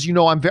possibility because, you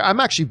know, I'm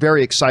actually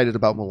very excited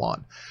about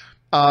Mulan.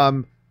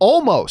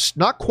 Almost,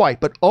 not quite,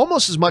 but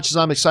almost as much as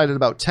I'm excited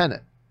about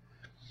Tenet.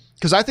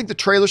 Because I think the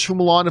trailers for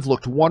Mulan have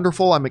looked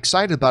wonderful. I'm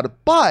excited about it.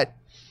 But,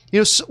 you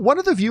know, one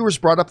of the viewers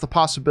brought up the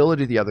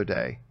possibility the other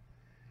day.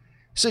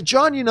 He said,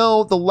 John, you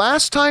know, the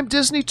last time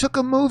Disney took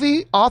a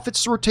movie off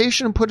its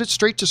rotation and put it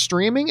straight to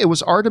streaming, it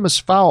was Artemis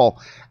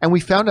Fowl. And we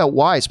found out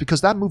why. It's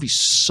because that movie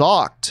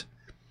sucked.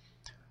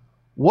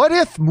 What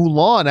if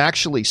Mulan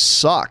actually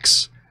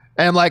sucks?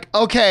 And I'm like,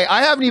 okay,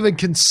 I haven't even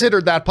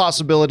considered that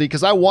possibility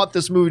because I want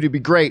this movie to be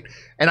great.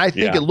 And I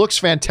think it looks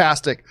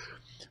fantastic.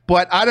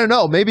 But I don't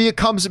know. Maybe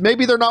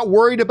maybe they're not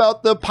worried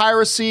about the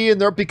piracy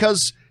and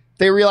because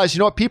they realize, you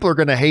know what, people are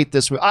going to hate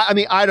this movie. I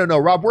mean, I don't know,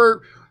 Rob.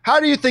 How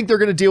do you think they're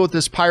going to deal with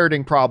this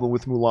pirating problem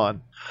with Mulan?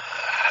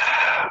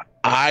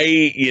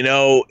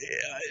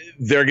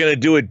 They're going to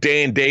do it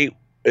day and date.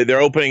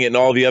 They're opening it in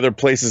all the other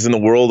places in the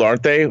world,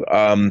 aren't they?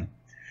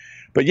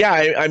 But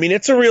yeah, I mean,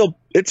 it's a real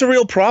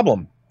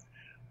problem,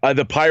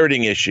 the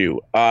pirating issue.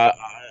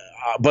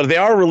 But they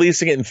are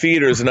releasing it in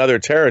theaters in other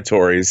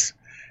territories.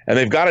 and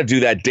they've got to do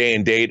that day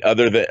and date.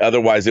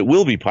 Otherwise, it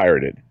will be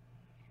pirated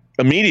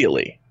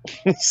immediately.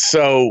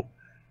 So,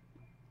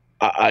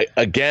 I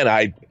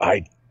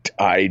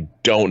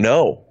don't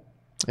know.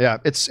 Yeah,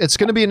 it's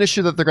going to be an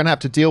issue that they're going to have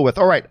to deal with.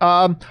 All right.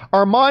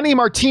 Armani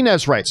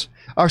Martinez writes,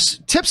 our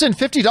tips in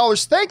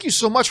 $50. Thank you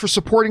so much for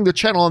supporting the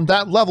channel on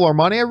that level,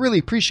 Armani. I really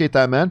appreciate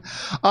that, man.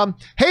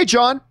 Hey,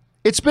 John.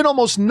 It's been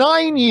almost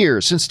 9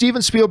 years since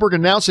Steven Spielberg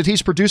announced that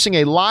he's producing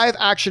a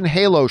live-action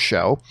Halo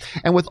show.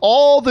 And with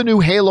all the new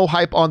Halo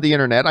hype on the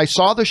internet, I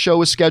saw the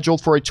show is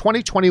scheduled for a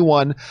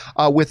 2021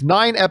 with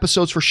 9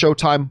 episodes for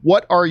Showtime.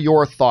 What are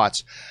your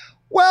thoughts?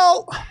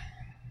 Well,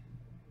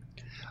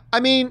 I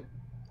mean,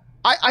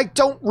 I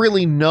don't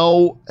really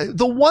know.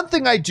 The one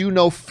thing I do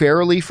know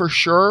fairly for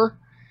sure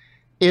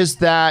is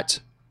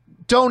that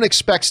don't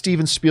expect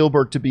Steven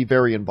Spielberg to be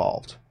very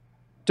involved.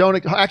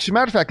 Actually,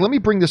 matter of fact, let me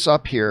bring this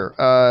up here.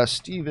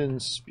 Steven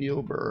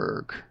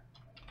Spielberg.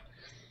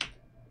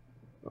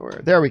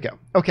 There we go.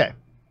 Okay.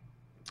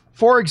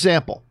 For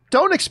example,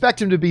 don't expect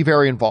him to be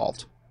very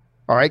involved.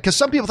 All right? Because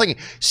some people thinking,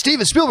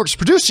 Steven Spielberg's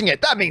producing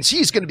it. That means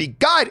he's going to be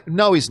guided.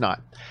 No, he's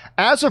not.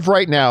 As of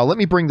right now, let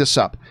me bring this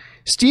up.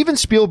 Steven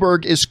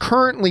Spielberg is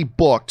currently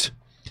booked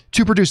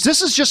to produce.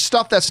 This is just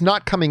stuff that's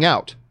not coming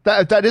out.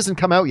 That isn't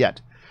come out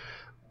yet.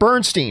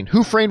 Bernstein,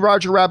 Who Framed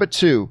Roger Rabbit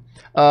 2.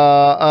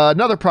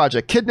 Another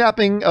project,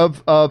 Kidnapping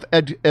of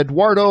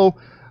Eduardo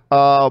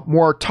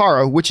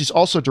Mortara, which he's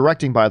also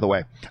directing, by the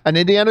way. An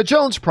Indiana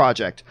Jones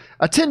project,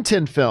 a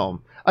Tintin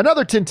film,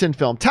 another Tintin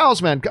film,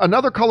 Talisman,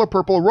 another Color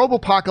Purple,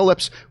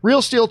 Robopocalypse,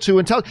 Real Steel 2,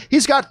 and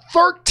he's got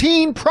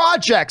 13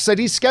 projects that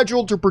he's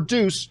scheduled to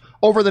produce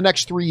over the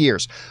next 3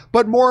 years.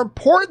 But more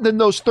important than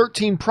those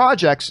 13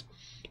 projects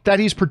that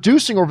he's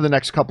producing over the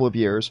next couple of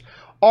years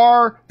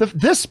are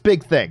this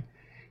big thing.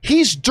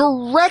 He's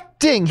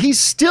directing. He's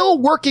still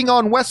working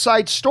on West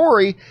Side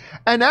Story.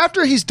 And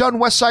after he's done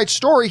West Side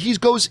Story, he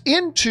goes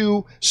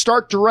into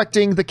start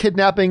directing the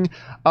kidnapping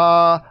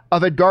of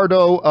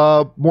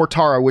Edgardo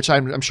Mortara, which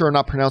I'm sure I'm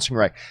not pronouncing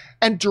right.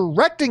 And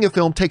directing a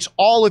film takes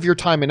all of your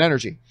time and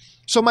energy.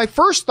 So my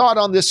first thought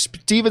on this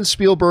Steven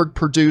Spielberg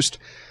produced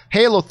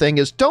Halo thing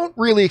is don't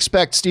really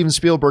expect Steven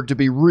Spielberg to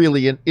be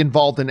really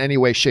involved in any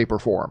way, shape, or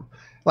form.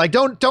 Like,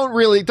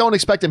 don't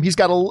expect him. He's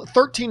got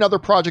 13 other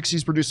projects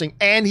he's producing,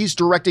 and he's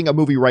directing a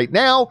movie right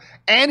now,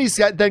 and he's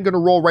then going to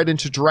roll right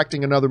into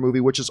directing another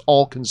movie, which is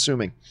all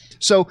consuming.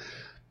 So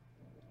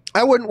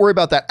I wouldn't worry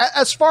about that.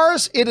 As far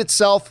as it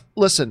itself,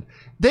 listen,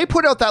 they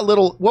put out that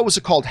little, what was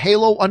it called?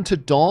 Halo Unto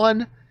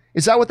Dawn?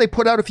 Is that what they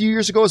put out a few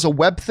years ago as a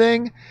web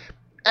thing?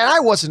 And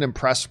I wasn't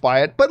impressed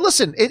by it. But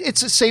listen,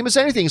 it's the same as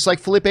anything. It's like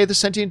Felipe the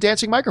Sentient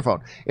Dancing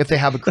Microphone. If they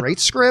have a great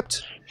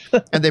script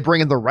and they bring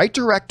in the right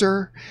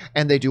director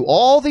and they do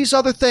all these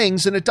other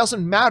things, and it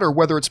doesn't matter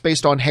whether it's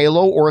based on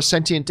Halo or a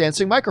sentient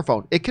dancing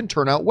microphone, it can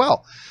turn out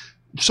well.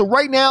 So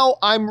right now,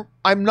 I'm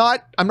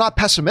not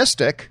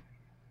pessimistic,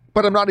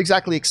 but I'm not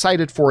exactly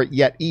excited for it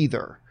yet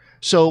either.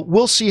 So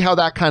we'll see how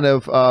that kind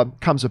of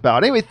comes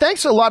about. Anyway,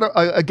 thanks a lot,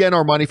 again,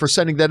 Armani, for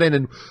sending that in.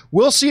 And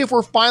we'll see if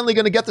we're finally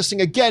going to get this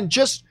thing again.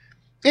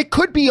 It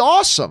could be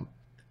awesome.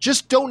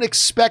 Just don't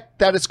expect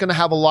that it's going to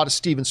have a lot of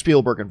Steven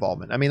Spielberg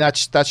involvement. I mean,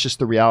 that's just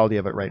the reality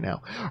of it right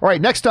now. All right,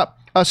 next up,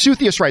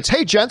 Suthius writes,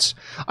 hey, gents,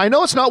 I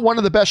know it's not one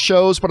of the best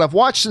shows, but I've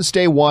watched since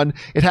day one.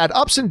 It had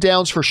ups and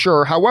downs for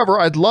sure. However,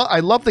 I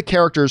love the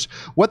characters,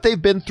 what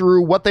they've been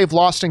through, what they've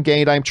lost and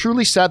gained. I'm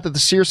truly sad that the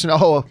series...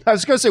 Oh, I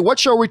was going to say, what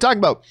show are we talking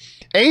about?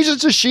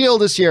 Agents of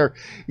S.H.I.E.L.D. is here.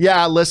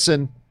 Yeah,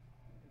 listen,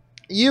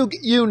 you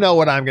know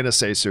what I'm going to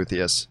say,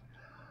 Suthius.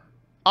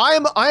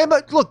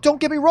 Look, don't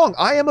get me wrong.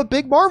 I am a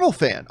big Marvel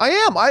fan. I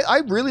am.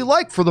 I really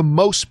like, for the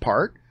most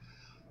part,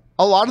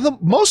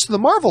 most of the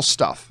Marvel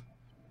stuff.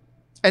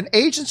 And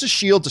Agents of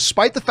S.H.I.E.L.D.,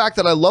 despite the fact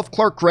that I love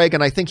Clark Gregg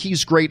and I think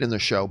he's great in the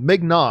show,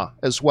 Ming-Na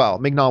as well,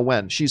 Ming-Na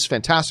Wen, she's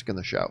fantastic in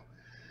the show.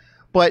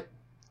 But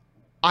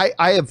I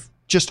have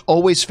just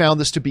always found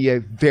this to be a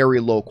very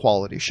low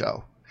quality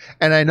show.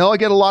 And I know I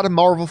get a lot of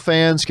Marvel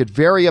fans get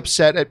very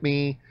upset at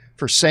me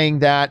for saying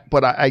that,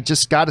 but I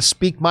just got to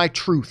speak my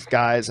truth,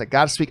 guys. I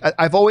got to speak. Because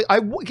I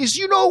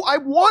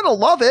want to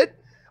love it.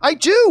 I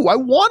do. I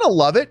want to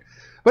love it.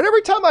 But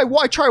every time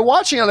I try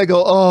watching it, I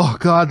go, oh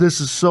God,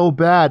 this is so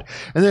bad.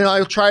 And then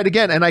I'll try it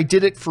again. And I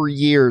did it for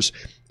years.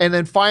 And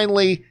then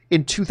finally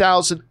in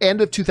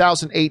end of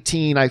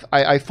 2018,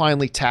 I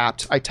finally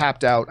tapped. I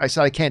tapped out. I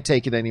said, I can't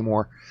take it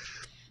anymore.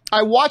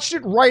 I watched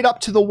it right up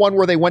to the one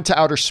where they went to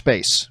outer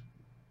space.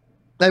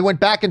 They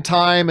went back in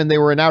time and they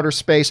were in outer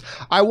space.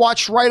 I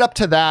watched right up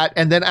to that.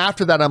 And then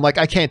after that, I'm like,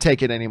 I can't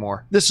take it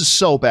anymore. This is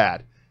so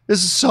bad.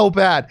 This is so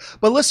bad.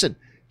 But listen,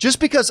 just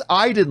because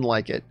I didn't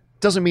like it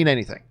doesn't mean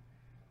anything.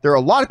 There are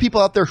a lot of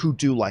people out there who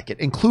do like it,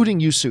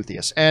 including you,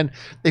 Suthius. And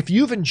if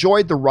you've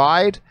enjoyed the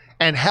ride,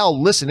 and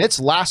hell, listen, it's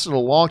lasted a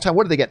long time.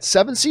 What did they get?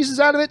 7 seasons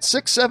out of it?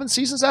 6, 7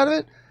 seasons out of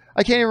it?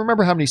 I can't even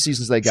remember how many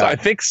seasons they got. So I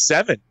think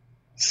 7.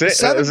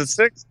 7? Is it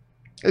 6?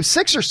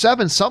 6 or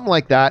 7, something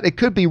like that. It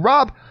could be.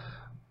 Rob,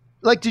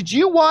 like, did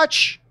you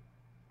watch,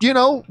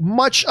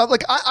 much of,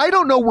 like, I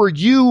don't know where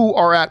you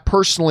are at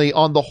personally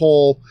on the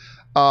whole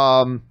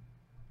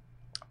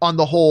on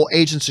the whole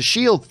Agents of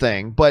S.H.I.E.L.D.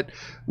 thing, but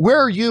where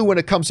are you when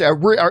it comes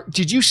to,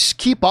 did you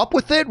keep up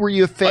with it? Were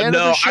you a fan of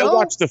the show? No, I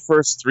watched the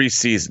first 3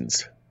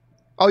 seasons.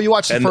 Oh, you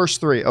watched the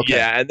first 3. Okay.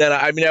 Yeah, and then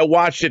I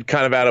watched it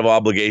kind of out of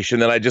obligation.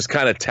 Then I just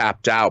kind of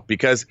tapped out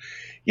because,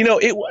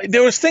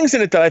 there was things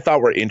in it that I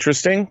thought were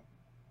interesting,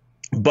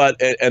 but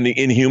and the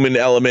inhuman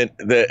element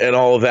and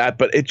all of that.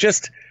 But it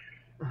just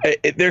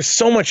there's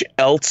so much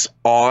else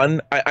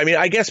on.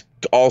 I guess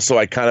also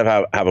I kind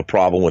of have a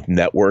problem with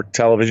network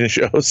television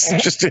shows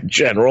just in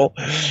general,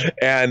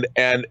 and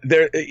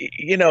there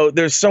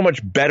there's so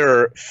much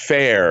better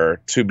fare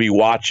to be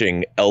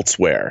watching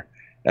elsewhere,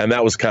 and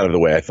that was kind of the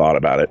way I thought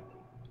about it.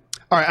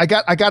 All right,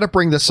 I got to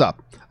bring this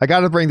up.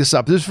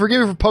 Just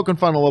forgive me for poking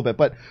fun a little bit,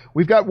 but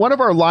we've got one of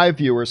our live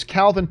viewers,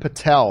 Calvin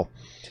Patel,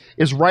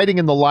 is writing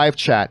in the live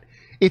chat.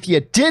 If you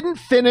didn't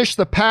finish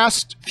the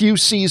past few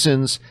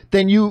seasons,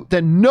 then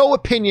no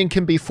opinion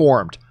can be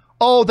formed.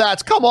 Oh,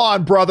 come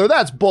on, brother.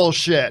 That's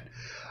bullshit.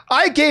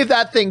 I gave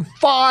that thing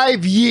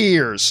 5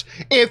 years.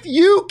 If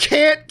you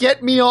can't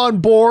get me on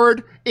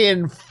board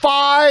in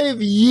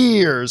 5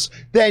 years,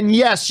 then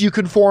yes, you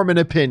can form an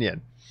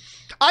opinion.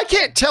 I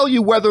can't tell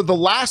you whether the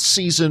last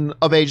season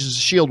of Agents of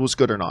S.H.I.E.L.D. was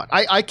good or not.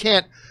 I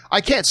can't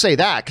say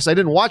that because I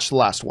didn't watch the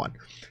last one.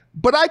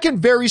 But I can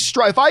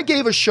if I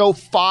gave a show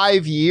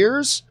 5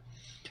 years,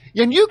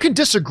 and you can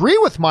disagree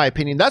with my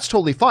opinion, that's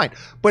totally fine.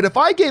 But if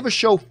I gave a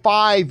show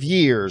 5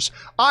 years,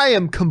 I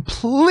am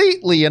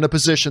completely in a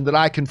position that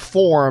I can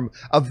form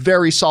a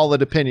very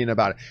solid opinion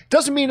about it.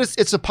 Doesn't mean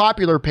it's a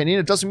popular opinion.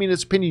 It doesn't mean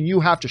it's an opinion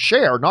you have to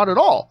share. Not at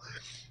all.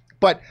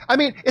 But,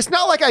 it's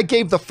not like I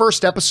gave the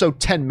first episode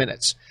 10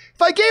 minutes.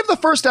 If I gave the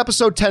first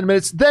episode 10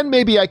 minutes, then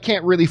maybe I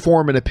can't really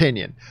form an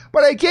opinion.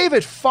 But I gave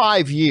it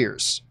 5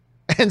 years.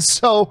 And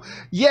so,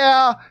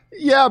 yeah,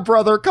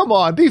 brother, come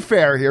on, be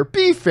fair here.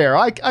 Be fair.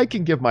 I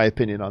can give my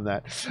opinion on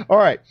that. All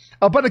right.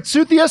 But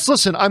Exuthius,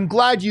 listen, I'm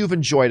glad you've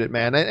enjoyed it,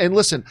 man. And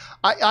listen,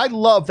 I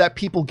love that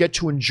people get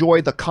to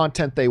enjoy the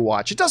content they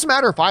watch. It doesn't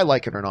matter if I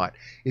like it or not.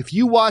 If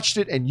you watched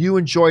it and you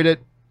enjoyed it,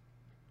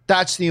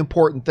 that's the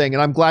important thing.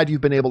 And I'm glad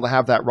you've been able to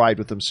have that ride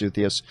with them,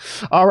 Suthius.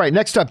 All right.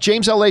 Next up,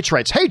 James LH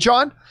writes, "Hey,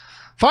 John,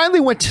 finally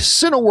went to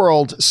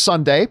Cineworld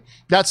Sunday.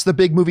 That's the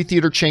big movie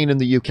theater chain in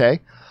the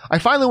UK. I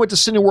finally went to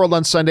Cineworld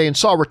on Sunday and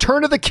saw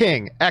Return of the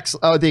King,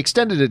 the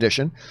extended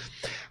edition.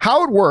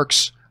 How it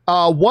works,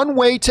 one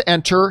way to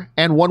enter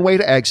and one way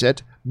to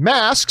exit.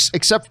 Masks,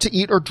 except to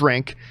eat or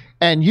drink.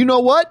 And you know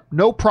what?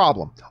 No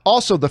problem.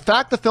 Also, the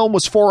fact the film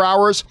was 4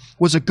 hours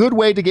was a good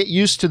way to get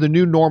used to the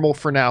new normal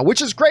for now,"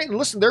 which is great. And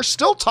listen, they're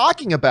still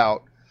talking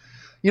about,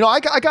 I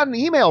got an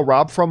email,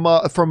 Rob, from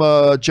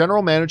a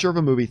general manager of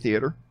a movie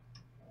theater,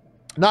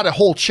 not a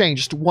whole chain,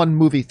 just one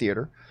movie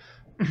theater,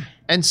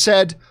 and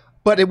said,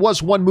 but it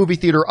was one movie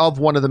theater of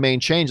one of the main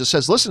chains. It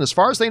says, listen, as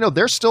far as they know,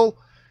 they're still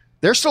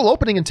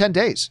opening in 10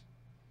 days.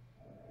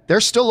 They're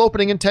still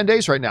opening in 10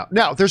 days right now.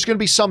 Now, there's going to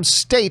be some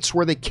states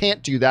where they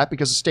can't do that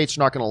because the states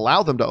are not going to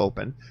allow them to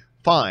open.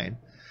 Fine.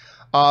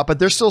 But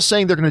they're still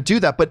saying they're going to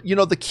do that. But,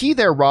 the key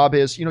there, Rob,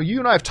 is, you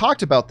and I have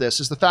talked about this,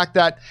 is the fact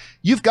that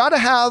you've got to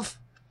have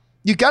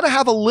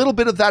a little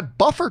bit of that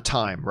buffer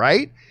time,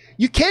 right?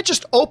 You can't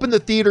just open the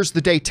theaters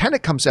the day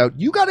Tenet comes out.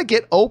 You got to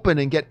get open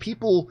and get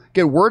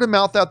word of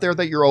mouth out there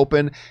that you're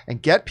open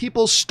and get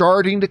people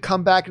starting to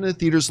come back into the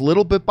theaters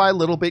little bit by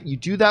little bit. You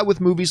do that with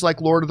movies like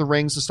Lord of the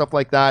Rings and stuff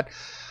like that.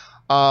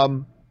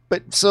 And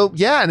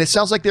it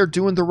sounds like they're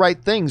doing the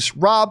right things.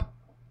 Rob,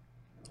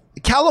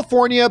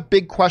 California,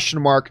 big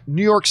question mark.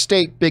 New York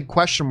State, big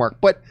question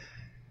mark. But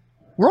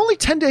we're only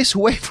 10 days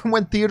away from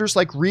when theaters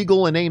like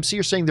Regal and AMC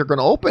are saying they're going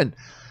to open.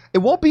 It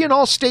won't be in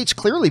all states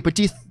clearly, but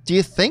do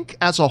you think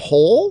as a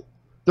whole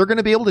they're going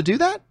to be able to do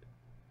that?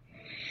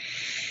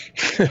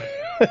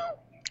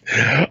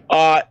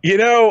 I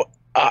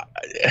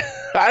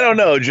don't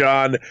know,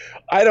 John.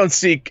 I don't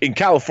see in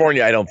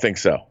California. I don't think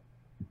so.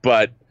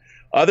 But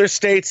other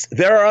states,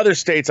 there are other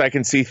states I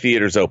can see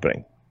theaters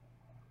opening.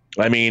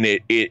 I mean,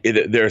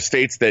 there are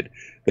states that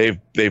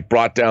they've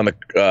brought down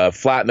the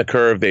flatten the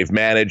curve. They've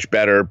managed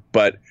better,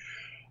 but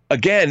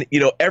again,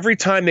 every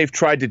time they've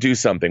tried to do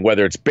something,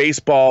 whether it's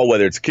baseball,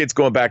 whether it's kids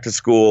going back to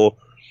school,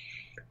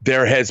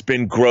 there has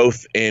been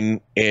growth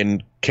in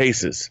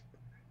cases.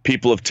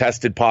 People have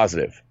tested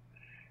positive.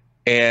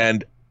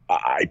 And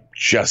I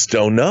just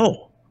don't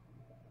know.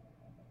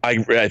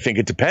 I think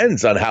it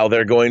depends on how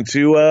they're going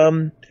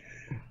to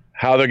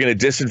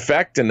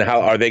disinfect and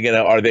how are they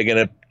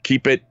going to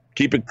keep it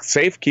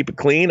safe, keep it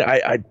clean.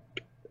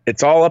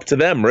 It's all up to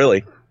them,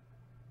 really.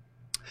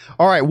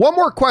 All right, one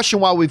more question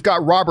while we've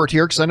got Robert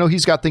here, because I know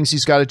he's got things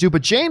he's got to do.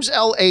 But James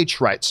L.H.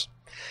 writes,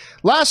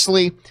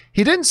 lastly,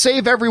 he didn't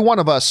save every one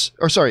of us,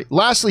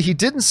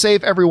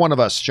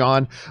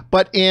 John,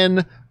 but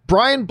in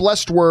Brian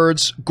Blessed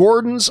words,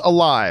 Gordon's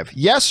alive.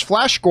 Yes,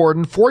 Flash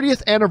Gordon,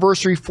 40th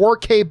anniversary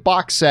 4K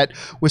box set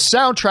with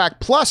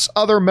soundtrack plus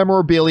other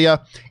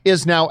memorabilia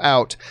is now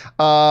out.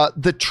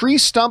 The tree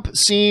stump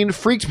scene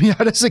freaked me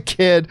out as a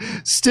kid,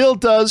 still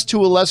does to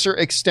a lesser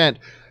extent.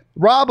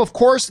 Rob, of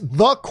course,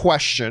 the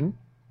question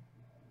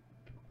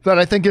that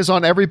I think is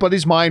on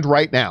everybody's mind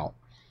right now.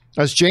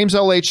 as James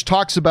LH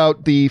talks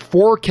about the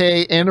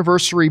 4K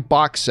anniversary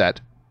box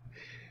set,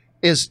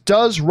 is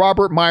does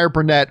Robert Meyer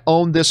Burnett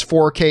own this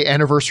 4K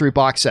anniversary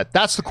box set?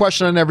 That's the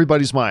question on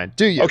everybody's mind.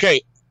 Do you?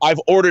 Okay, I've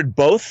ordered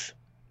both.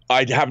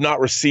 I have not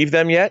received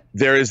them yet.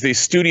 There is the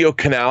Studio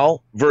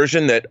Canal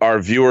version that our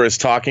viewer is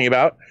talking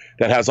about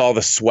that has all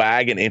the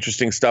swag and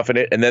interesting stuff in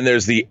it. And then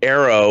there's the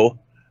Arrow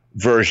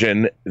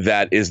version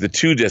that is the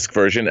 2-disc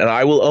version, and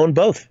I will own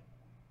both.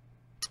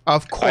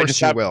 Of course I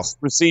just you haven't will.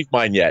 received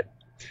mine yet,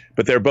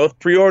 but they're both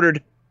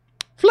pre-ordered.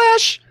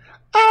 Flash.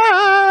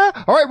 All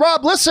right,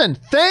 Rob, listen,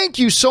 thank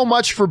you so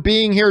much for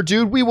being here,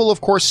 dude. We will,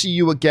 of course, see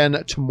you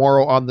again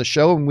tomorrow on the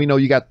show, and we know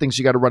you got things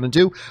you got to run and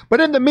do.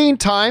 But in the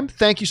meantime,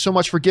 thank you so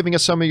much for giving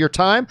us some of your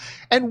time.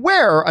 And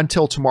where,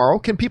 until tomorrow,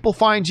 can people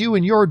find you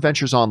and your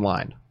adventures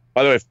online?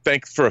 By the way,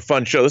 thanks for a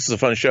fun show. This is a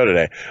fun show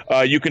today.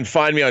 You can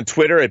find me on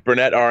Twitter at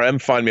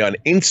BurnettRM, find me on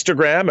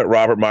Instagram at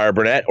Robert Meyer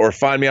Burnett, or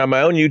find me on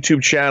my own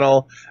YouTube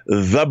channel,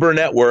 The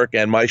Burnett Work,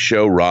 and my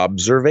show,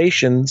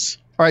 Robservations.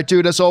 All right,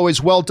 dude, as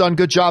always, well done.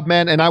 Good job,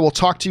 man. And I will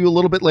talk to you a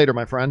little bit later,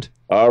 my friend.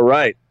 All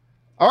right.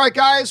 All right,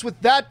 guys, with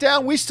that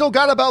down, we still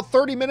got about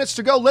 30 minutes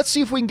to go. Let's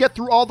see if we can get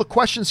through all the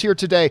questions here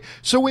today.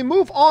 So we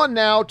move on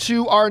now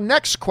to our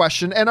next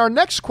question. And our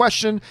next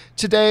question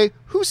today,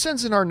 who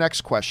sends in our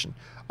next question?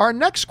 Our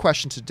next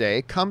question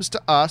today comes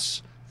to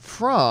us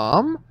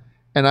from,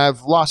 and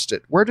I've lost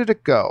it. Where did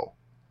it go?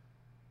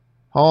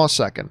 Hold on a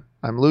second.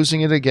 I'm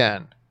losing it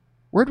again.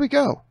 Where'd we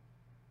go?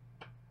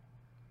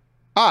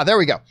 There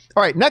we go.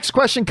 All right, next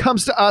question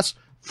comes to us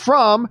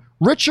from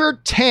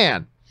Richard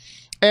Tan.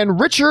 And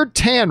Richard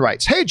Tan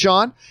writes, "Hey,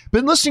 John,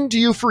 been listening to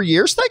you for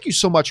years." Thank you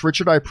so much,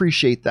 Richard. I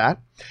appreciate that.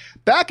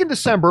 "Back in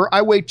December,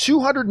 I weighed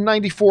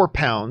 294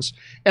 pounds,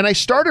 and I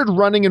started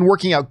running and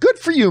working out. Good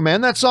for you,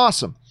 man. That's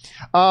awesome.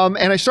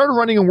 And I started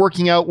running and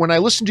working out when I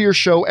listen to your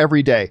show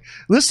every day.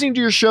 Listening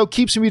to your show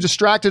keeps me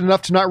distracted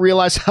enough to not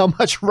realize how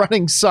much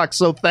running sucks,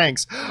 so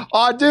thanks."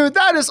 Dude,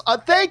 that is,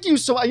 thank you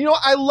so much. You know,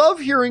 I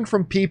love hearing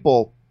from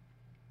people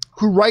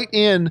who write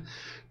in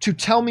to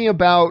tell me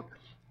about,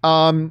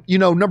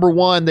 number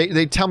one,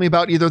 they tell me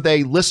about either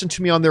they listen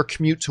to me on their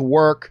commute to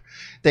work,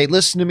 they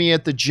listen to me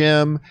at the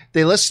gym,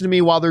 they listen to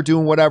me while they're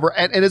doing whatever.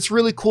 And it's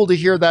really cool to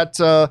hear that,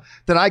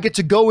 that I get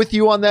to go with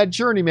you on that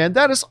journey, man.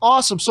 That is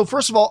awesome. So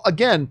first of all,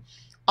 again,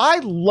 I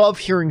love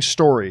hearing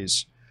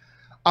stories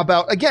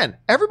about, again,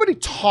 everybody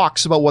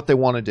talks about what they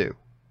want to do,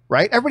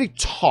 right? Everybody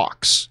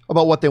talks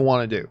about what they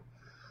want to do.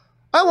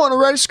 I want to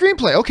write a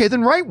screenplay. Okay,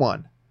 then write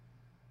one.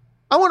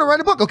 I want to write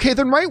a book. Okay,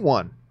 then write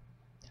one.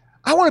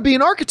 I want to be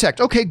an architect.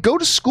 Okay, go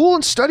to school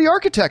and study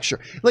architecture.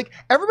 Like,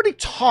 everybody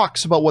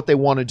talks about what they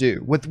want to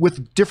do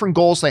with different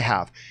goals they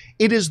have.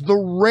 It is the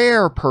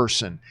rare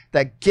person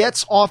that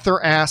gets off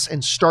their ass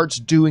and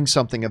starts doing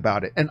something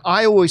about it. And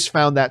I always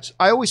find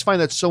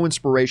that so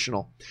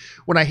inspirational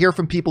when I hear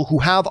from people who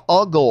have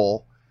a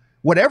goal,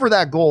 whatever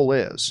that goal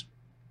is,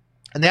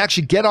 and they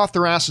actually get off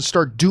their ass and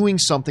start doing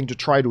something to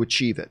try to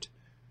achieve it.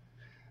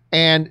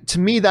 And to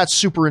me, that's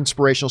super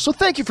inspirational. So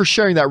thank you for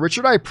sharing that,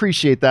 Richard. I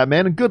appreciate that,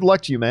 man. And good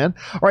luck to you, man.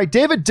 All right,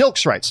 David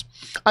Dilks writes,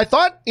 "I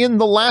thought in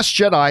The Last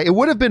Jedi, it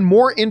would have been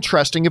more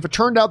interesting if it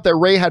turned out that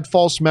Rey had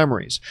false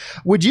memories.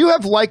 Would you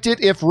have liked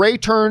it if Rey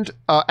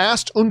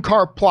asked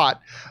Unkar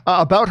Plot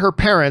about her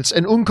parents,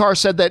 and Unkar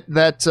said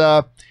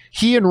that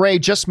he and Rey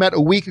just met a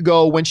week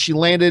ago when she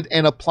landed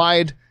and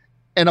applied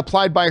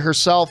by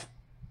herself?"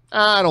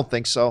 I don't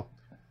think so.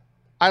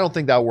 I don't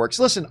think that works.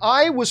 Listen,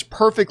 I was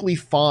perfectly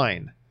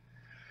fine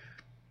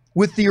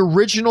with the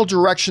original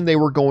direction they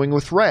were going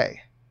with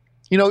Rey.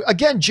 You know,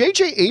 again,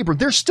 J.J. Abrams,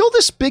 there's still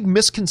this big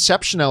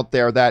misconception out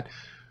there that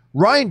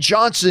Rian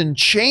Johnson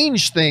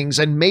changed things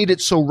and made it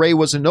so Rey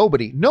was a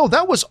nobody. No,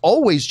 that was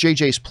always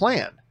J.J.'s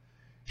plan.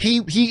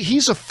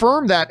 He's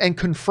affirmed that and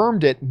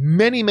confirmed it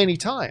many, many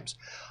times.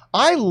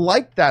 I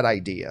like that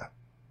idea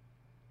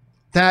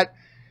that,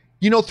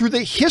 you know, through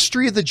the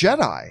history of the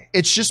Jedi,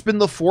 it's just been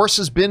the Force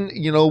has been,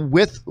 you know,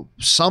 with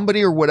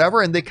somebody or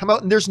whatever, and they come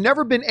out, and there's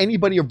never been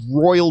anybody of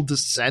royal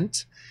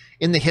descent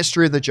in the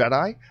history of the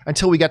Jedi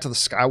until we got to the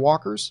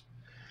Skywalkers.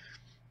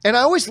 And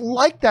I always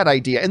liked that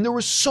idea, and there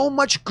was so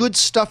much good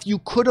stuff you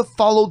could have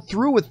followed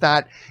through with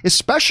that,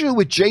 especially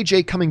with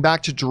JJ coming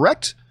back to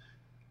direct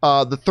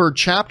the third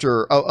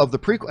chapter of the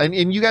prequel.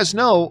 And you guys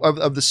know,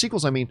 of the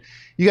sequels, I mean,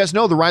 you guys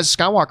know The Rise of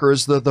Skywalker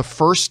is the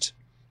first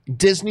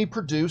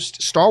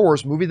Disney-produced Star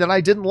Wars movie that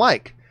I didn't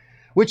like,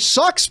 which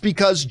sucks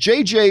because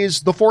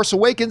JJ's The Force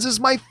Awakens is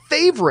my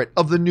favorite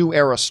of the new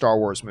era Star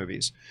Wars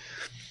movies.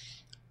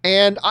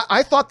 And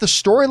I thought the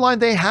storyline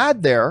they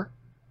had there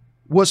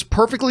was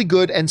perfectly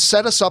good and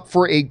set us up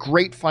for a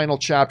great final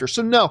chapter.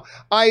 So no,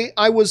 I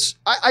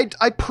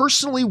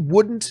personally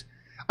wouldn't.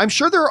 I'm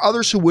sure there are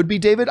others who would be,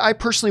 David. I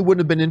personally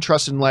wouldn't have been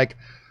interested in, like,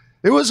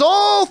 it was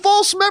all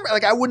false memory.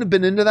 Like, I wouldn't have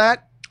been into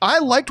that. I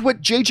liked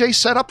what JJ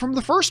set up from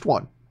the first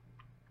one.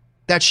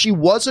 That she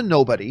was a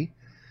nobody,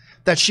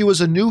 that she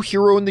was a new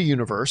hero in the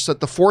universe, that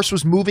the Force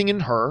was moving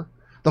in her,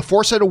 the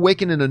Force had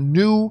awakened in a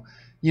new,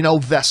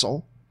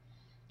 vessel.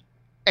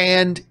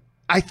 And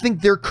I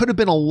think there could have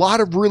been a lot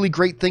of really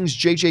great things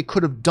JJ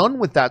could have done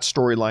with that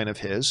storyline of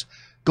his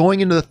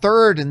going into the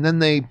third, and then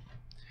they...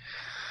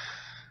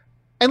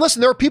 And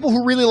listen, there are people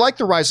who really like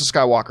The Rise of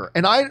Skywalker,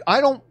 and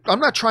I'm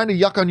not trying to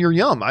yuck on your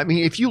yum. I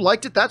mean, if you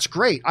liked it, that's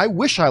great. I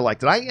wish I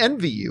liked it. I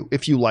envy you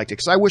if you liked it,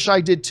 because I wish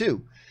I did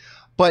too.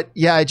 But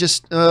yeah, I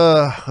just,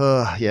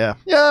 yeah.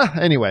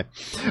 Anyway.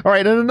 All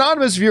right. An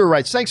anonymous viewer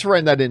writes, thanks for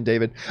writing that in,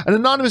 David. An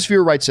anonymous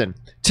viewer writes in,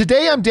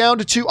 today I'm down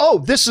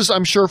to this is,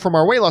 I'm sure, from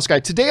our weight loss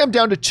guy. Today I'm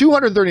down to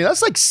 230.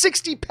 That's like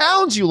 60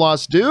 pounds you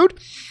lost, dude.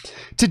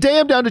 Today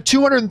I'm down to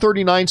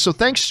 239. So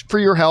thanks for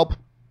your help.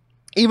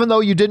 Even though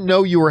you didn't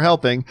know you were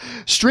helping,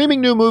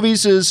 streaming new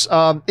movies is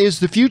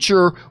the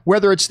future,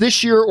 whether it's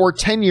this year or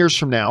 10 years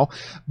from now.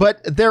 But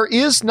there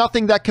is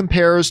nothing that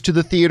compares to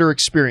the theater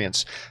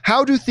experience.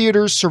 How do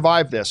theaters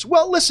survive this?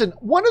 Well, listen,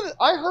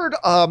 I heard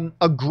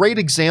a great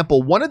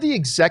example. One of the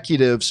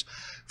executives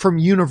from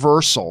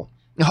Universal,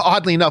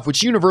 oddly enough,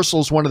 which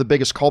Universal is one of the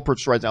biggest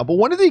culprits right now, but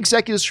one of the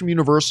executives from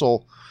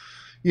Universal,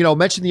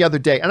 mentioned the other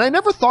day, and I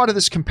never thought of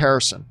this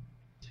comparison.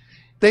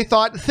 They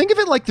thought, think of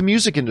it like the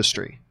music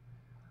industry.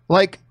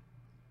 Like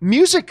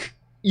music,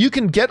 you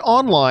can get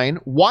online,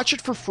 watch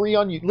it for free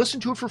listen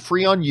to it for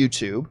free on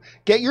YouTube,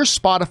 get your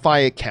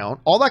Spotify account,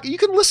 all that. You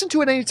can listen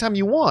to it anytime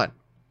you want.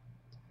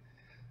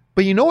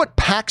 But you know what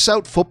packs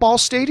out football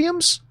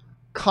stadiums?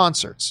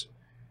 Concerts.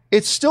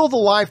 It's still the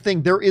live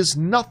thing. There is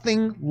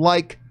nothing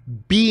like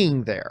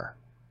being there.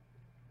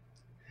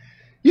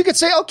 You could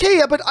say, okay,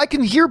 yeah, but I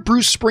can hear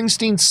Bruce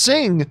Springsteen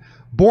sing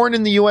Born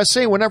in the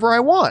USA whenever I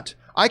want.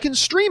 I can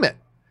stream it.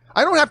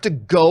 I don't have to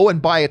go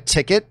and buy a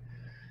ticket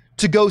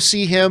to go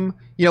see him,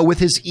 with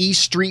his E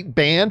Street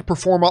Band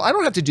perform. I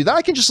don't have to do that.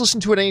 I can just listen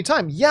to it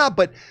anytime. Yeah,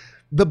 but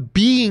the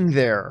being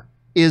there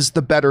is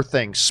the better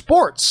thing.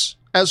 Sports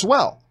as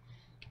well.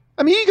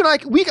 I mean,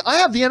 I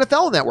have the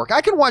NFL network.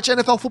 I can watch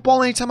NFL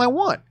football anytime I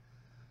want.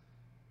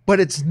 But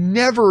it's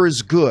never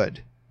as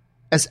good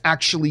as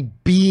actually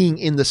being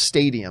in the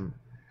stadium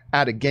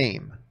at a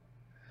game.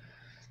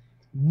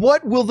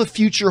 What will the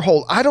future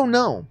hold? I don't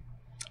know.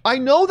 I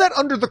know that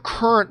under the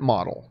current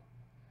model,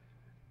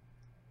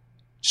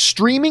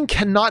 streaming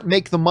cannot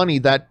make the money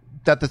that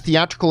the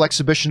theatrical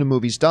exhibition of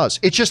movies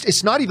does.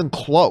 It's not even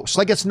close.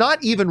 Like, it's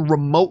not even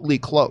remotely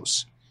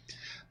close.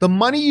 The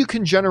money you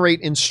can generate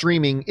in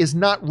streaming is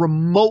not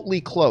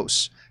remotely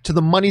close to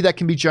the money that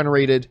can be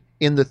generated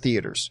in the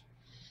theaters.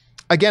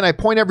 Again, I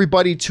point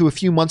everybody to a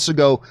few months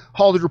ago,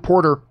 Hollywood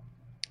Reporter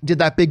did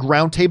that big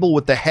roundtable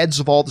with the heads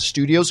of all the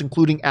studios,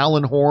 including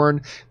Alan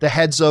Horn, the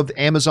heads of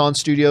Amazon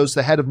Studios,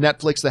 the head of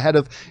Netflix, the head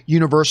of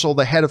Universal,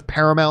 the head of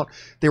Paramount.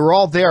 They were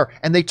all there,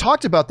 and they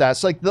talked about that.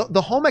 It's like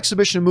the home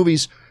exhibition of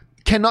movies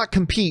cannot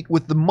compete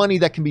with the money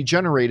that can be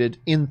generated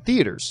in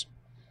theaters.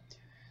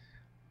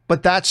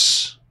 But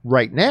that's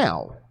right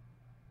now.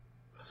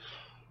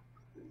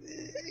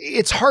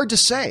 It's hard to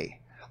say.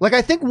 Like,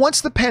 I think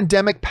once the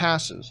pandemic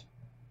passes,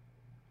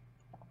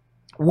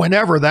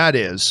 whenever that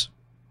is,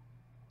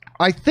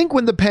 I think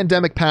when the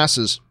pandemic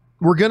passes,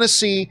 we're going to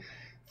see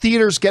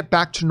theaters get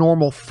back to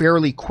normal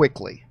fairly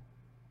quickly.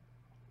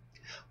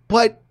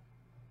 But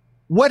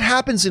what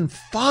happens in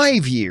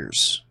 5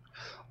 years?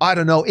 I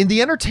don't know. In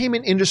the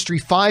entertainment industry,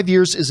 5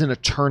 years is an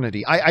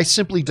eternity. I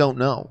simply don't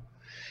know.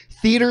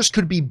 Theaters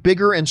could be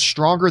bigger and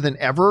stronger than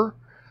ever.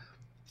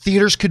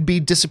 Theaters could be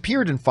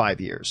disappeared in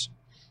 5 years.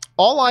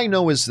 All I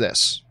know is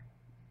this,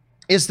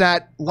 is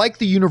that, like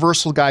the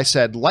Universal guy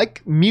said,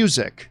 like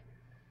music,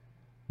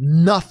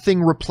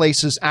 nothing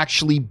replaces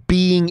actually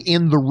being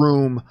in the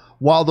room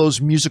while those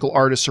musical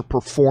artists are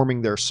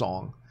performing their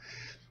song.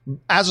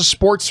 As a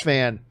sports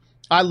fan,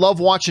 I love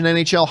watching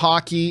NHL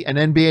hockey and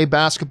NBA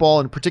basketball,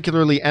 and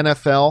particularly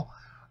NFL,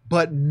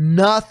 but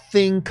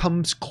nothing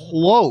comes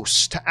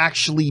close to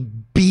actually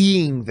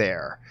being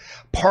there.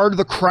 Part of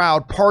the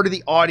crowd, part of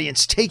the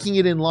audience, taking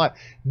it in live.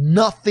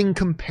 Nothing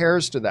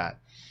compares to that.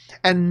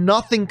 And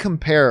nothing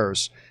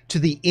compares to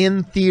the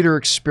in-theater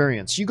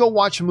experience. You go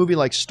watch a movie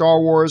like Star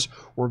Wars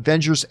or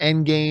Avengers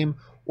Endgame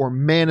or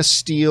Man of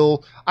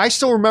Steel. I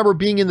still remember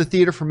being in the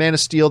theater for Man of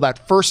Steel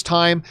that first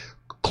time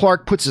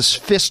Clark puts his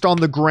fist on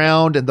the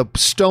ground and the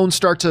stones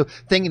start to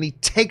thing, and he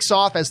takes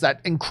off as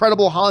that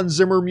incredible Hans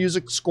Zimmer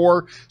music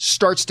score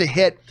starts to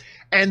hit,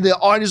 and the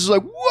audience is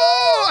like,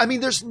 whoa! I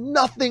mean, there's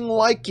nothing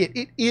like it.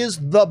 It is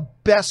the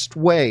best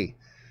way.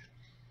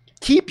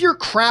 Keep your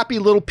crappy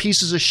little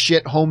pieces of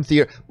shit home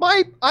theater.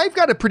 I've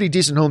got a pretty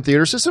decent home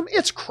theater system.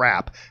 It's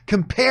crap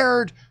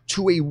compared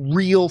to a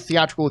real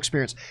theatrical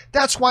experience.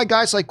 That's why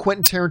guys like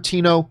Quentin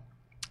Tarantino,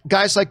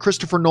 guys like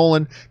Christopher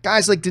Nolan,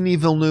 guys like Denis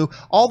Villeneuve,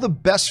 all the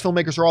best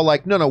filmmakers are all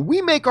like, no,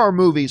 we make our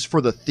movies for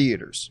the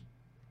theaters.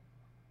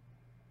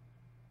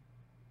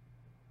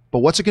 But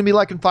what's it going to be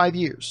like in 5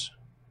 years?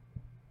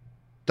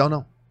 Don't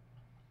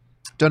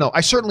know.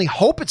 I certainly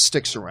hope it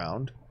sticks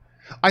around.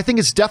 I think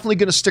it's definitely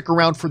going to stick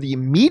around for the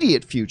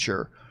immediate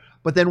future.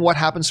 But then what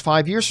happens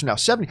 5 years from now?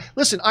 70.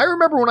 Listen, I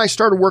remember when I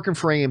started working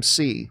for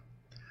AMC,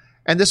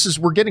 and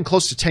we're getting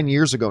close to 10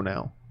 years ago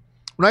now.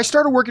 When I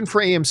started working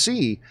for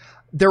AMC,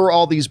 there were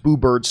all these boo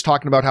birds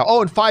talking about how,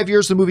 oh, in 5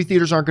 years, the movie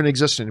theaters aren't going to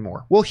exist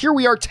anymore. Well, here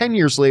we are 10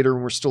 years later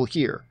and we're still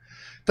here.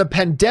 The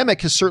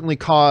pandemic has certainly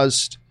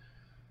caused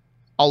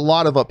a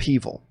lot of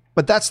upheaval,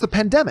 but that's the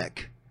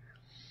pandemic.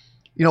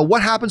 You know,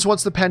 what happens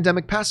once the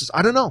pandemic passes?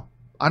 I don't know.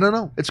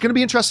 It's going to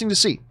be interesting to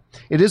see.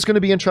 It is going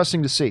to be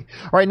interesting to see.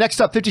 All right, next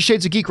up, 50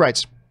 Shades of Geek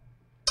writes,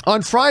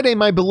 on Friday,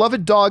 my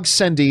beloved dog,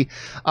 Cindy,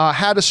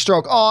 had a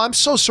stroke. Oh, I'm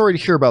so sorry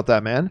to hear about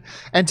that, man.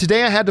 And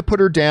today I had to put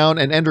her down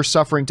and end her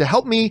suffering. To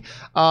help me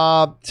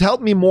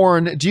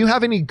mourn, do you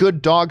have any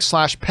good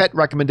dog/pet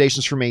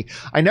recommendations for me?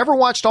 I never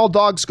watched All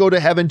Dogs Go to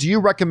Heaven. Do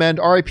you recommend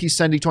R.I.P.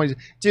 Cindy 20?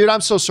 Dude,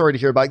 I'm so sorry to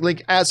hear about it.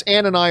 Like, as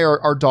Ann and I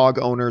are dog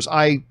owners,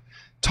 I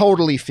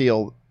totally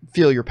feel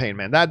your pain,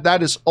 man.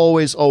 That is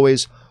always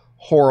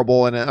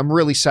horrible, and I'm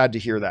really sad to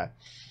hear that.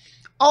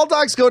 All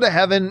Dogs Go to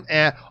Heaven.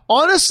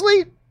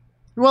 Honestly,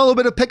 you want a little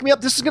bit of pick-me-up?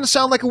 This is going to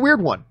sound like a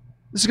weird one.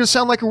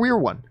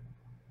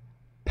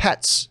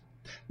 Pets.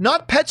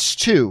 Not Pets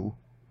 2,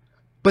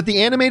 but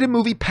the animated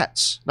movie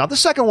Pets. Not the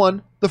second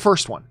one, the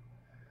first one.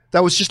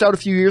 That was just out a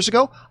few years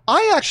ago.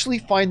 I actually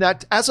find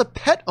that, as a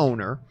pet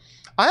owner,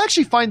 I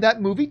actually find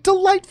that movie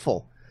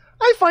delightful.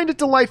 I find it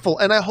delightful,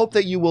 and I hope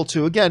that you will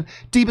too. Again,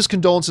 deepest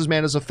condolences,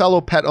 man, as a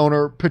fellow pet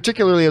owner,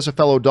 particularly as a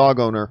fellow dog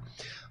owner.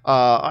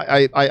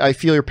 I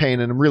feel your pain,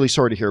 and I'm really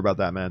sorry to hear about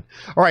that, man.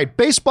 All right,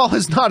 baseball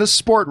is not a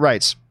sport,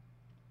 writes.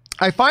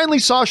 I finally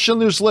saw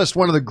Schindler's List,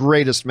 one of the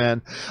greatest,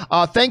 man.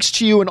 Thanks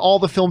to you and all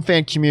the film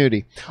fan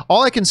community.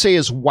 All I can say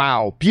is,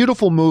 wow,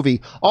 beautiful movie.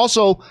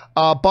 Also,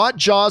 bought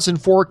Jaws in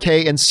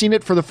 4K and seen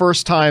it for the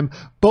first time.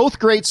 Both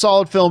great,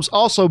 solid films.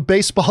 Also,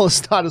 baseball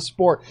is not a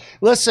sport.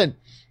 Listen,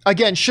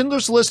 again,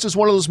 Schindler's List is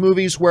one of those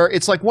movies where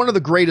it's like one of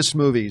the greatest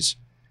movies,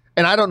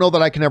 and I don't know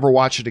that I can ever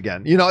watch it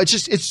again. You know, it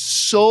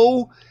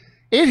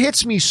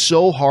hits me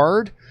so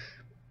hard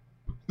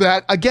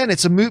that, again,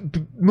 it's a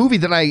movie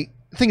that I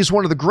think is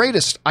one of the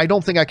greatest. I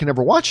don't think I can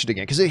ever watch it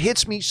again because it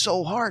hits me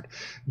so hard.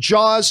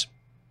 Jaws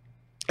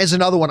is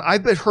another one.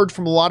 I've heard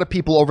from a lot of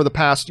people over the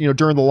past,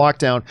 during the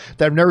lockdown,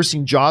 that have never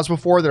seen Jaws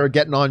before, that are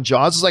getting on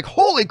Jaws. It's like,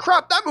 holy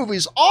crap, that movie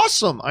is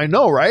awesome. I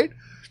know, right?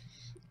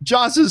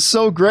 Jaws is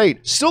so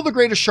great. Still the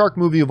greatest shark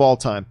movie of all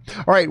time.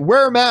 All right,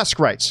 Wear a Mask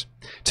writes,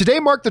 today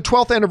marked the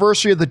 12th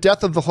anniversary of the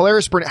death of the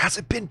hilarious Bernie. Has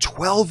it been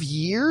 12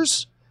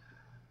 years?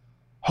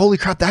 Holy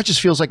crap, that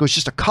just feels like it was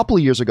just a couple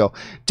of years ago.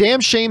 Damn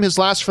shame his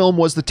last film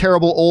was the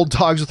terrible Old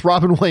Dogs with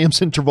Robin Williams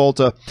and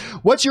Travolta.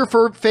 What's your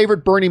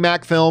favorite Bernie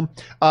Mac film?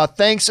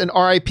 Thanks and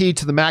RIP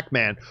to the Mac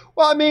Man.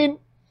 Well, I mean,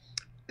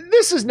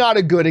 this is not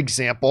a good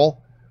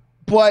example,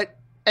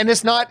 and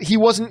it's not, he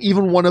wasn't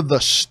even one of the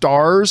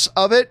stars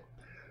of it,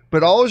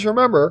 but always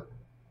remember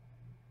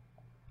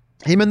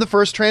him in the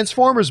first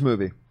Transformers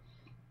movie.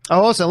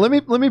 Oh, listen, let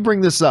me bring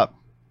this up.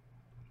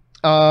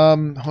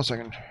 Hold on a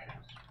second.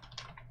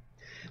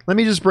 Let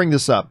me just bring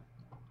this up.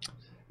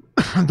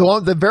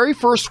 The very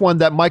first one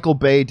that Michael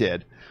Bay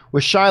did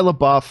with Shia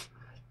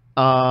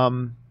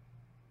LaBeouf.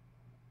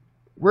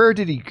 Where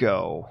did he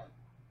go?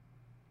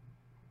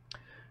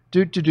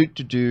 Let me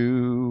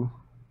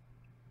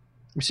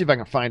see if I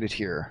can find it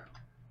here.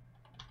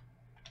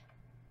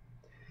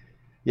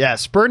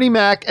 Yes, Bernie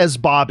Mac as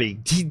Bobby.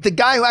 The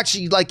guy who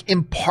actually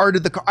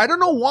imparted the car. I don't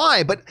know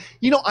why, but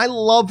I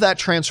love that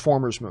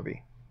Transformers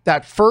movie.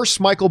 That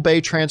first Michael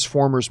Bay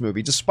Transformers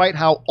movie, despite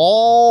how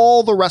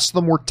all the rest of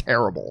them were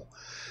terrible.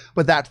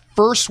 But that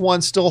first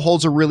one still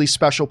holds a really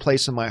special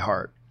place in my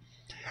heart.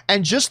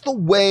 And just the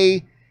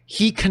way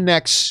he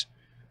connects,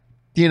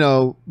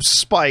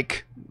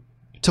 Spike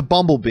to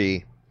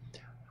Bumblebee,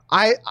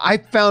 I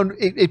found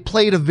it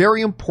played a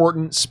very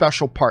important,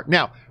 special part.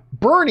 Now,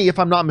 Bernie, if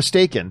I'm not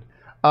mistaken,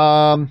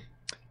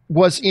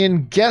 was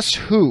in Guess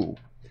Who.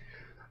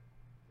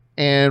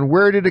 And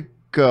where did it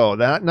go?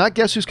 Not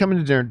Guess Who's Coming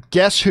to Dinner.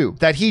 Guess Who,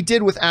 that he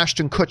did with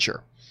Ashton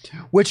Kutcher,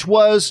 which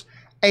was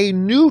a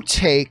new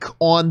take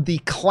on the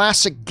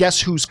classic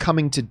Guess Who's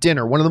Coming to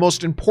Dinner, one of the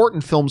most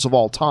important films of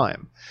all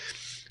time.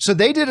 So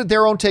they did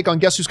their own take on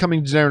Guess Who's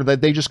Coming to Dinner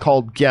that they just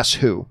called Guess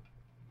Who.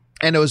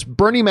 And it was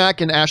Bernie Mac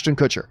and Ashton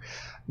Kutcher.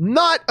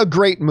 Not a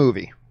great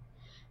movie.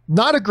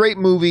 Not a great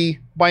movie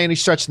by any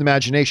stretch of the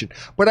imagination.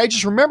 But I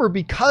just remember,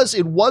 because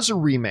it was a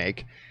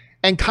remake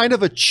and kind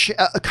of a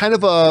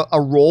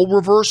role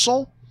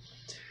reversal.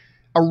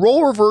 A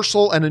role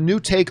reversal and a new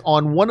take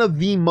on one of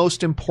the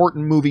most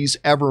important movies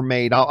ever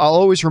made. I'll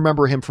always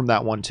remember him from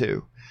that one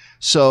too.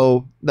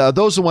 So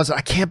those are the ones that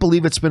I can't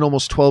believe it's been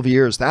almost 12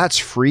 years. That's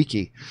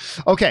freaky.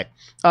 Okay,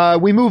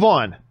 we move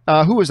on.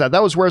 Who was that?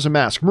 That was Wears a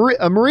Mask.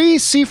 Marie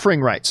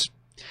Seafring writes,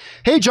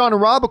 hey, John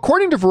and Rob,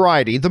 according to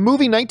Variety, the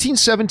movie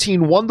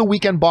 1917 won the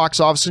weekend box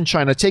office in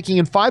China, taking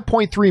in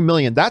 $5.3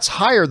 million. That's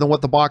higher than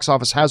what the box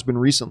office has been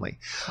recently.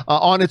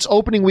 On its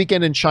opening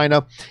weekend in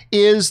China,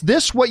 is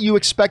this what you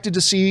expected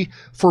to see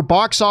for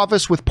box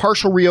office with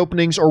partial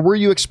reopenings, or were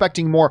you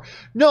expecting more?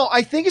 No,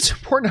 I think it's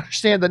important to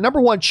understand that, number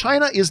one,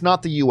 China is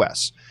not the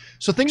U.S.,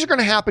 so things are going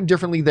to happen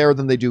differently there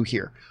than they do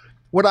here.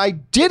 What I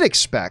did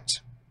expect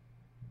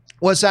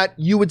was that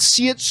you would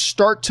see it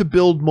start to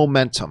build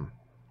momentum.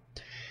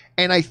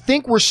 And I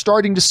think we're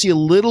starting to see a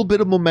little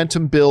bit of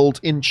momentum build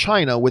in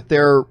China with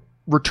their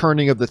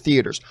returning of the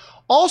theaters.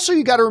 Also,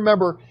 you got to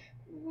remember,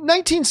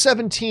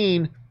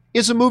 1917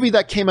 is a movie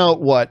that came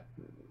out, what?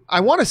 I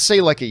want to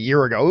say like a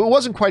year ago. It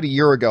wasn't quite a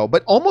year ago,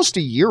 but almost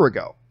a year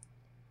ago.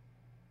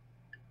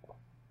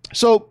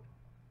 So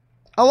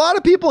a lot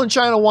of people in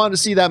China wanted to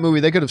see that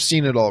movie. They could have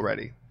seen it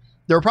already.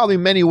 There are probably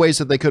many ways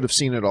that they could have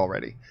seen it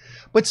already.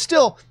 But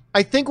still,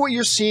 I think what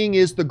you're seeing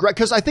is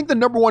because I think the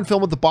number one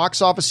film at the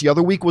box office the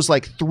other week was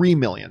like 3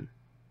 million,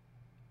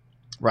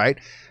 right?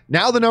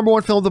 Now the number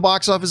one film at the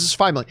box office is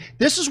 5 million.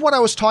 This is what I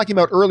was talking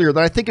about earlier,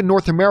 that I think in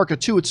North America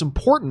too, it's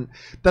important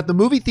that the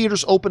movie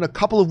theaters open a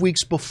couple of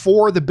weeks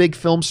before the big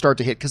films start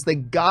to hit, because they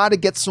got to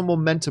get some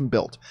momentum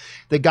built.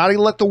 They got to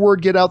let the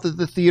word get out that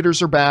the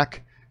theaters are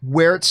back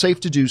where it's safe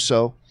to do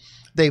so.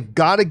 They've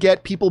got to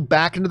get people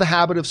back into the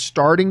habit of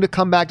starting to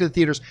come back to the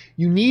theaters.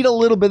 You need a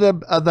little bit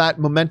of that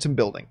momentum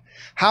building.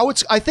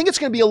 I think it's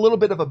going to be a little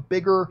bit of a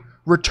bigger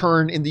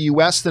return in the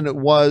US than it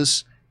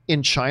was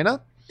in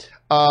China.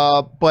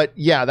 But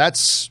yeah,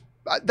 so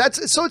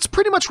it's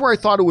pretty much where I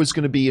thought it was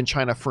going to be in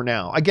China for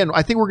now. Again,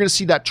 I think we're going to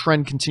see that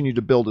trend continue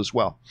to build as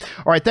well.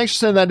 All right. Thanks for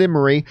sending that in,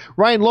 Marie.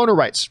 Ryan Lohner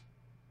writes,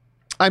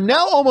 I'm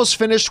now almost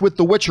finished with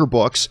the Witcher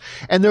books,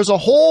 and there's a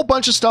whole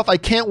bunch of stuff I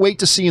can't wait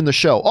to see in the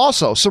show.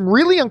 Also, some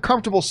really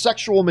uncomfortable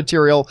sexual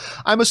material.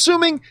 I'm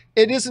assuming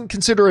it isn't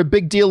considered a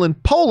big deal in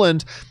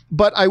Poland,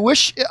 but I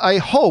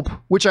hope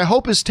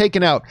is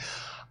taken out.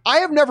 I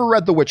have never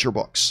read the Witcher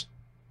books,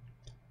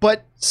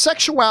 but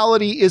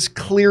sexuality is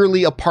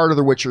clearly a part of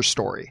the Witcher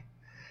story.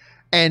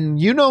 And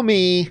you know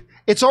me,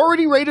 it's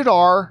already rated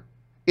R.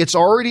 It's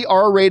already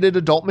R-rated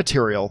adult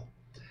material.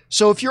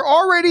 So if you're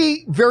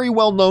already very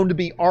well known to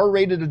be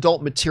R-rated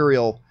adult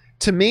material,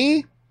 to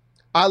me,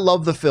 I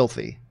love the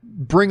filthy.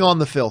 Bring on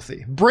the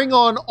filthy. Bring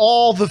on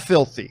all the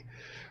filthy,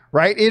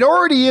 right? It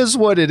already is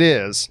what it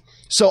is.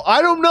 So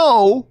I don't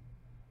know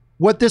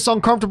what this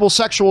uncomfortable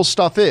sexual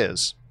stuff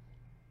is,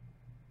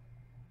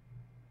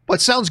 but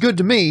sounds good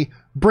to me.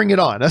 Bring it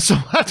on. So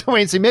I'll have to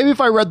wait and see. Maybe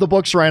if I read the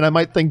books right, I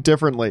might think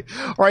differently.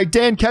 All right,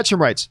 Dan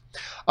Ketchum writes,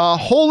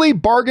 holy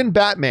bargain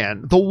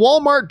Batman. The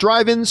Walmart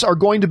drive-ins are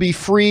going to be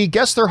free.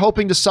 Guess they're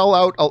hoping to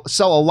sell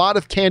a lot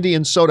of candy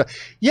and soda.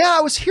 Yeah,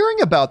 I was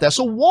hearing about that.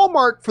 So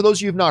Walmart, for those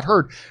of you who have not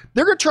heard,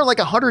 they're going to turn like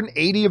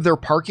 180 of their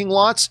parking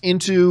lots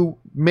into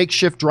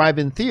makeshift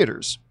drive-in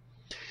theaters.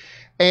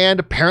 And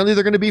apparently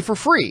they're going to be for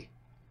free.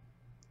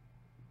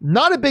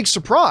 Not a big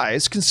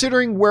surprise,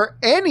 considering where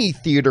any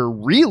theater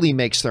really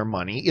makes their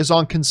money is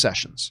on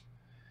concessions.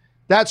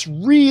 That's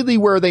really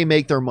where they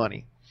make their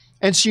money.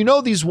 And so you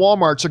know these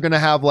Walmarts are going to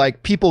have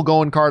like people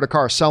going car to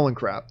car selling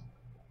crap.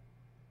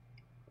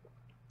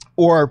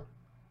 Or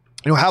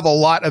have a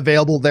lot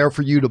available there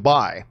for you to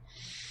buy.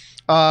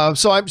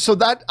 So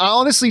that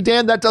honestly,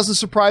 Dan, that doesn't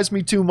surprise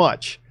me too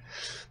much.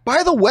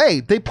 By the way,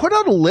 they put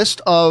out a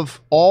list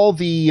of all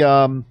the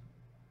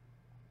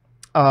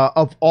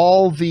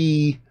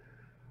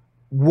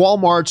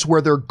Walmarts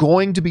where they're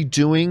going to be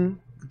doing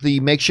the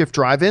makeshift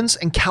drive-ins,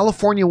 and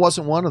California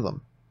wasn't one of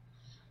them.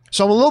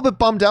 So I'm a little bit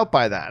bummed out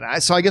by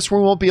that. So I guess we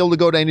won't be able to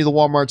go to any of the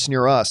Walmarts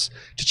near us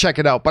to check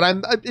it out.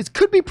 But it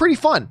could be pretty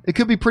fun. It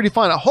could be pretty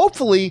fun.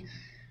 Hopefully,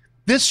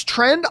 this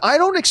trend, I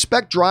don't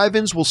expect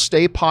drive-ins will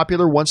stay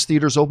popular once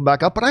theaters open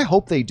back up, but I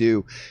hope they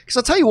do. Because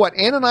I'll tell you what,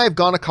 Ann and I have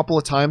gone a couple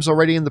of times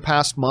already in the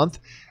past month,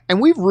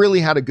 and we've really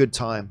had a good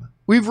time.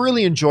 We've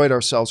really enjoyed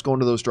ourselves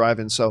going to those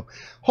drive-ins. So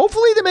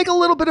hopefully they make a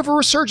little bit of a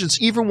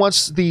resurgence even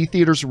once the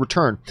theaters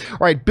return. All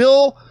right,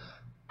 Bill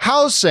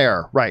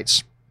Hauser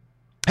writes,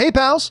 hey,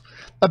 pals,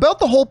 about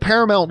the whole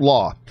Paramount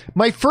law.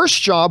 My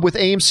first job was with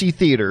AMC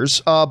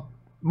Theaters,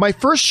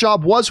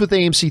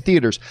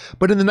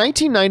 but in the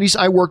 1990s,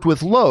 I worked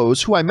with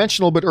Lowe's, who I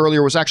mentioned a little bit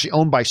earlier was actually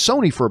owned by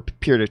Sony for a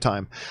period of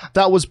time.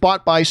 That was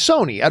bought by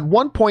Sony, at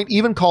one point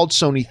even called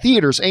Sony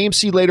Theaters.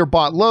 AMC later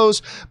bought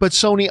Lowe's, but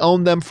Sony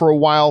owned them for a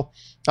while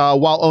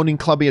owning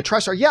Columbia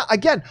TriStar. Yeah,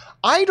 again,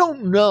 I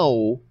don't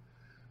know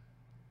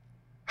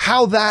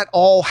how that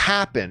all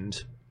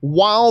happened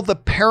while the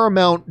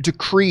Paramount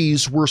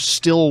decrees were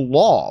still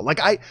law. Like,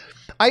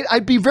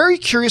 I'd be very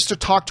curious to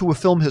talk to a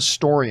film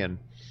historian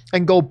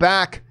and go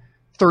back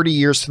 30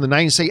 years to the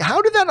 90s and say,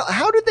 how did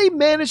they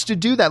manage to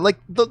do that? Like,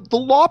 the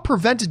law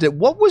prevented it.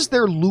 What was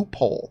their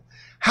loophole?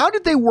 How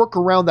did they work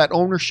around that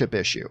ownership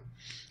issue?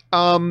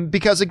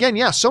 Because again,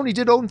 yeah, Sony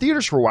did own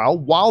theaters for a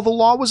while the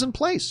law was in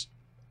place.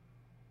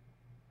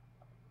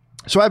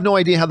 So I have no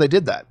idea how they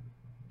did that.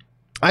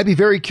 I'd be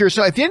very curious.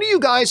 Now, if any of you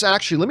guys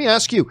actually, let me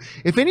ask you,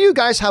 if any of you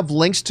guys have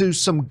links to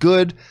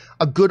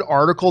a good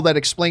article that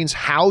explains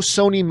how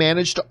Sony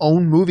managed to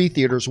own movie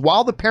theaters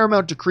while the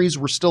Paramount decrees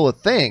were still a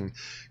thing,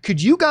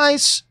 could you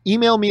guys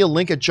email me a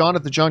link at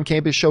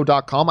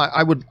john@thejohncampusshow.com?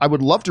 I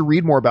would love to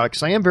read more about it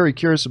because I am very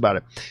curious about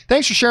it.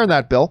 Thanks for sharing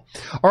that, Bill.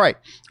 All right.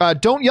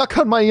 Don't yuck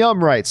on my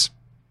yum writes,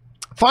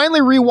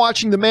 Finally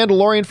rewatching The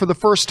Mandalorian for the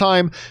first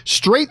time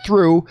straight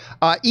through.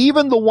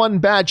 Even the one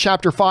bad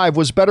chapter 5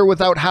 was better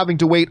without having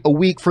to wait a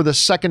week for the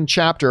second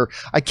chapter.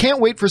 I can't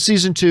wait for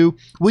season 2.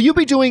 Will you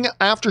be doing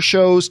after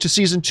shows to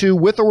season 2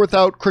 with or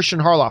without Christian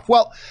Harloff?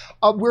 Well,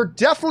 we're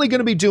definitely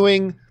going to be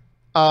doing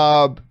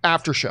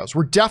after shows.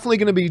 We're definitely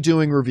going to be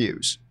doing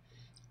reviews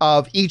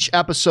of each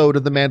episode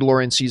of The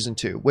Mandalorian season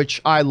 2,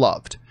 which I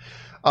loved.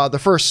 The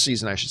first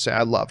season, I should say,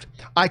 I loved.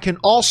 I can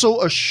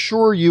also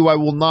assure you I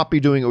will not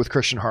be doing it with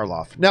Christian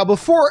Harloff. Now,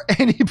 before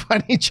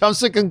anybody jumps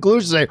to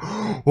conclusions, say,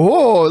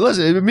 oh,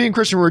 listen, me and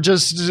Christian were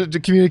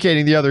just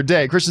communicating the other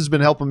day. Christian's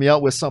been helping me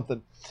out with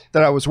something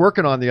that I was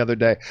working on the other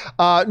day.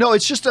 No,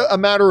 it's just a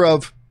matter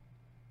of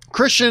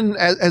Christian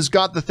has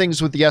got the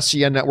things with the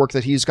SCN network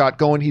that he's got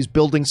going. He's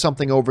building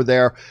something over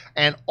there,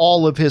 and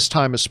all of his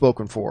time is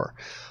spoken for.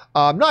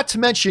 Not to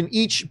mention,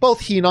 both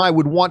he and I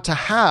would want to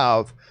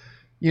have,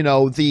 you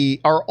know,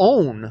 our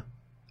own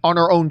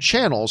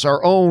channels,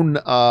 our own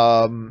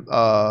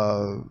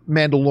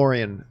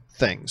Mandalorian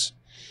things.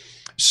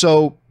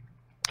 So,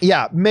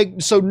 yeah,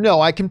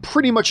 no, I can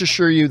pretty much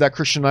assure you that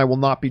Christian and I will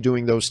not be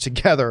doing those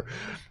together.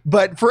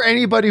 But for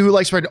anybody who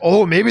likes,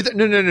 oh, maybe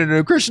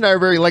no. Christian and I are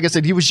very, like I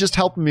said, he was just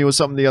helping me with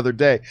something the other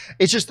day.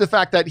 It's just the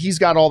fact that he's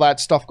got all that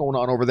stuff going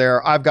on over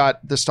there. I've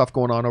got this stuff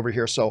going on over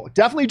here. So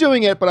definitely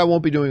doing it, but I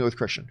won't be doing it with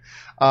Christian.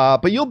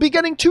 But you'll be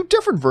getting 2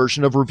 different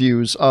versions of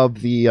reviews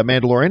of the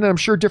Mandalorian, and I'm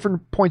sure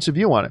different points of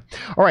view on it.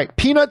 All right,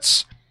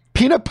 peanut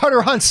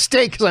butter on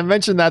steak, because I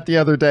mentioned that the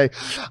other day.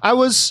 I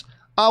was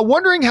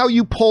wondering how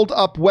you pulled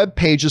up web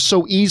pages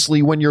so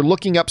easily when you're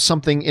looking up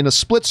something in a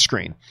split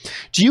screen.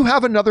 Do you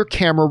have another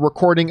camera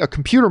recording a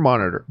computer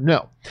monitor?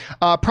 No.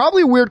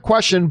 Probably a weird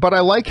question, but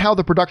I like how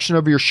the production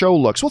of your show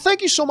looks. Well,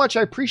 thank you so much.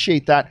 I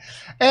appreciate that.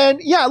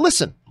 And yeah,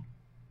 listen.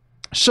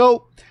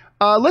 So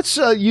let's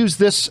use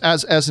this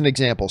as an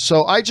example.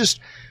 So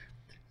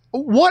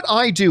what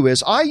I do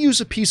is I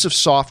use a piece of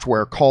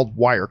software called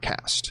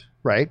Wirecast,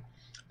 right?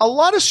 A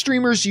lot of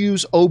streamers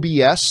use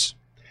OBS.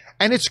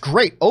 And it's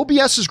great.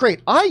 OBS is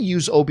great. I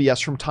use OBS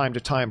from time to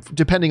time,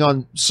 depending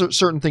on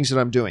certain things that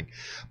I'm doing.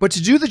 But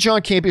to do the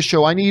John Campea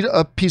show, I need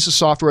a piece of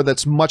software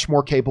that's much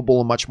more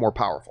capable and much more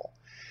powerful.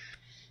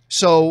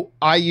 So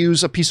I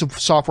use a piece of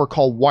software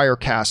called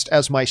Wirecast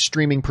as my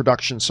streaming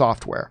production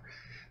software.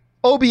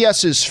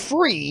 OBS is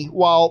free,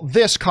 while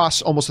this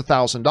costs almost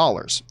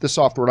 $1,000, the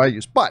software I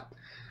use. But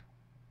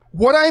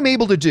what I'm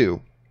able to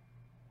do,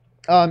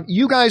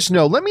 you guys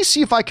know, let me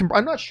see if I can,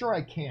 I'm not sure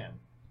I can.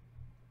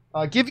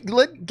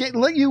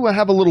 Let you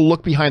have a little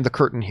look behind the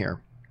curtain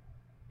here.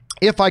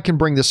 If I can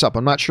bring this up,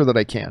 I'm not sure that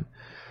I can.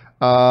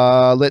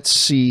 Let's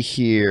see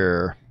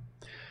here.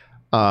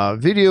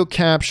 Video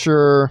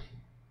capture.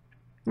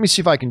 Let me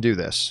see if I can do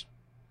this.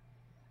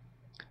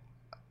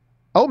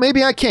 Oh,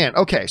 maybe I can.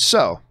 Okay,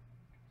 so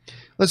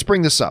let's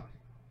bring this up.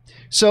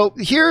 So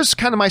here's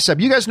kind of my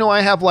setup. You guys know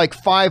I have like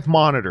 5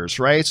 monitors,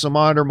 right? So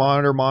monitor,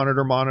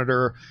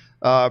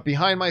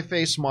 behind my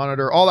face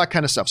monitor, all that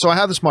kind of stuff. So I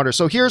have this monitor.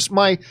 So here's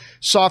my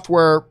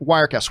software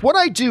Wirecast. What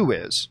I do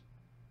is,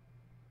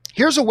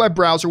 here's a web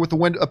browser with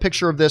a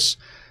picture of this,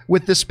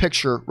 with this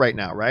picture right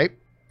now, right?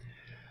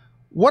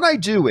 What I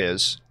do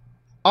is,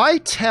 I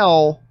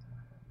tell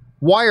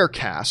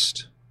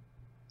Wirecast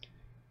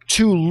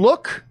to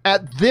look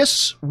at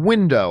this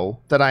window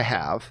that I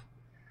have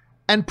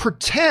and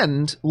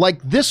pretend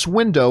like this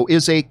window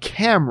is a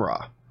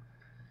camera.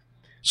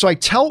 So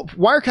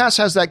Wirecast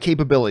has that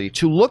capability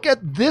to look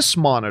at this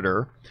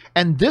monitor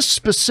and this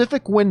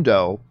specific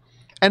window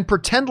and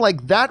pretend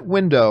like that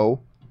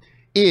window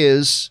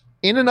is,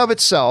 in and of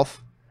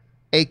itself,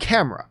 a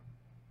camera.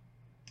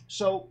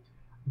 So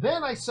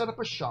then I set up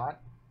a shot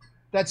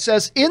that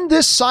says, in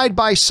this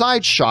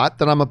side-by-side shot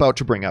that I'm about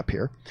to bring up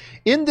here,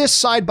 in this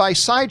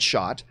side-by-side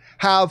shot,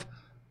 have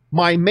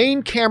my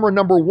main camera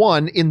number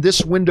 1 in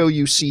this window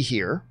you see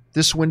here,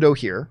 this window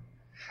here,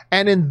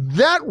 and in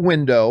that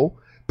window,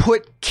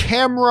 put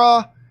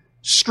camera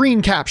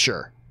screen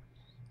capture,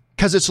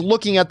 because it's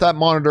looking at that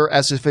monitor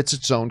as if it's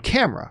its own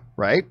camera,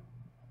 right?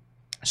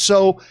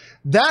 So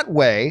that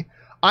way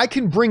I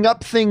can bring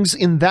up things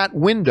in that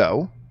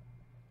window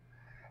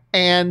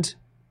and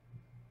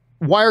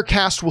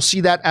Wirecast will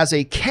see that as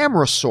a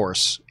camera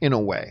source in a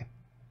way.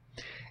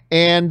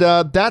 And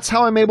that's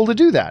how I'm able to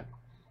do that.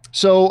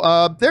 So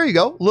there you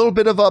go. A little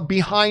bit of a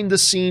behind the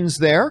scenes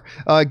there.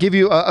 Give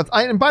you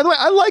and by the way,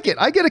 I like it.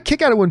 I get a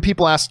kick out of when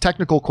people ask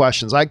technical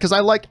questions. Because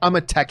I'm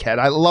a tech head.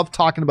 I love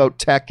talking about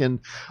tech and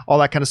all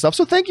that kind of stuff.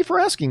 So thank you for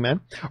asking,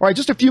 man. All right,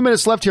 just a few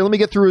minutes left here. Let me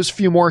get through a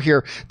few more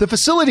here. The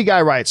facility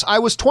guy writes, I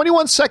was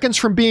 21 seconds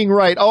from being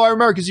right. Oh, I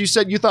remember, because you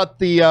said you thought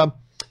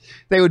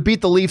they would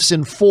beat the Leafs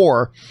in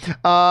 4.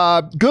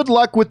 Good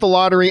luck with the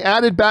lottery.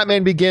 Added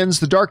Batman Begins,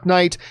 The Dark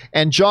Knight,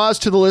 and Jaws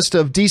to the list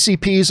of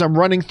DCPs. I'm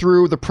running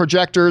through the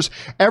projectors.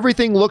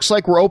 Everything looks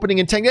like we're opening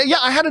in 10 days. Yeah,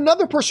 I had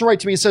another person write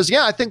to me and says,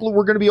 yeah, I think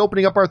we're going to be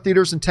opening up our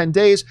theaters in 10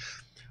 days.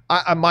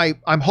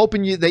 I'm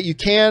hoping that you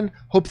can.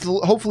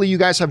 Hopefully you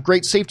guys have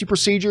great safety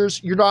procedures.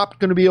 You're not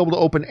going to be able to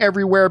open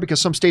everywhere because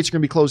some states are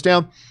going to be closed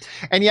down.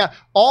 And yeah,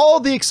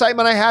 all the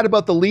excitement I had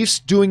about the Leafs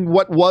doing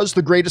what was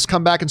the greatest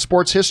comeback in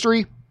sports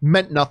history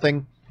meant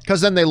nothing,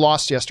 because then they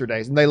lost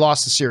yesterday and they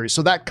lost the series.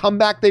 So that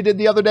comeback they did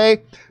the other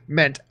day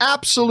meant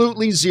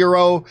absolutely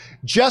zero,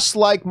 just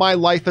like my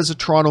life as a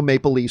Toronto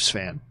Maple Leafs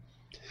fan.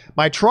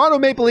 My Toronto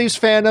Maple Leafs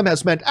fandom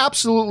has meant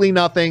absolutely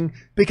nothing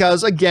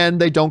because, again,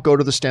 they don't go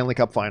to the Stanley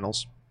Cup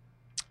Finals.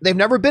 They've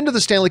never been to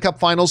the Stanley Cup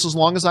Finals as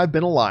long as I've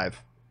been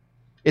alive.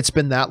 It's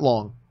been that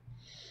long.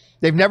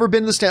 They've never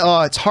been to the Stanley...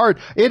 Oh, it's hard.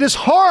 It is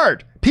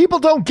hard. People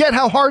don't get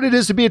how hard it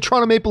is to be a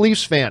Toronto Maple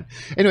Leafs fan.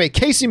 Anyway,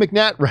 Casey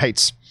McNatt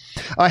writes,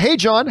 hey,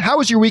 John, how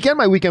was your weekend?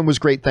 My weekend was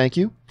great, thank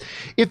you.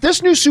 If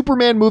this new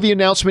Superman movie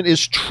announcement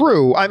is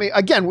true, I mean,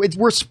 again,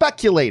 we're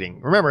speculating.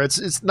 Remember,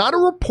 it's not a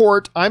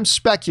report. I'm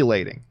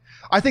speculating.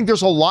 I think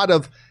there's a lot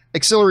of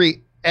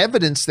auxiliary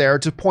evidence there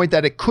to point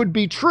that it could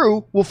be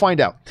true. We'll find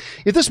out.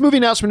 If this movie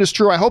announcement is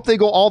true, I hope they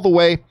go all the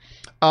way.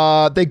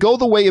 They go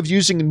the way of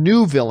using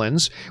new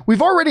villains.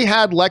 We've already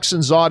had Lex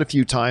and Zod a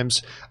few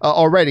times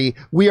already.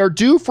 We are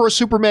due for a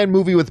Superman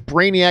movie with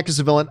Brainiac as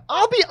a villain.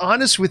 I'll be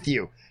honest with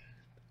you.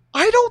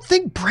 I don't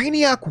think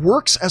Brainiac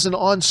works as an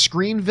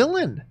on-screen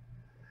villain.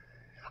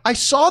 I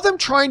saw them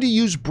trying to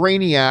use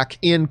Brainiac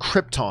in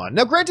Krypton.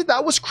 Now, granted,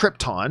 that was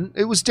Krypton.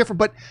 It was different,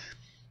 but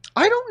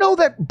I don't know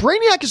that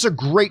Brainiac is a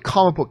great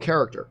comic book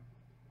character.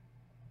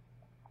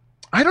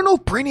 I don't know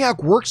if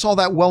Brainiac works all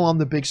that well on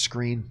the big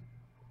screen.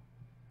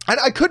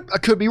 I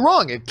could be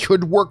wrong. It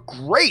could work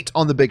great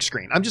on the big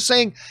screen. I'm just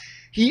saying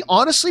he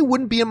honestly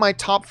wouldn't be in my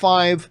top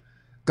 5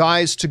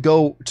 guys to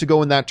go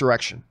in that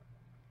direction.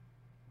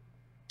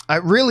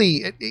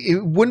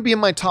 It wouldn't be in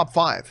my top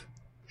 5.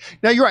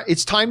 Now, you're right.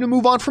 It's time to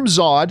move on from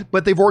Zod,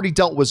 but they've already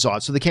dealt with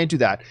Zod, so they can't do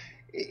that.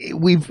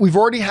 We've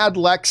already had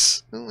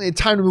Lex. It's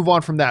time to move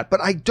on from that.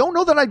 But I don't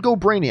know that I'd go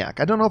Brainiac.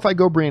 I don't know if I'd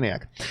go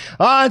Brainiac.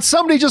 And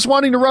somebody just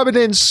wanting to rub it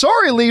in.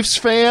 Sorry, Leafs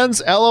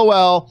fans.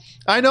 LOL.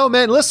 I know,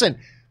 man. Listen,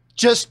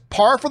 just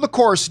par for the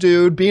course,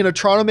 dude. Being a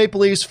Toronto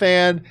Maple Leafs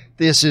fan,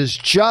 this is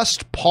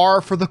just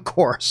par for the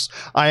course.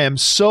 I am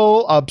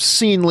so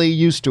obscenely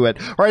used to it.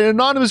 All right, an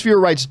anonymous viewer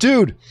writes,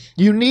 dude,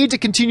 you need to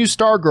continue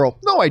Stargirl.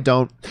 No, I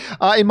don't.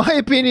 In my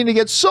opinion, it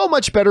gets so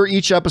much better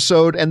each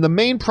episode, and the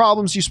main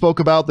problems you spoke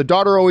about, the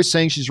daughter always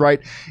saying she's right,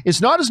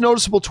 it's not as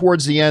noticeable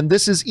towards the end.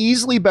 This is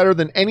easily better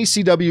than any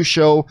CW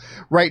show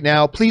right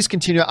now. Please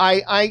continue.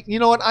 You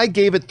know what? I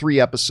gave it 3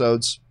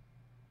 episodes.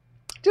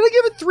 Did I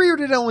give it 3 or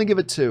did I only give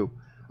it 2?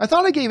 I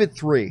thought I gave it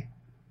 3.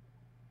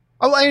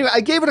 Oh, anyway,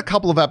 I gave it a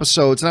couple of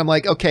episodes, and I'm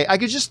like, okay, I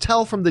could just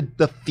tell from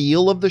the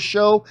feel of the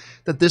show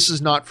that this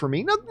is not for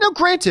me. Now,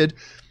 granted,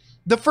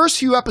 the first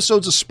few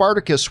episodes of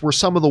Spartacus were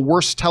some of the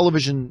worst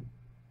television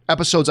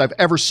episodes I've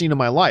ever seen in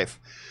my life.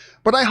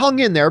 But I hung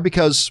in there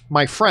because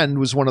my friend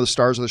was one of the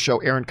stars of the show.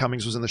 Aaron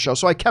Cummings was in the show,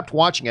 so I kept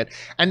watching it.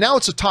 And now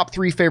it's a top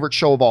 3 favorite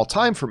show of all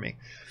time for me.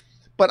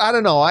 But I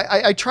don't know.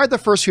 I tried the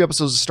first few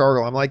episodes of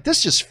Stargirl. I'm like,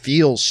 this just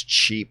feels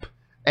cheap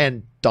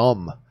and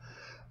dumb.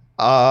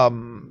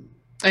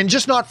 And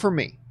just not for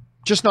me.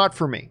 Just not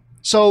for me.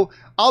 So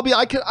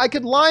I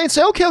could lie and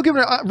say, okay, I'll give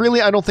it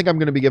really, I don't think I'm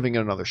going to be giving it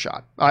another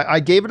shot. I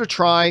gave it a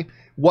try.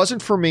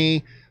 Wasn't for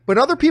me, but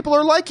other people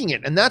are liking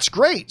it, and that's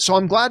great. So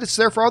I'm glad it's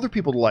there for other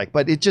people to like,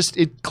 but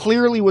it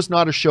clearly was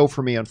not a show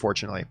for me,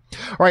 unfortunately.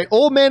 All right.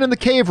 Old Man in the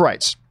Cave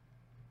writes,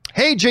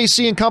 hey,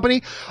 JC and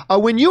company,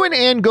 when you and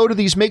Ann go to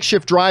these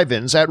makeshift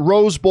drive-ins at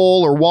Rose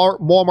Bowl or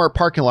Walmart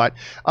parking lot,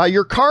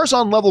 your car's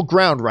on level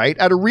ground, right?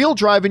 At a real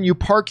drive-in, you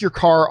park your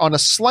car on a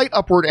slight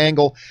upward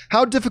angle.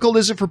 How difficult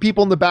is it for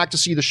people in the back to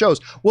see the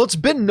shows? Well, it's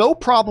been no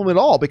problem at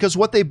all, because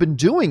what they've been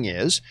doing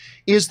is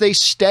they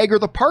stagger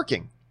the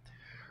parking,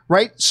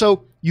 right?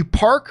 So you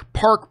park,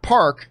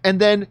 and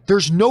then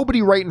there's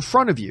nobody right in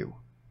front of you.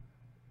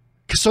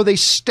 So they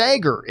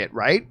stagger it,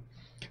 right?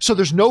 So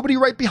there's nobody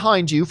right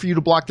behind you for you to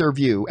block their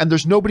view, and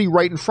there's nobody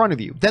right in front of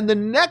you. Then the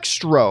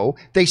next row,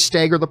 they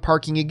stagger the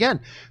parking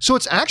again. So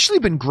it's actually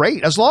been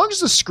great. As long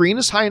as the screen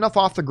is high enough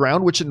off the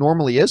ground, which it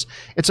normally is,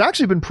 it's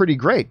actually been pretty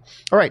great.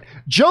 All right.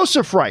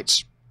 Joseph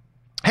writes,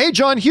 hey,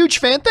 John, huge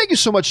fan. Thank you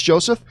so much,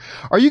 Joseph.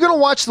 Are you going to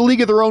watch the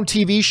League of Their Own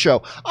TV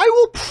show? I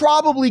will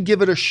probably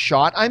give it a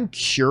shot. I'm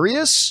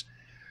curious.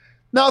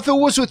 Now, if it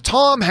was with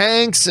Tom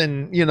Hanks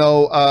and,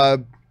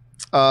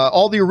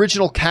 all the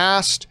original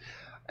cast,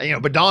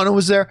 Madonna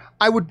was there,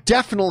 I would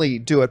definitely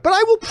do it, but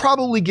I will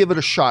probably give it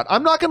a shot.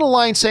 I'm not going to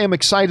lie and say I'm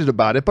excited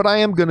about it, but I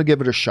am going to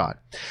give it a shot.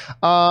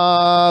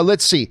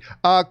 Let's see.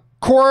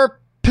 Cor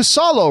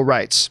Pisalo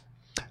writes,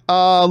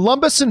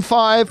 Columbus in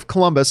 5,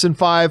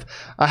 hashtag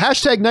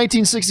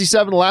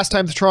 1967, the last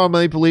time the Toronto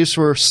Maple Leafs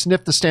were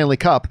sniffed the Stanley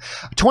Cup.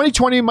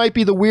 2020 might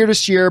be the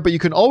weirdest year, but you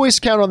can always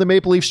count on the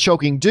Maple Leafs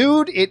choking.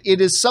 Dude, it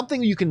is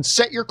something you can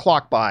set your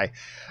clock by.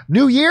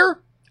 New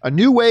year, a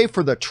new way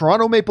for the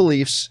Toronto Maple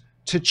Leafs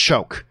to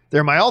choke.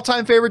 They're my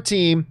all-time favorite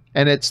team,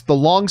 and it's the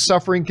long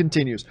suffering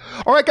continues.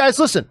 All right, guys,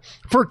 listen.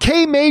 For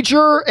K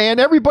Major and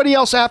everybody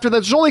else after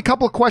that, there's only a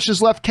couple of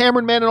questions left.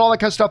 Cameron, man, and all that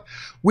kind of stuff.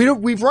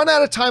 We've run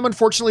out of time,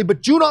 unfortunately,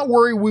 but do not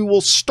worry. We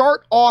will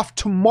start off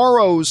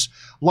tomorrow's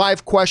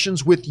live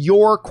questions with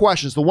your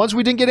questions. The ones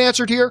we didn't get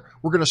answered here,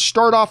 we're going to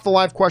start off the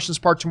live questions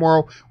part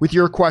tomorrow with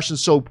your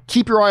questions. So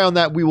keep your eye on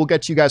that. We will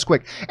get to you guys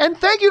quick. And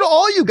thank you to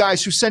all you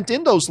guys who sent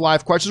in those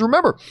live questions.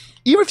 Remember,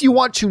 even if you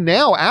want to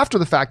now, after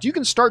the fact, you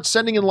can start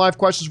sending in live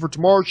questions for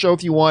tomorrow's show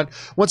if you want.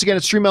 Once again,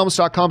 it's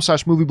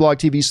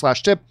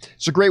streamelements.com/movieblogtv/tip.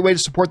 It's a great way to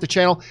support the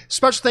channel.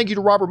 Special thank you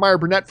to Robert Meyer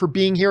Burnett for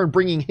being here and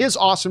bringing his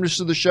awesomeness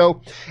to the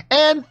show.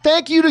 And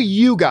thank you to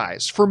you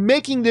guys for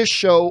making this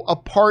show a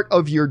part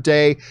of your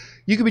day.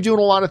 You could be doing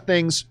a lot of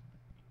things.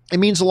 It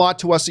means a lot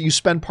to us that you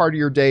spend part of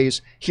your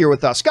days here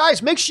with us.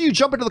 Guys, make sure you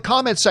jump into the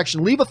comments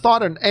section. Leave a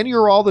thought on any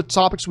or all the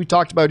topics we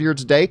talked about here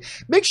today.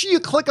 Make sure you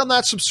click on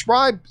that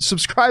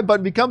subscribe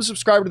button. Become a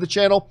subscriber to the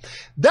channel.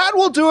 That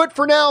will do it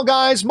for now,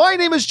 guys. My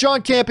name is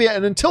John Campea,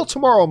 and until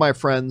tomorrow, my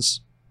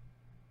friends,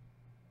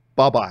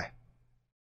 bye-bye.